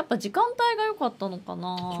やっぱ時間帯が良かったのか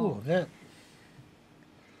な。そうだね。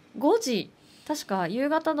5時確か夕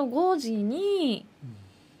方の5時に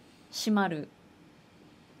閉まるっ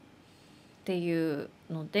ていう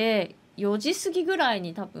ので4時過ぎぐらい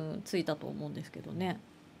に多分着いたと思うんですけどね。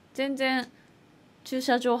全然駐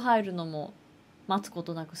車場入るのも待つこ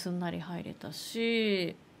となくすんなり入れた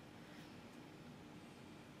し、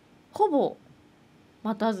ほぼ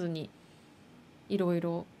待たずにいろい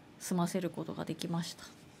ろ済ませることができました。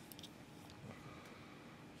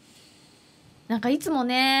なんかいつも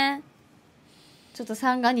ねちょっと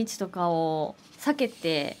三が日とかを避け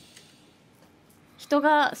て人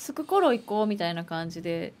がすく頃行こうみたいな感じ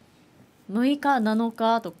で6日7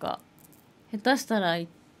日とか下手したら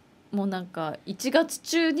もうなんか1月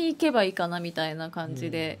中に行けばいいかなみたいな感じ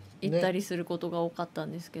で行ったりすることが多かった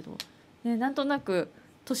んですけど、ね、なんとなく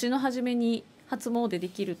年の初めに初詣で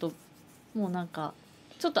きるともうなんか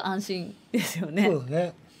ちょっと安心ですよね。そうだ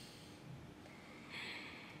ね。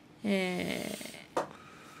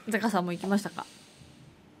ザカさんも行きましたか？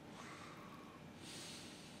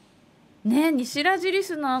ね、西ラジリ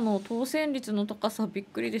スナーの当選率の高さびっ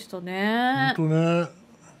くりでしたね。本当ね。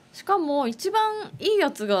しかも一番いい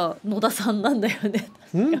やつが野田さんなんだよね。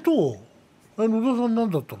本当？野田さんな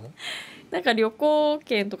んだったの？なんか旅行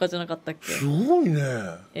券とかじゃなかったっけ？すごいね。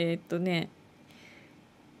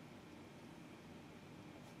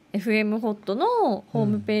FM ホットのホー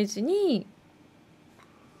ムページに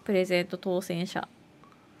プレゼント当選者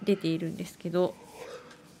出ているんですけど、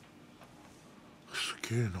す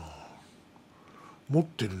げえな。持っ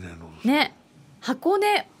てるね。ね、箱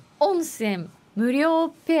根温泉無料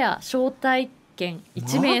ペア招待券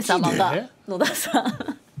1名様が野田さん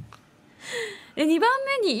で2番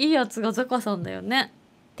目にいいやつがザカさんだよね。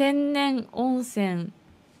天然温泉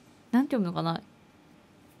なんて読むのかな、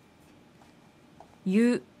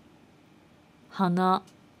湯花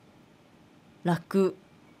楽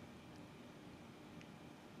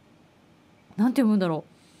なんて読むんだろ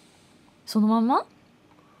う、そのまま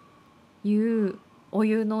湯お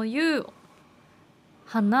湯の湯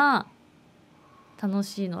花楽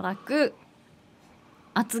しいの楽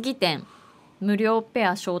厚木店無料ペ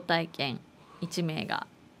ア招待券1名が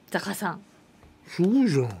ザカさん。すごい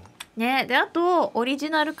じゃんね。であとオリジ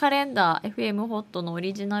ナルカレンダー FM ホットのオ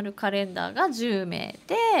リジナルカレンダーが10名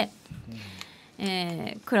で、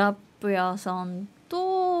クラップ屋さん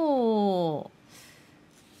と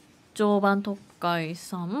常磐特会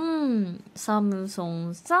さんサムソ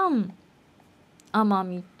ンさんあま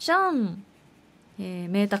みちゃん、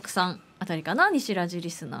明卓さんあたりかな、西ラジ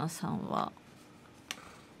リスナーさんは。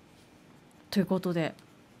ということで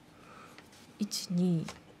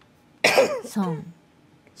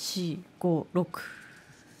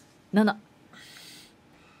1234567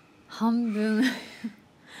半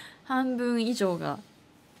分以上が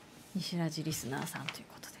西ラジリスナーさんという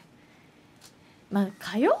ことでまあ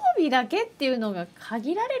火曜日だけっていうのが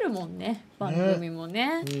限られるもんね、番組も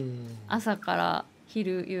ね、朝から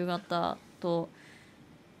昼夕方と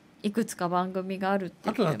いくつか番組があるって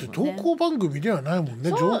いう、ね、あとだって投稿番組ではないもんね、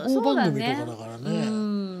情報番組とかだからね。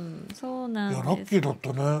そうなんです。いやラッキーだっ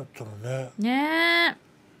たね、それね。ね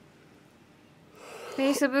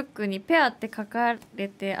え、Facebook にペアって書かれ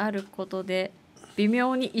てあることで微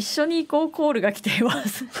妙に一緒に行こうコールが来ていま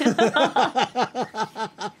す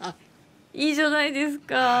いいじゃないです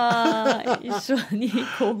か、一緒に行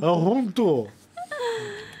こう。あ、本当。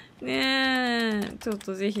ねえ、ちょっ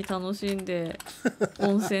とぜひ楽しんで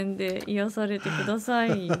温泉で癒されてくださ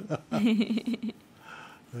いへ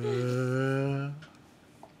え。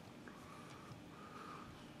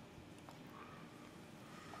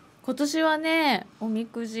今年はね、おみ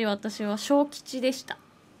くじ私は小吉でした。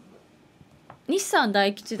日産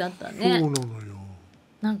大吉だったね。そうなのよ。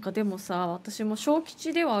なんかでもさ、私も小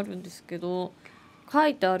吉ではあるんですけど、書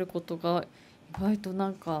いてあることが意外とな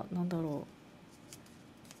んかなんだろ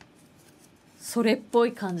う、それっぽ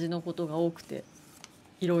い感じのことが多くて、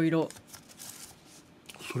いろいろ。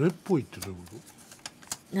それっぽいってどういうこ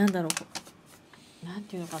なんだろう、なん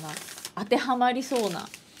ていうのかな、当てはまりそうな。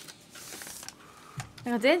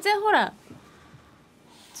なんか全然ほら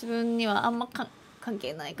自分にはあんま関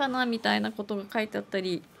係ないかなみたいなことが書いてあった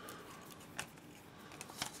り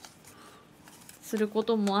するこ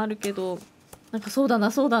ともあるけど、なんかそうだな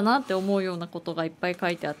そうだなって思うようなことがいっぱい書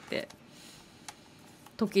いてあって、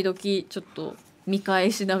時々ちょっと見返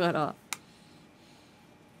しながら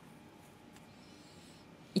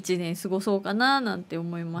一年過ごそうかななんて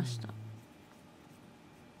思いました。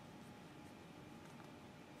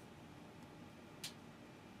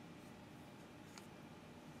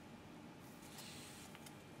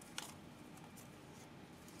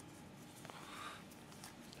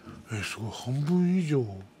すごい、半分以上。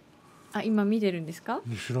あ、今見てるんですか？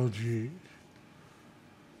にしらじ。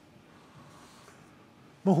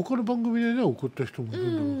まあ他の番組でね送った人もいる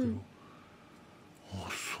んだろうけど、あ、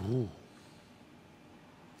そう。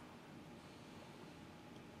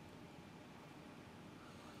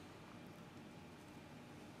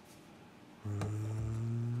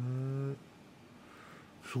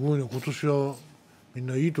すごいね、今年はみん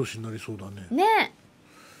ないい年になりそうだね。ねえ、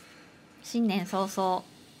新年早々。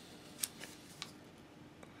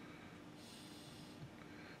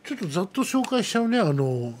ちょっとざっと紹介しちゃうね、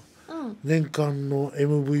年間の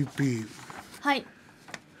MVP。はい、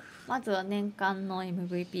まずは年間の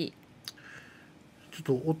MVP。 ちょっ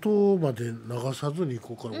と音まで流さずにい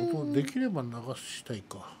こうから、音できれば流したい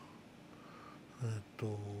か。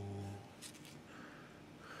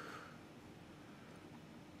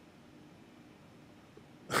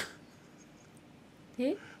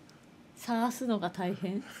探すのが大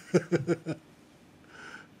変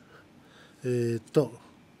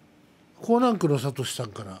江南区のさとしさ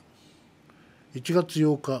んから1月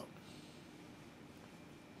8日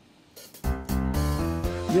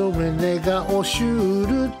嫁願シュ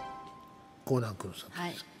ール、江南区のさとしさん、は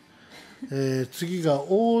い。次が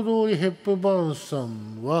大通ヘップバーンさ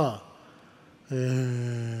んは、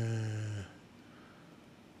2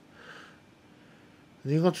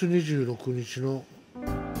月26日の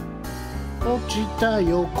落ちた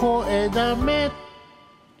よ声だめ、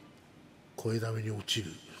声だめに落ち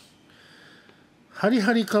る。ハリ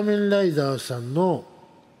ハリ仮面ライダーさんの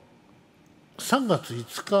3月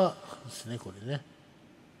5日ですね、これね。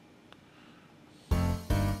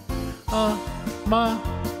あま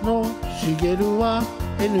のしげるは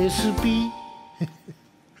NSP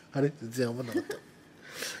あれ全然余んなかった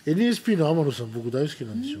NSP の天野さん僕大好き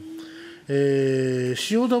なんですよ。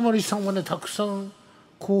塩だまりさんはねたくさん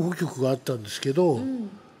候補曲があったんですけど、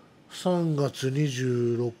3月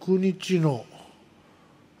26日の、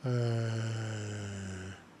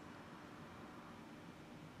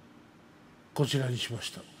こちらにしま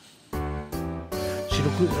した。なん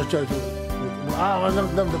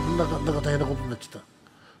か大変なことになっちゃった。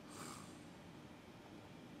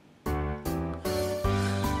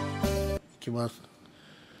いきます。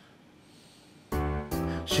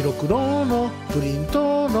白黒のプリン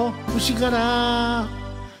トの牛柄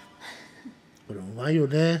これうまいよ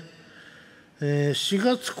ね。4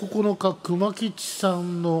月9日熊吉さ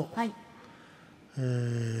んの、はい、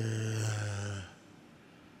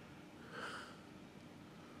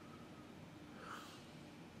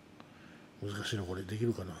難しいなこれ、でき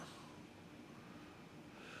るかな。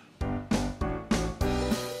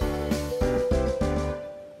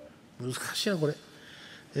難しいなこれ。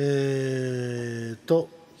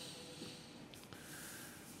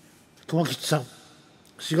熊吉さん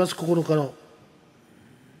4月9日の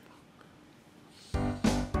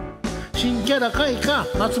新キキャラ開花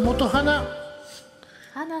松本花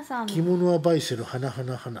さん着物はバイセル花ね、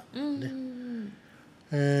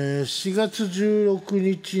4月16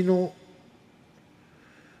日の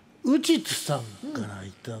うちつさんから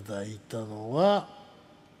いただいたのは、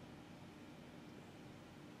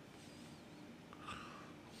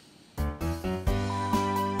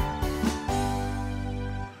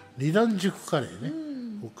二段熟カレーね、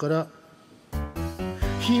ここから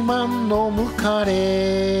肥満飲むカ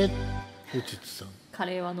レー、うちつさんカ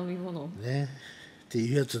レーは飲み物ねって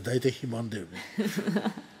いうやつは大体肥満だよね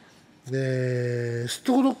ですっ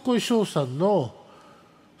とこどっこいしょうさんの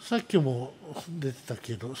さっきも出てた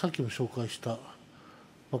けど、さっきも紹介した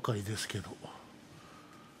ばかりですけど、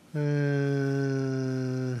迷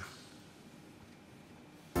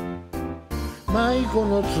子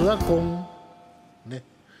のツアコンね、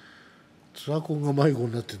ツアコンが迷子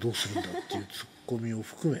になってどうするんだっていうツッコミを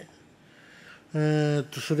含め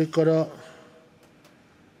それから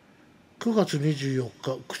9月24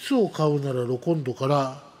日靴を買うならロコンドか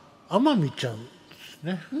ら天海ちゃんです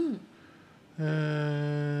ね、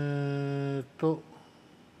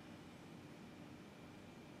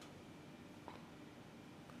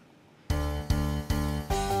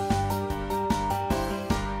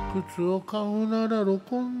靴を買うならロ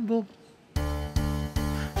コンド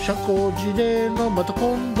社交辞令のまた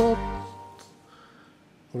今度、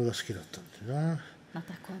これが好きだったんだよな。ま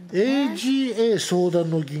た今度、ね、AGA 相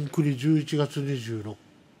談の銀栗11月26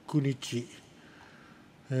日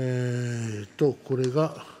これ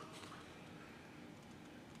が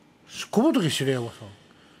小仏白山さん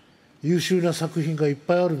優秀な作品がいっ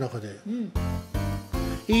ぱいある中で、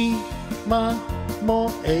今も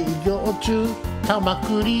営業中玉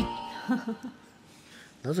栗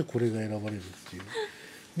なぜこれが選ばれるっていう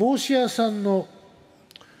帽子屋さんの、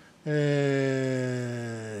こ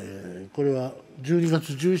れは12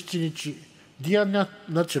月17日ディアナ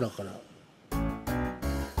チュラからデ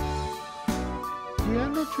ィア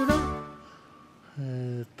ナチュラ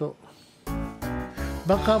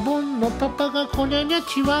バカボンのパパがこにゃにゃ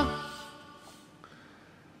ちは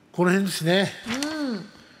この辺ですね、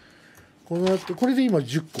この後これで今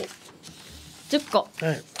10個、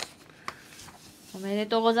はい、おめで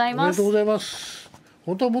とうございます。おめでとうございます。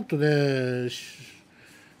本当はもっとね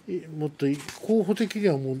もっと候補的に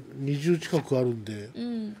はもう20近くあるんで、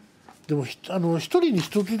でも一人に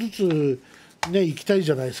一つずつね行きたい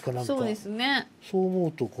じゃないですか。なんかそうですね。そう思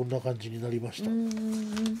うとこんな感じになりました。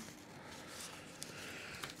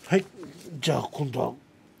はい、じゃあ今度は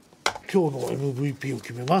今日の MVP を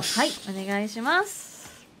決めます。はい、お願いしま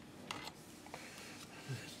す。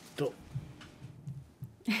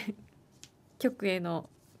局への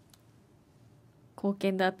貢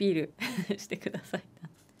献度アピールしてください。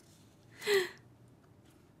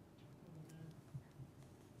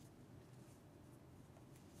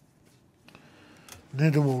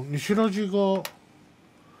ね、でも西ラジが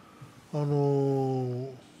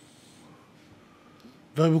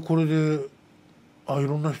だいぶこれでい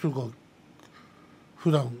ろんな人が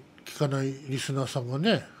普段聞かないリスナーさんが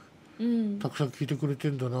ね、たくさん聞いてくれて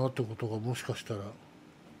んだなってことがもしかしたら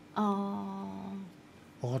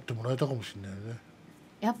分かってもらえたかもしれないね。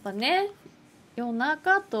やっぱね、夜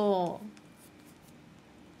中と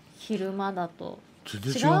昼間だと違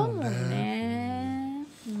うもんね。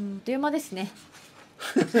あっという間ですね。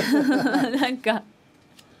なんか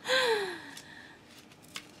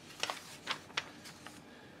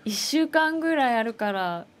1週間ぐらいあるか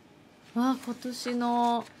ら今年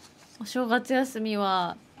のお正月休み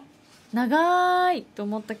は長いと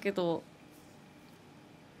思ったけど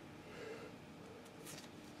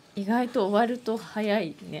意外と終わると早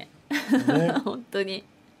いね。本当に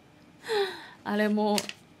あれも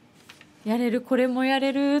やれるこれもや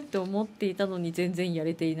れるって思っていたのに全然や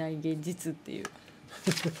れていない現実っていう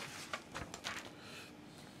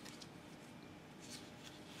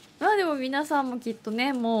でも皆さんもきっと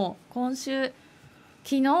ね、もう今週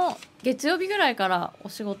昨日月曜日ぐらいからお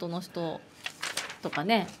仕事の人とか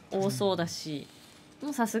ね多そうだし、も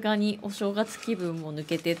うさすがにお正月気分も抜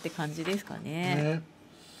けてって感じですかね。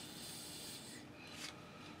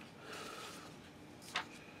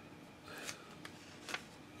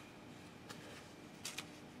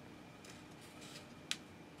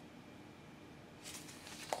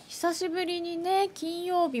久しぶりにね、金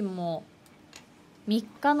曜日も3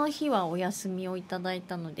日の日はお休みをいただい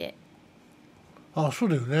たので。そう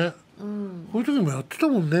だよね、こういう時もやってた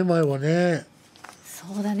もんね、前はね。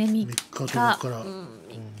そうだね、3日とかから、3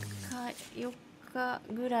日4日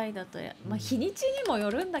ぐらいだと日にちにも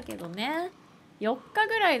よるんだけどね、4日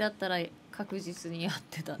ぐらいだったら確実にやっ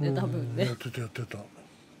てたね、多分ね。やってた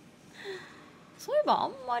そういえばあ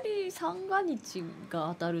んまり三が日が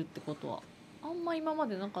当たるってことはあんま今ま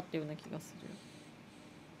でなかったような気がする。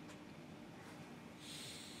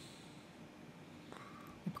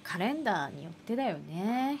やっぱカレンダーによってだよ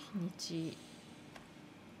ね、日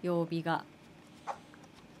曜日が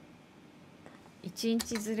1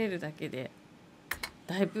日ずれるだけで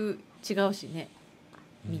だいぶ違うしね、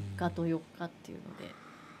3日と4日っていうので、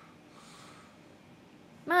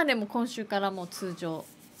まあでも今週からもう通常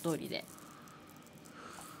通りで、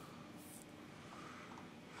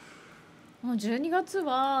もう12月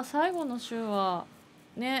は最後の週は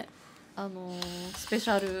ね、スペシ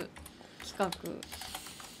ャル企画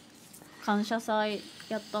感謝祭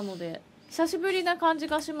やったので久しぶりな感じ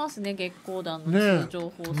がしますね、月光団の通常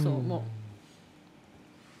放送も、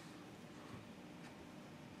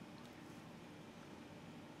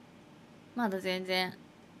まだ全然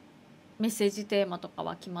メッセージテーマとか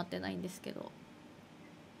は決まってないんですけど、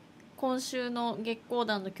今週の月光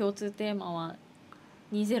団の共通テーマは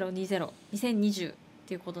2020っ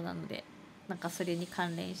ていうことなので、なんかそれに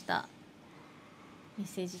関連したメッ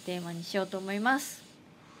セージテーマにしようと思います。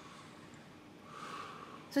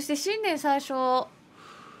そして新年最初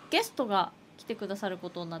ゲストが来てくださるこ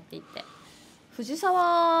とになっていて、藤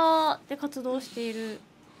沢で活動している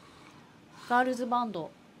ガールズバン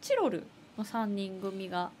ドチロルの3人組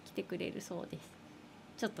が来てくれるそうです。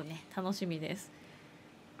ちょっとね楽しみです。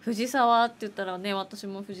藤沢って言ったらね、私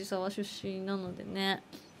も藤沢出身なのでね、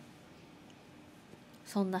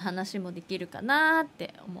そんな話もできるかなっ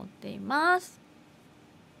て思っています。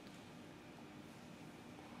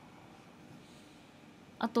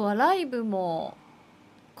あとはライブも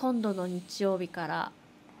今度の日曜日から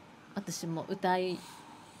私も歌い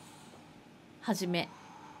始め、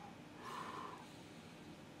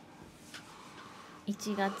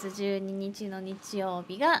1月12日の日曜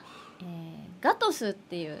日が、ガトスっ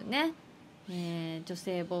ていうね、女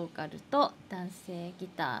性ボーカルと男性ギ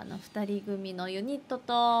ターの2人組のユニット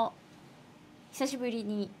と久しぶり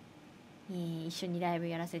に、一緒にライブ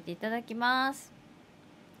やらせていただきます。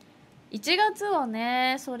1月は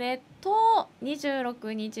ね、それと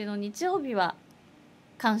26日の日曜日は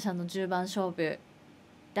感謝の10番勝負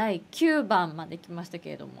第9番まで来ましたけ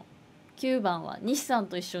れども、9番は西さん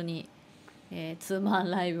と一緒に、ツーマン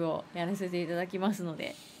ライブをやらせていただきますの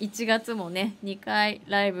で、1月もね2回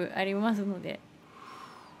ライブありますので、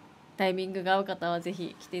タイミングが合う方はぜ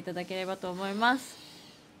ひ来ていただければと思います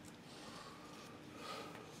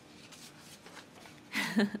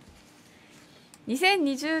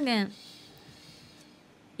2020年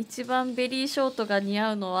一番ベリーショートが似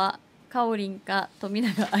合うのはかおりんか富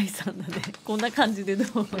永愛さんだね。こんな感じでど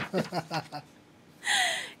う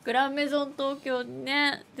グランメゾン東京に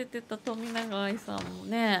ね出てた富永愛さんも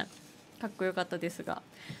ねかっこよかったですが、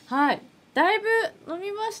はい、だいぶ伸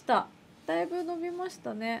びました。だいぶ伸びまし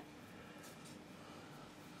たね。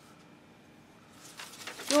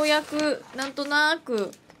ようやくなんとなく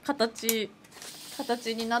形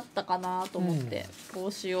になったかなと思って帽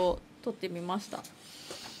子を取ってみました。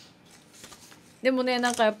でもね、な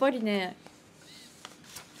んかやっぱりね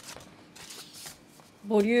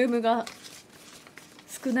ボリュームが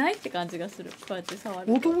少ないって感じがする。こうやって触る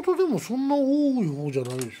と。もともとでもそんな多い方じゃ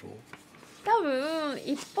ないでしょ。多分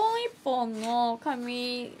一本一本の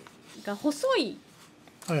髪が細い、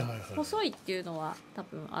はいはいはい、細いっていうのは多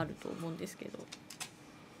分あると思うんですけど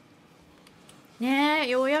ね。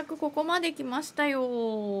ようやくここまで来ましたよ。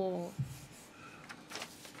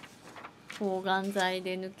抗がん剤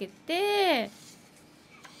で抜けて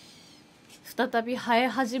再び生え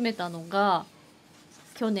始めたのが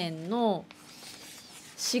去年の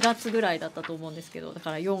4月ぐらいだったと思うんですけど、だ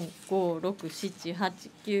から4、5、6、7、8、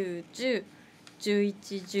9、10、11、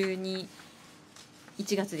12、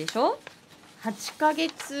1月でしょ。8ヶ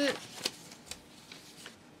月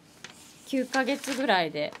9ヶ月ぐら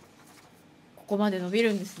いでここまで伸び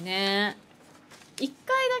るんですね。1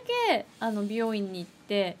回だけ美容院に行っ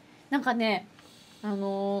て、なんかね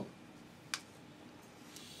こ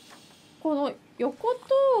の横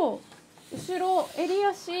と後ろ襟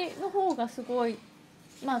足の方がすごい、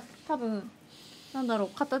まあ多分なんだろう、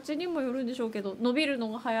形にもよるんでしょうけど伸びるの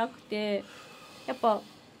が早くて、やっぱ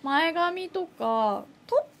前髪とか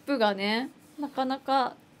トップがねなかな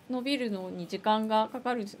か伸びるのに時間がか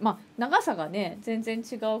かるんです。まあ長さがね全然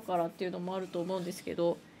違うからっていうのもあると思うんですけ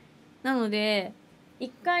ど、なので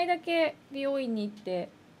1回だけ美容院に行って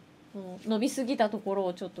伸びすぎたところ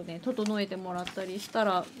をちょっとね整えてもらったりした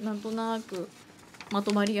らなんとなくま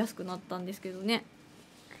とまりやすくなったんですけどね。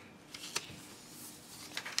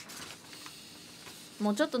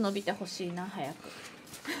もうちょっと伸びてほしいな、早く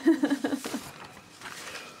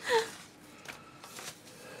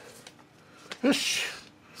よし。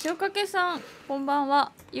塩かけさんこんばん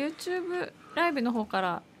は。 YouTube ライブの方か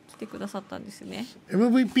ら来てくださったんですね。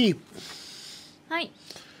 MVP。はい。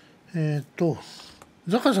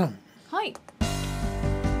ザカさん。はい。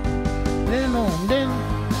レノンレン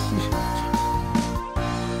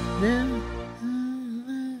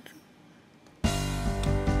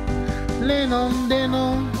レノンレ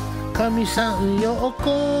ノン神さんよう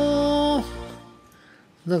こ。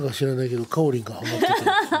なんか知らないけどカオリンがハマって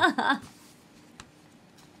た。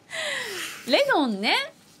レノンね。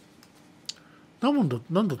なんだと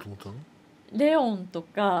思ったの？レオンと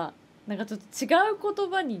かなんかちょっと違う言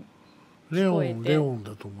葉にレオ聞こえて。ンレオン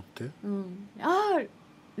だと思って。うん。あー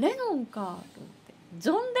レノンかと思って、ジ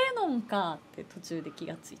ョン・レノンかって途中で気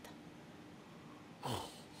がついた。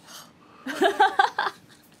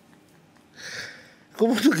小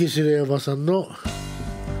仏白山さんの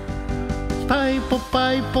パイポ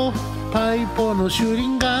パイポパイポのシュリ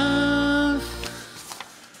ンガー、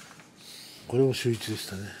これも週一でし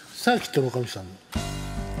たね。サーキットの神さんの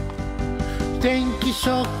天気シ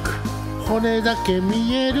ョック骨だけ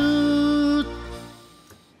見える、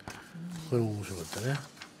これも面白かったね。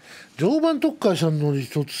常磐特会さんの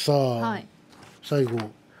一つさ、はい、最後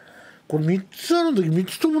これ3つあるんだけど3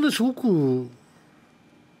つともねすごく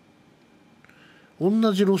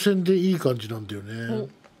同じ路線でいい感じなんだよね。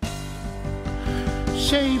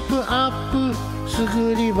シェイプアップす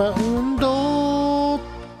ぐリバウンド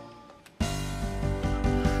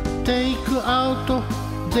テイクアウト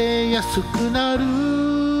で安くなる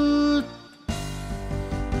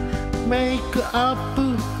メイクアップ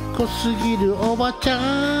濃すぎるおばち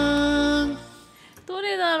ゃん、ど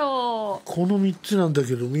れだろう。この3つなんだ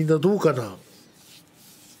けどみんなどうかな。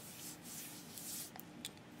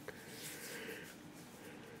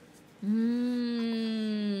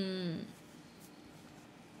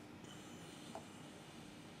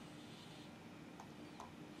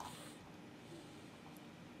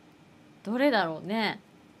どれだろうね。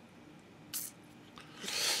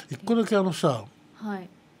一個だけさ、はい。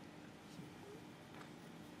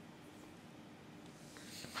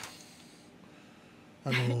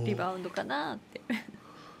リバウンドかなって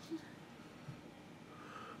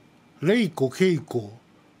レイコケイコ、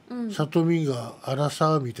うん、さとみがアラ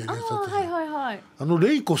サーみたいなやつだったじゃん。はいはいはい。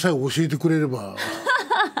レイコさえ教えてくれれば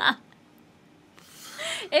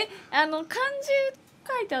漢字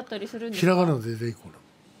書いてあったりするんですか？ひらがなでレイコな。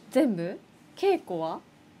全部？稽古は？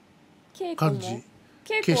稽古も？漢字。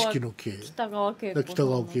景色の景。北川景子。北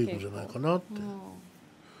川景子じゃないかなって。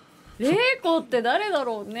レイコって誰だ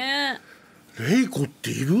ろうね。レイコっ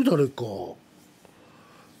ている？誰か。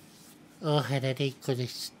大原レイコで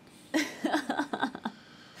す。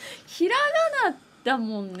ひらがなだ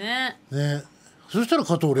もんね。ね。そしたら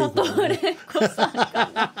加藤レイコ。加藤レイコさん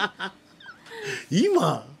かな。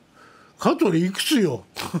今加藤いくつよ。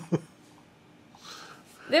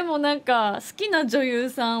でもなんか好きな女優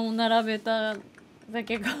さんを並べただ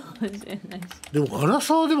けかもしれないし。でもアラ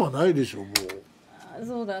サーではないでしょもう。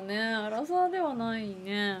そうだね。アラサーではない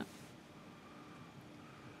ね。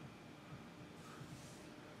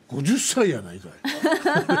50歳やないかい。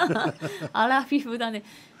アラフィフだね。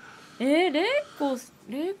レイコっ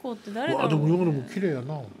て誰だろう、ね。でも今でも綺麗や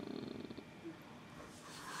な。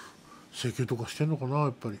整形とかしてんのかなや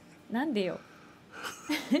っぱり。なんでよ。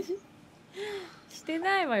して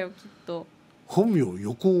ないわよきっと。本名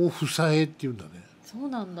横尾房江っていうんだね。そう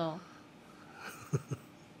なんだ。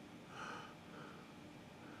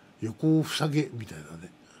横尾房毛みたいだ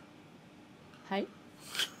ね。はい。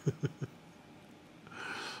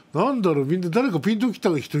なんだろう、みんな誰かピンとき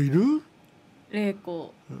た人いる？レイ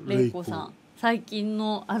コさん。最近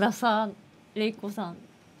のアラサーレイコさん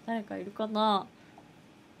誰かいるかな。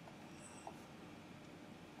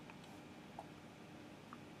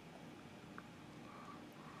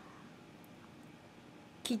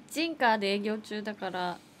キッチンカーで営業中だか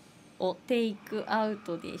らテイクアウ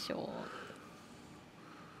トでしょ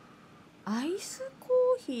う。アイスコ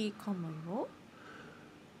ーヒーかもよ。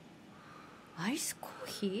アイスコー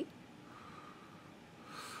ヒ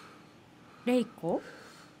ー？レイコ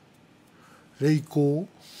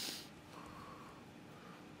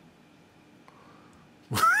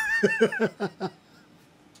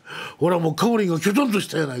ほらもうカオリンがきょとんとし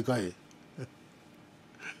たやないかい。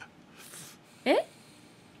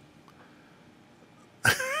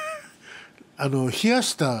冷や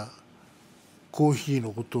したコーヒー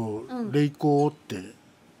のことをレイコーって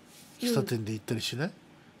喫茶店で言ったりしない？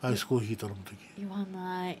アイスコーヒー頼むとき。言わ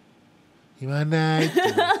ないって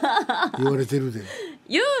言われてるで。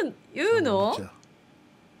言うの？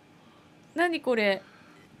何これ。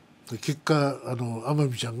結果天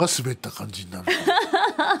海ちゃんが滑った感じになる。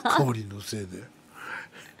氷のせいで。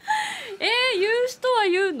言う人は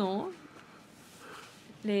言うの？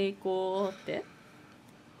霊光って。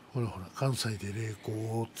ほらほら関西で霊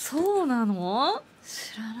光。そうなの？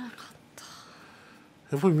知らなかった。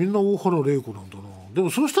やっぱりみんな大原霊子なんだな。でも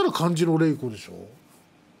そうしたら漢字の霊子でしょ。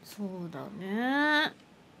そうだね。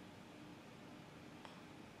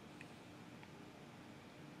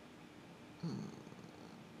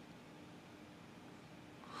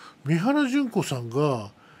三原純子さん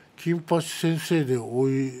が金八先生で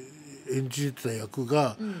演じてた役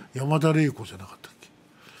が山田玲子じゃなかったっけ？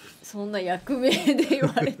そんな役名で言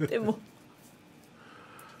われても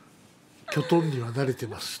きょとんには慣れて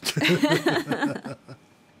ますって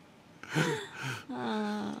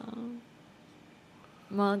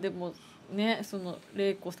まあでもね、その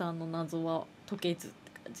玲子さんの謎は解けずっ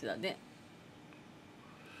て感じだね。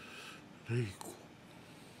玲子、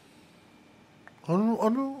あの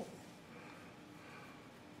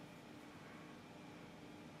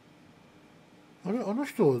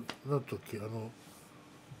人は何だったっけ？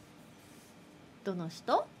どの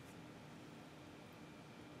人？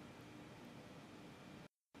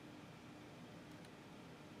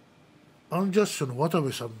アンジャッシュの渡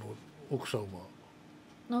部さんの奥さんは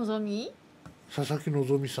のぞみ？佐々木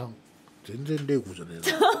希さん。全然玲子じゃね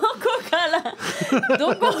えな。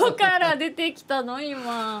どこから出てきたの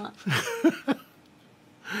今？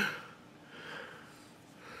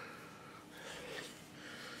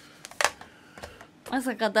ま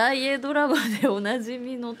さか大英ドラマでおなじ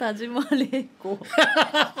みの田島玲子。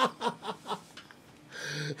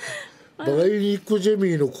バイニック・ジェ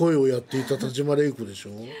ミーの声をやっていた田島玲子でし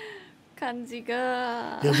ょ。感じ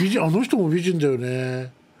が。いや美人、あの人も美人だよ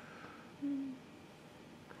ね。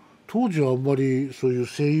当時はあんまりそういう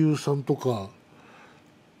声優さんとか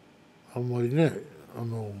あんまりね、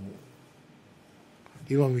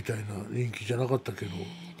今みたいな人気じゃなかったけど。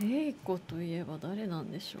玲子といえば誰なん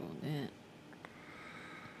でしょうね。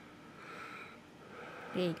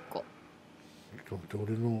玲子。ちょっと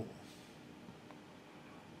待って、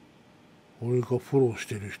俺がフォローし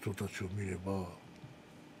てる人たちを見れば。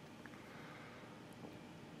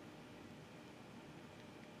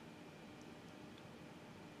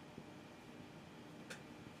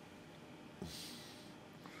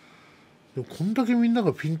でもこんだけみんな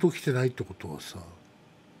がピンときてないってことはさ、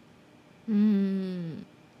ね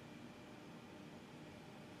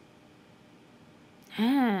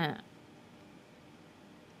え。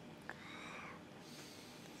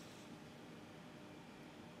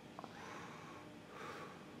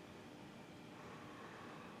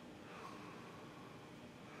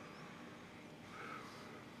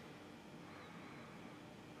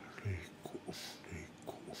玲子。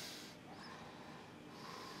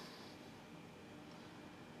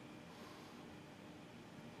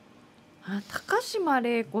あ、高島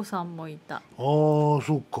玲子さんもいた。ああ、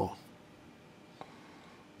そっか。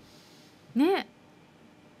ね、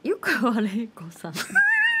湯川玲子さん。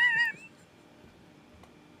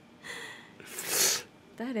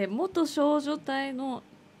誰？元少女隊の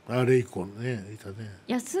玲子ね、いたね。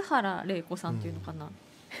安原玲子さんっていうのかな。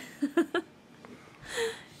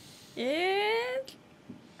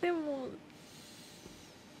でも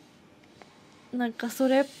なんかそ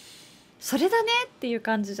れだねっていう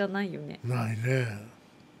感じじゃないよね。ないね。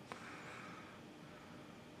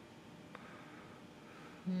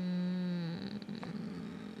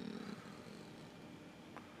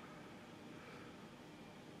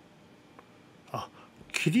あ、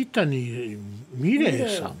桐谷美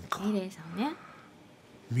玲さんか。美玲さんね。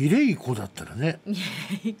美玲子だったらね。美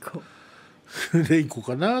玲子。玲子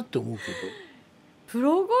かなって思うけど。プ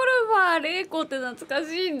ロゴルファー玲子って懐か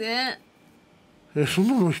しいね。そん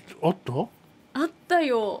なのあった？あった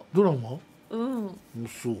よ。ドラマ？うん。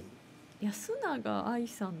そう。安永愛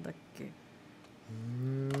さんだっけ？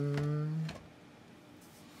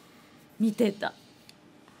見てた。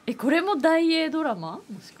これも大英ドラマ？も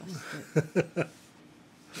しかして。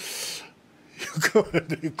湯川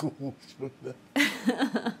玲子面白いな。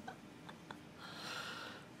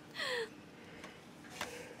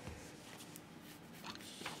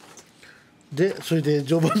で、それで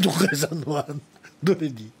常磐東海さんのはどれ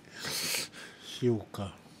にしよう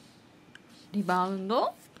か。リバウン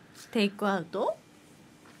ド？テイクアウト？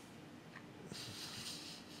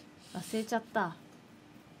忘れちゃった。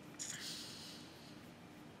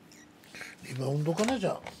リバウンドかな、じゃ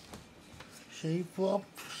あ。シェイプアップ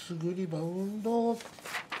すぐリバウンド。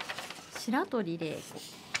白鳥玲子。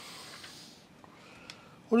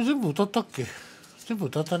これ全部歌ったっけ？全部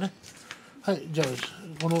歌ったね。はい、じゃあ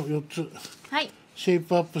この4つ。はい。シェイ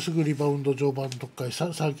プアップすぐリバウンド常磐特会サ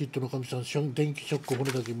ーキットの神さん電気ショック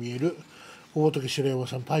骨だけ見える大竹白山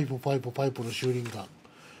さんパイプパイプパイプの修理官、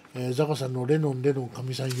ザカさんのレノンレノンか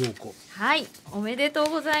みさんようこ。はい、おめでとう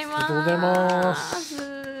ございます。ありがとうございます。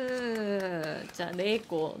じゃあ玲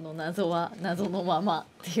子の謎は謎のままっ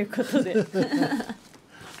ていうことでね、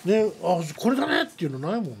あこれだねっていう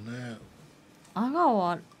のないもんね。阿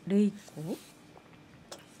川玲子、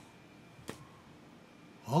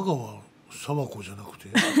阿川沢子じゃなくて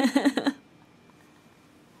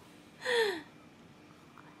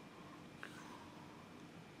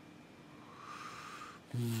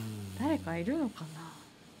誰かいるのか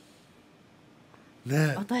な、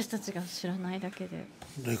ね、私たちが知らないだけで。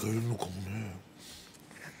誰かいるのかもね。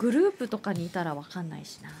グループとかにいたらわかんない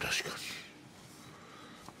しな。確かに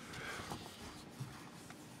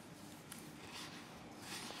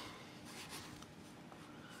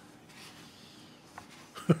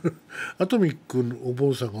アトミックのお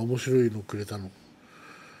坊さんが面白いのくれたの、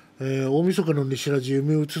大晦日の西ラジ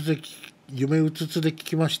夢うつつで聞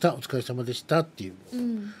きました、お疲れ様でしたっていう、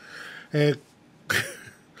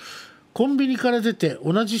コンビニから出て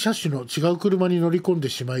同じ車種の違う車に乗り込んで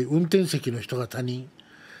しまい、運転席の人が他人、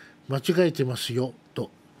間違えてますよと、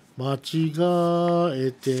間違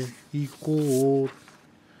えていこう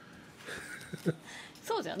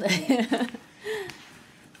そうじゃない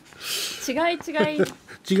違いだね。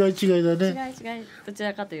違いどち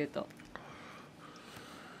らかというと、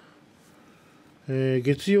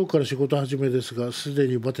月曜から仕事始めですがすで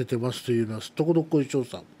にバテてますというのはすっとこどっこいしょう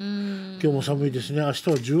さん。今日も寒いですね。明日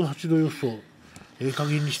は18度予想、加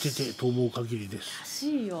減にしててと思う限りです。ら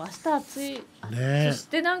しいよ、明日暑い、ね、そし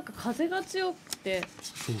てなんか風が強くて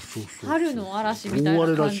そう春の嵐みたい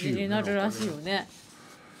な感じになるらしいよね。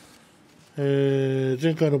前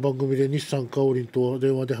回の番組で日産かおりんと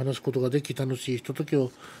電話で話すことができ、楽しいひとときを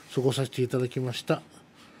過ごさせていただきました。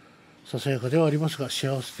ささやかではありますが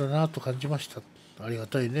幸せだなと感じました。ありが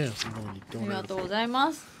たいね、そんなふうに言ってもらえる。ありがとうござい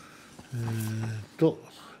ます。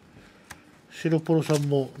白ポロさん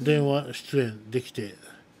も電話出演できて、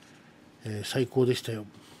最高でしたよ。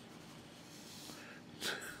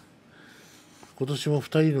今年も2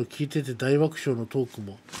人の聞いてて大爆笑のトーク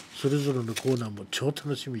もそれぞれのコーナーも超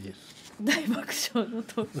楽しみです。大爆笑の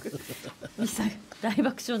トーク大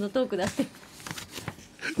爆笑のトークだって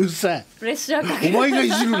うっさい、プレッシャーかけお前が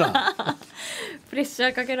いじるなプレッシャ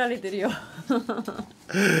ーかけられてるよ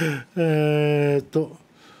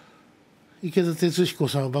池田哲彦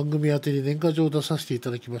さんは番組宛てに年賀状を出させてい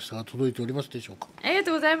ただきましたが届いておりますでしょうか。ありが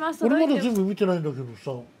とうございます。俺まだ全部見てないんだけど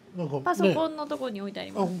さ、なんか、ね、パソコンのところに置いてあ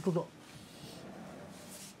ります。あ、本当だ。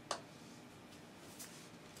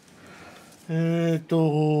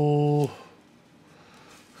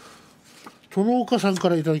殿岡さんか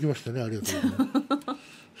らいただきましたね。ありがとうございま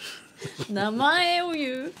す名前を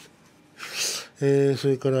言うそ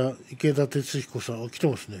れから池田哲彦さん、来て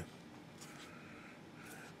ますね。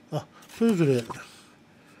あ、それぞれ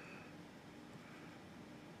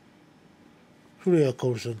古谷香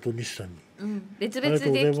織さんと西さんに、別々で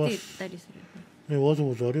来てたりする、ね、わざ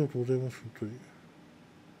わざありがとうございます。本当に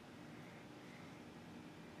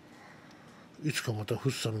いつかまた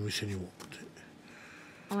福生の店にもって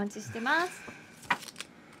お待ちしてます。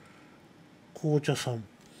紅茶さん、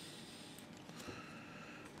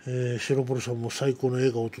白ポロさんも最高の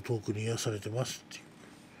笑顔とトークに癒されてますっ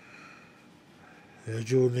ていう、ラ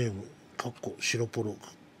ジオネームかっこ白ポロ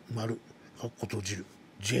丸かっこ閉じる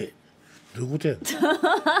J、 どういうことやねん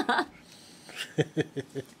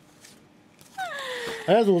あ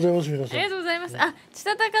りがとうございます。皆さんありがとうございます。あ、千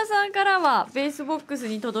田高さんからはベースボックス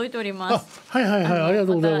に届いております。はいはいはい、ありが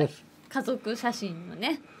とうございます。家族写真の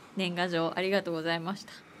ね、年賀状ありがとうございまし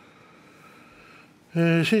た。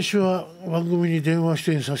先週は番組に電話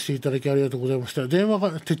出演させていただきありがとうございました。電話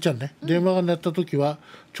がてっちゃんね、電話が鳴った時は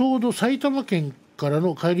ちょうど埼玉県から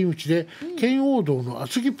の帰り道で、圏央道の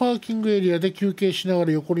厚木パーキングエリアで休憩しなが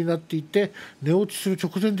ら横になっていて寝落ちする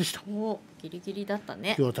直前でした。お、ギリギリだった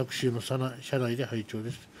ね。今日はタクシーの車内で拝聴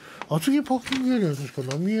です。厚木パーキングエリアに確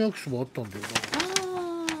か浪江焼きそばあったんだよな。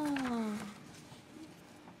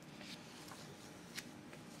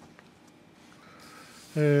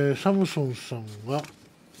サムソンさんが、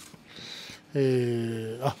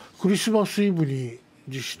クリスマスイブに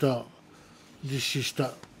実施し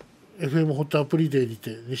た FM ホットアプリデーに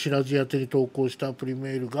て西ラジ宛てに投稿したアプリメ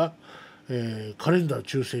ールが、カレンダー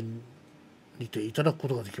抽選にていただくこ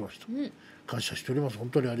とができました。感謝しております。本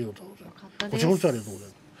当にありがとうございます。こちらこそありがとうござい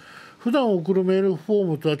ます。普段送るメールフォー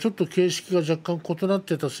ムとはちょっと形式が若干異なっ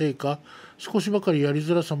てたせいか少しばかりやり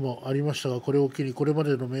づらさもありましたが、これを機にこれま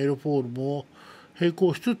でのメールフォームを並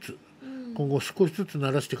行しつつ、今後少しずつ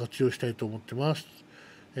慣らして活用したいと思ってます。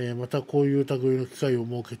またこういう類の機会を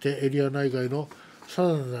設けてエリア内外のさ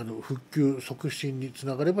らなる復旧促進につ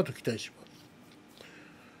ながればと期待します。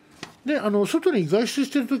で外に外出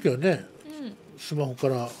してる時はね、スマホか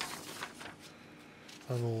ら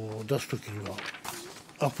出す時には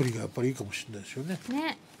アプリがやっぱりいいかもしれないですよね。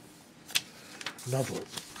ね。など、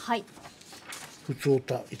はい。ふつお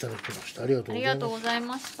たいただきました。ありがとうございます。ありがとうござい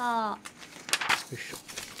ました。よいしょ。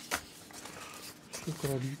それか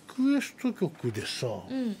らリクエスト曲でさ、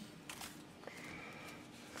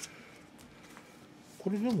こ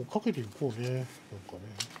れでもかけていこうね。なんかね。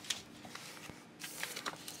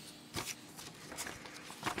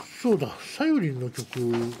そうだ、さゆりんの曲、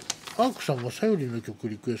アークさんがさゆりんの曲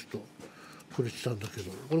リクエストくれてたんだけ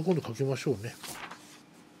ど、これ今度かけましょうね。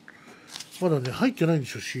まだね入ってないんで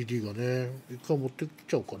すよ CD がね。一回持ってき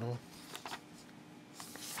ちゃおうかな。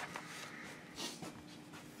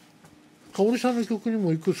かおりさんの曲に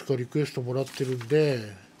もいくつかリクエストもらってるん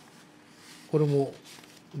で、これも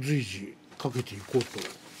随時かけていこうと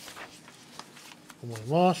思い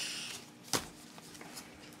ます。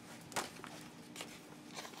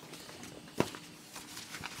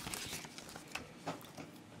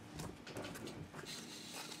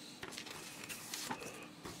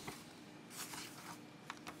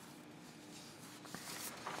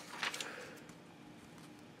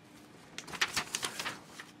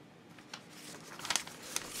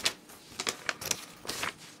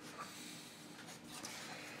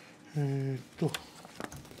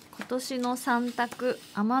今年の3択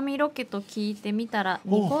奄美ロケと聞いてみたら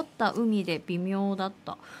濁った海で微妙だっ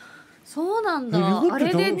た。そうなんだ。あ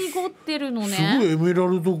れで濁ってるのね。すごいエメラ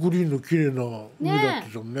ルドグリーンの綺麗な海だった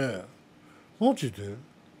じゃんね。マジで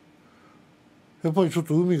やっぱりちょっ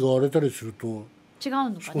と海が荒れたりすると違う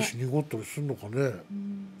のかね。少し濁ったりするのかね。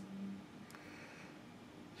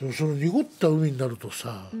でもその濁った海になると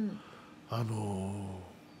さ、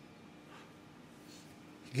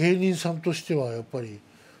芸人さんとしてはやっぱり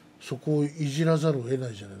そこをいじらざるを得な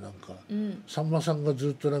いじゃない。なんか、さんまさんが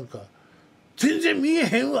ずっとなんか全然見え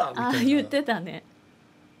へんわみたいな言ってたね。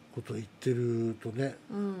こと言ってるとね、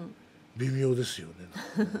微妙ですよね。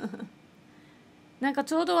なんか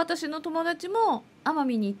ちょうど私の友達も奄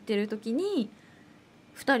美に行ってる時に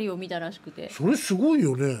2人を見たらしくて。それすごい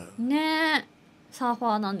よね。ねえ、サーフ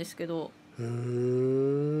ァーなんですけど。へ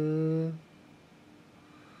え。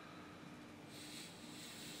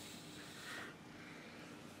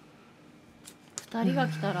2人が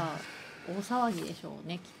来たら大騒ぎでしょう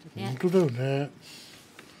ね、きっとね。本当だよね。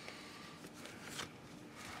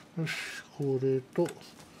よし、これと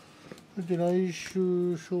で来週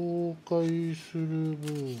紹介する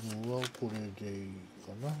分はこれでいい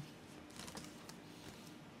かな。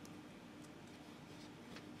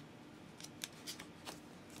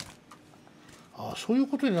あ、そういう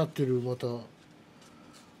ことになってる。また面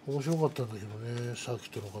白かったんだけどね、サーキ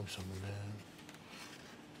ットの神さんもね。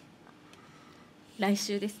来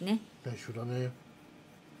週ですね。来週だね。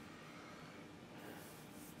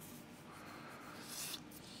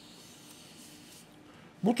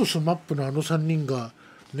元スマップのあの3人が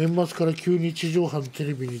年末から急に地上波のテ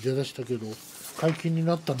レビに出だしたけど解禁に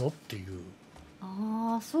なったのっていう。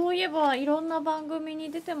ああ、そういえばいろんな番組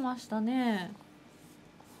に出てましたね。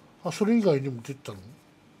あ、それ以外にも出てたの？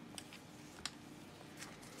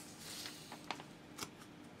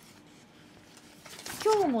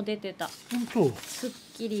今日も出てた。本当？スッ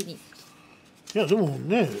キリに。いやでも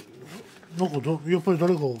ね、なんかやっぱり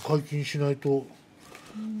誰かが解禁しないと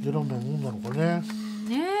出らんないもんなのかね。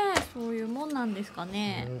ねえ、そういうもんなんですか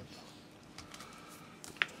ね。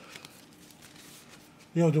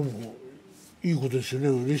いやでもいいことですよね。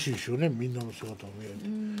嬉しいですよね。みんなの姿を見られ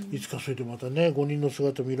て、いつかそれでまたね5人の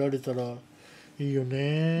姿見られたらいいよ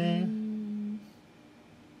ね。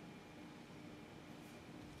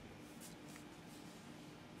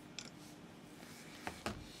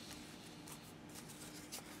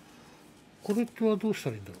これってはどうした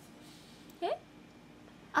らいいんだろう。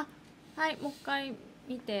あ、はい、もう一回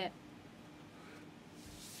見て。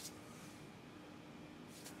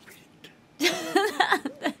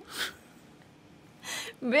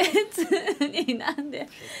別になんで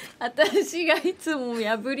私がいつも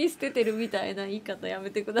破り捨ててるみたいな言い方やめ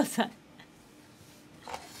てください。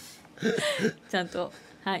ちゃんと、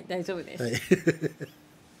はい、大丈夫です、はい、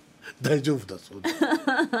大丈夫だそうです。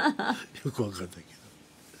よくわかんないけど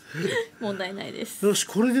問題ないです。よし、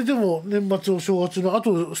これででも年末お正月のあ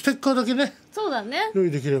とステッカーだけね、そうだね、用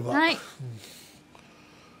意できれば。はい、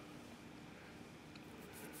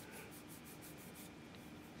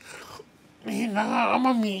いいな、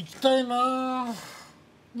奄美行きたいな。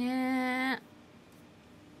ねえ、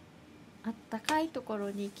あったかいとこ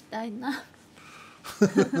ろに行きたいな。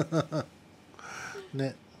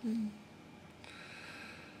ね、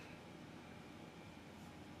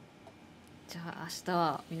じゃあ明日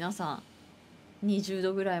は皆さん20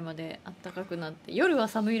度ぐらいまで暖かくなって、夜は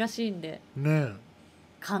寒いらしいんでね、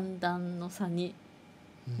寒暖の差に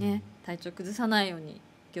ね、体調崩さないように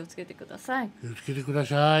気をつけてください。気をつけてくだ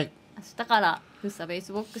さい。明日からフッサベー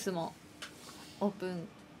スボックスもオープン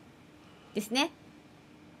ですね。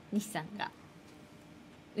西さんが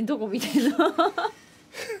どこ見てるの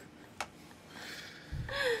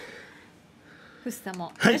フッサ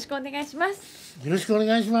もよろしくお願いします、よろしくお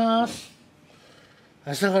願いします。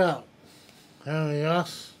明日からやりま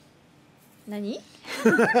す。何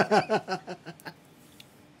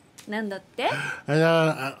なんだって。明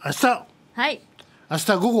日はい、明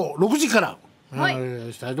日午後6時からはい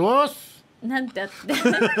したいと思います。なんてあって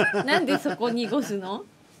なんでそこに濁すの。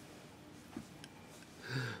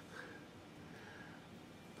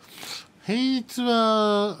平日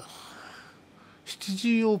は7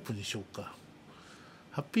時オープンにしようか。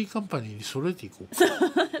ハッピーカンパニーに揃えていこうか。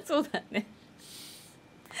そうだね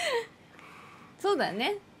そうだ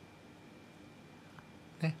ね。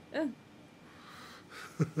ね、うん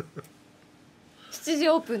7時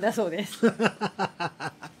オープンだそうです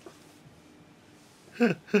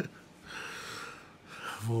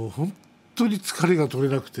もう本当に疲れが取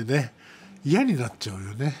れなくてね、嫌になっちゃう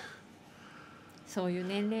よね。そういう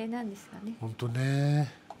年齢なんですかね。本当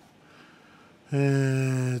ね。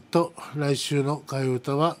来週の替え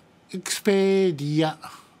歌はエクスペディア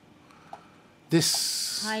で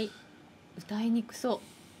す。はい、歌いにくそ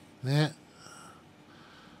うね。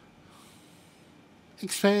エ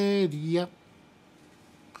クスペディア。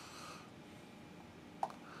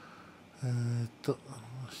明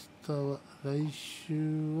日は来週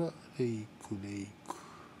はレイク。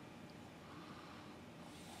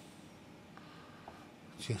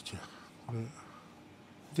違うこ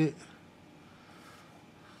れで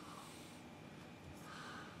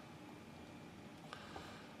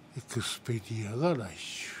エクスペディアが来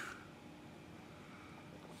週。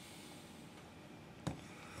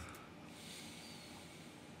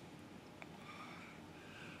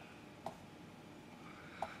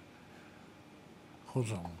保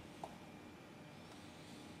存。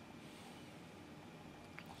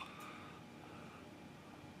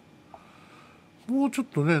もうちょっ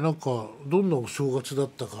とね、なんかどんなお正月だっ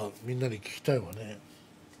たかみんなに聞きたいわね。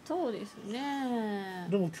そうですね。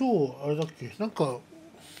でも今日あれだっけ、なんか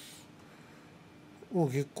もう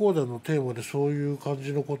月光談のテーマでそういう感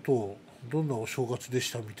じのことを、どんなお正月で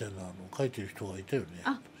したみたいなのを書いてる人がいたよね。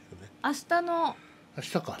明日の明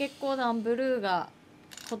日か月光談ブルーが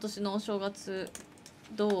今年のお正月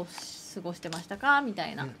どう過ごしてましたかみた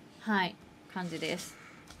いな、はい感じです。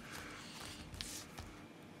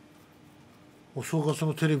お正月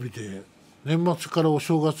のテレビで、年末からお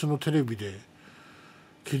正月のテレビで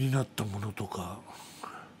気になったものとか、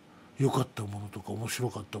良かったものとか、面白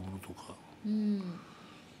かったものとか、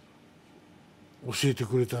教えて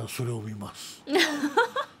くれたらそれを見ます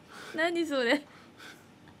何それ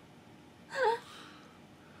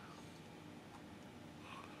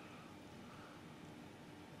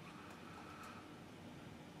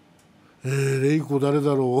レイコ誰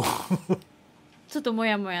だろうちょっとモ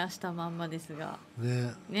ヤモヤしたまんまですが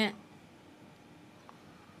ね。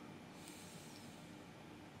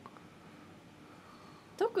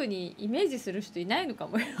特にイメージする人いないのか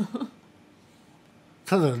もよ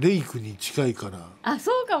ただレイクに近いから。あ、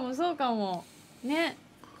そうかもね。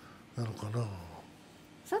なのかな。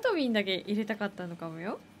サトミンだけ入れたかったのかも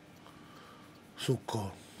よ。そっ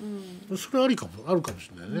か、それあるかも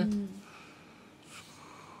しれないね、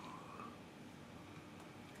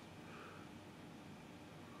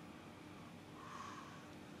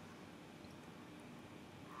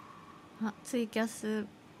ツイキャス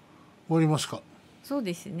終わりますか。そう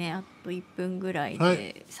ですね、あと1分ぐらいはい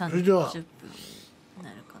でそれでは30分に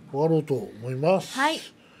なるかな。終わろうと思います。はい、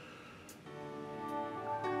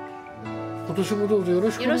今年もどうぞよ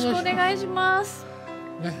ろしくおよろしくお願願いしいします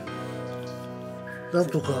ますね。なん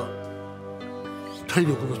とか体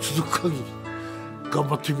力の続く限り頑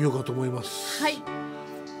張ってみようかと思います。はい、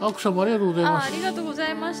アクさんもありがとうございます。ありがとうござ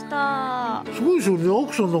いました。すごいですよね。ア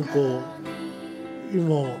クさんなんか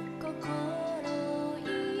今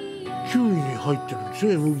9位に入ってるんです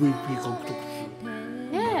よ、 MVP 獲得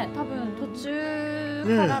数ね。多分途中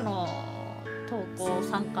からの投稿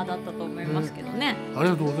参加だったと思いますけどね。あり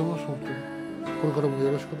がとうございます。本当にこれからも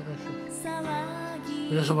よろしくお願いします。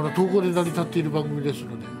皆様の投稿で成り立っている番組です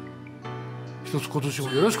ので、一つ今年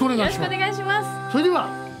もよろしくお願いします。よろしくお願いします。それでは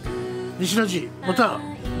西ラジまた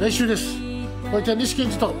来週です。お相手は西健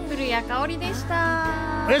二と古谷香織でし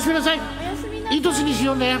た。おやすみなさい。おやすみなさい。いい年にし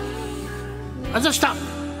ようね。あざした。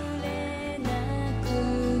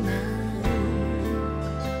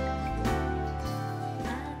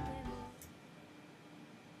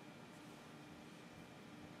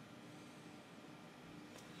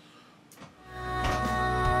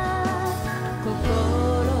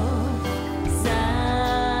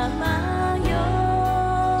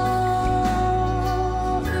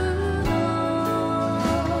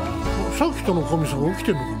トの神様起き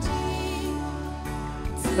てんのかな。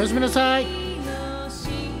おやすみなさい。ありがと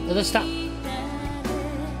うございました。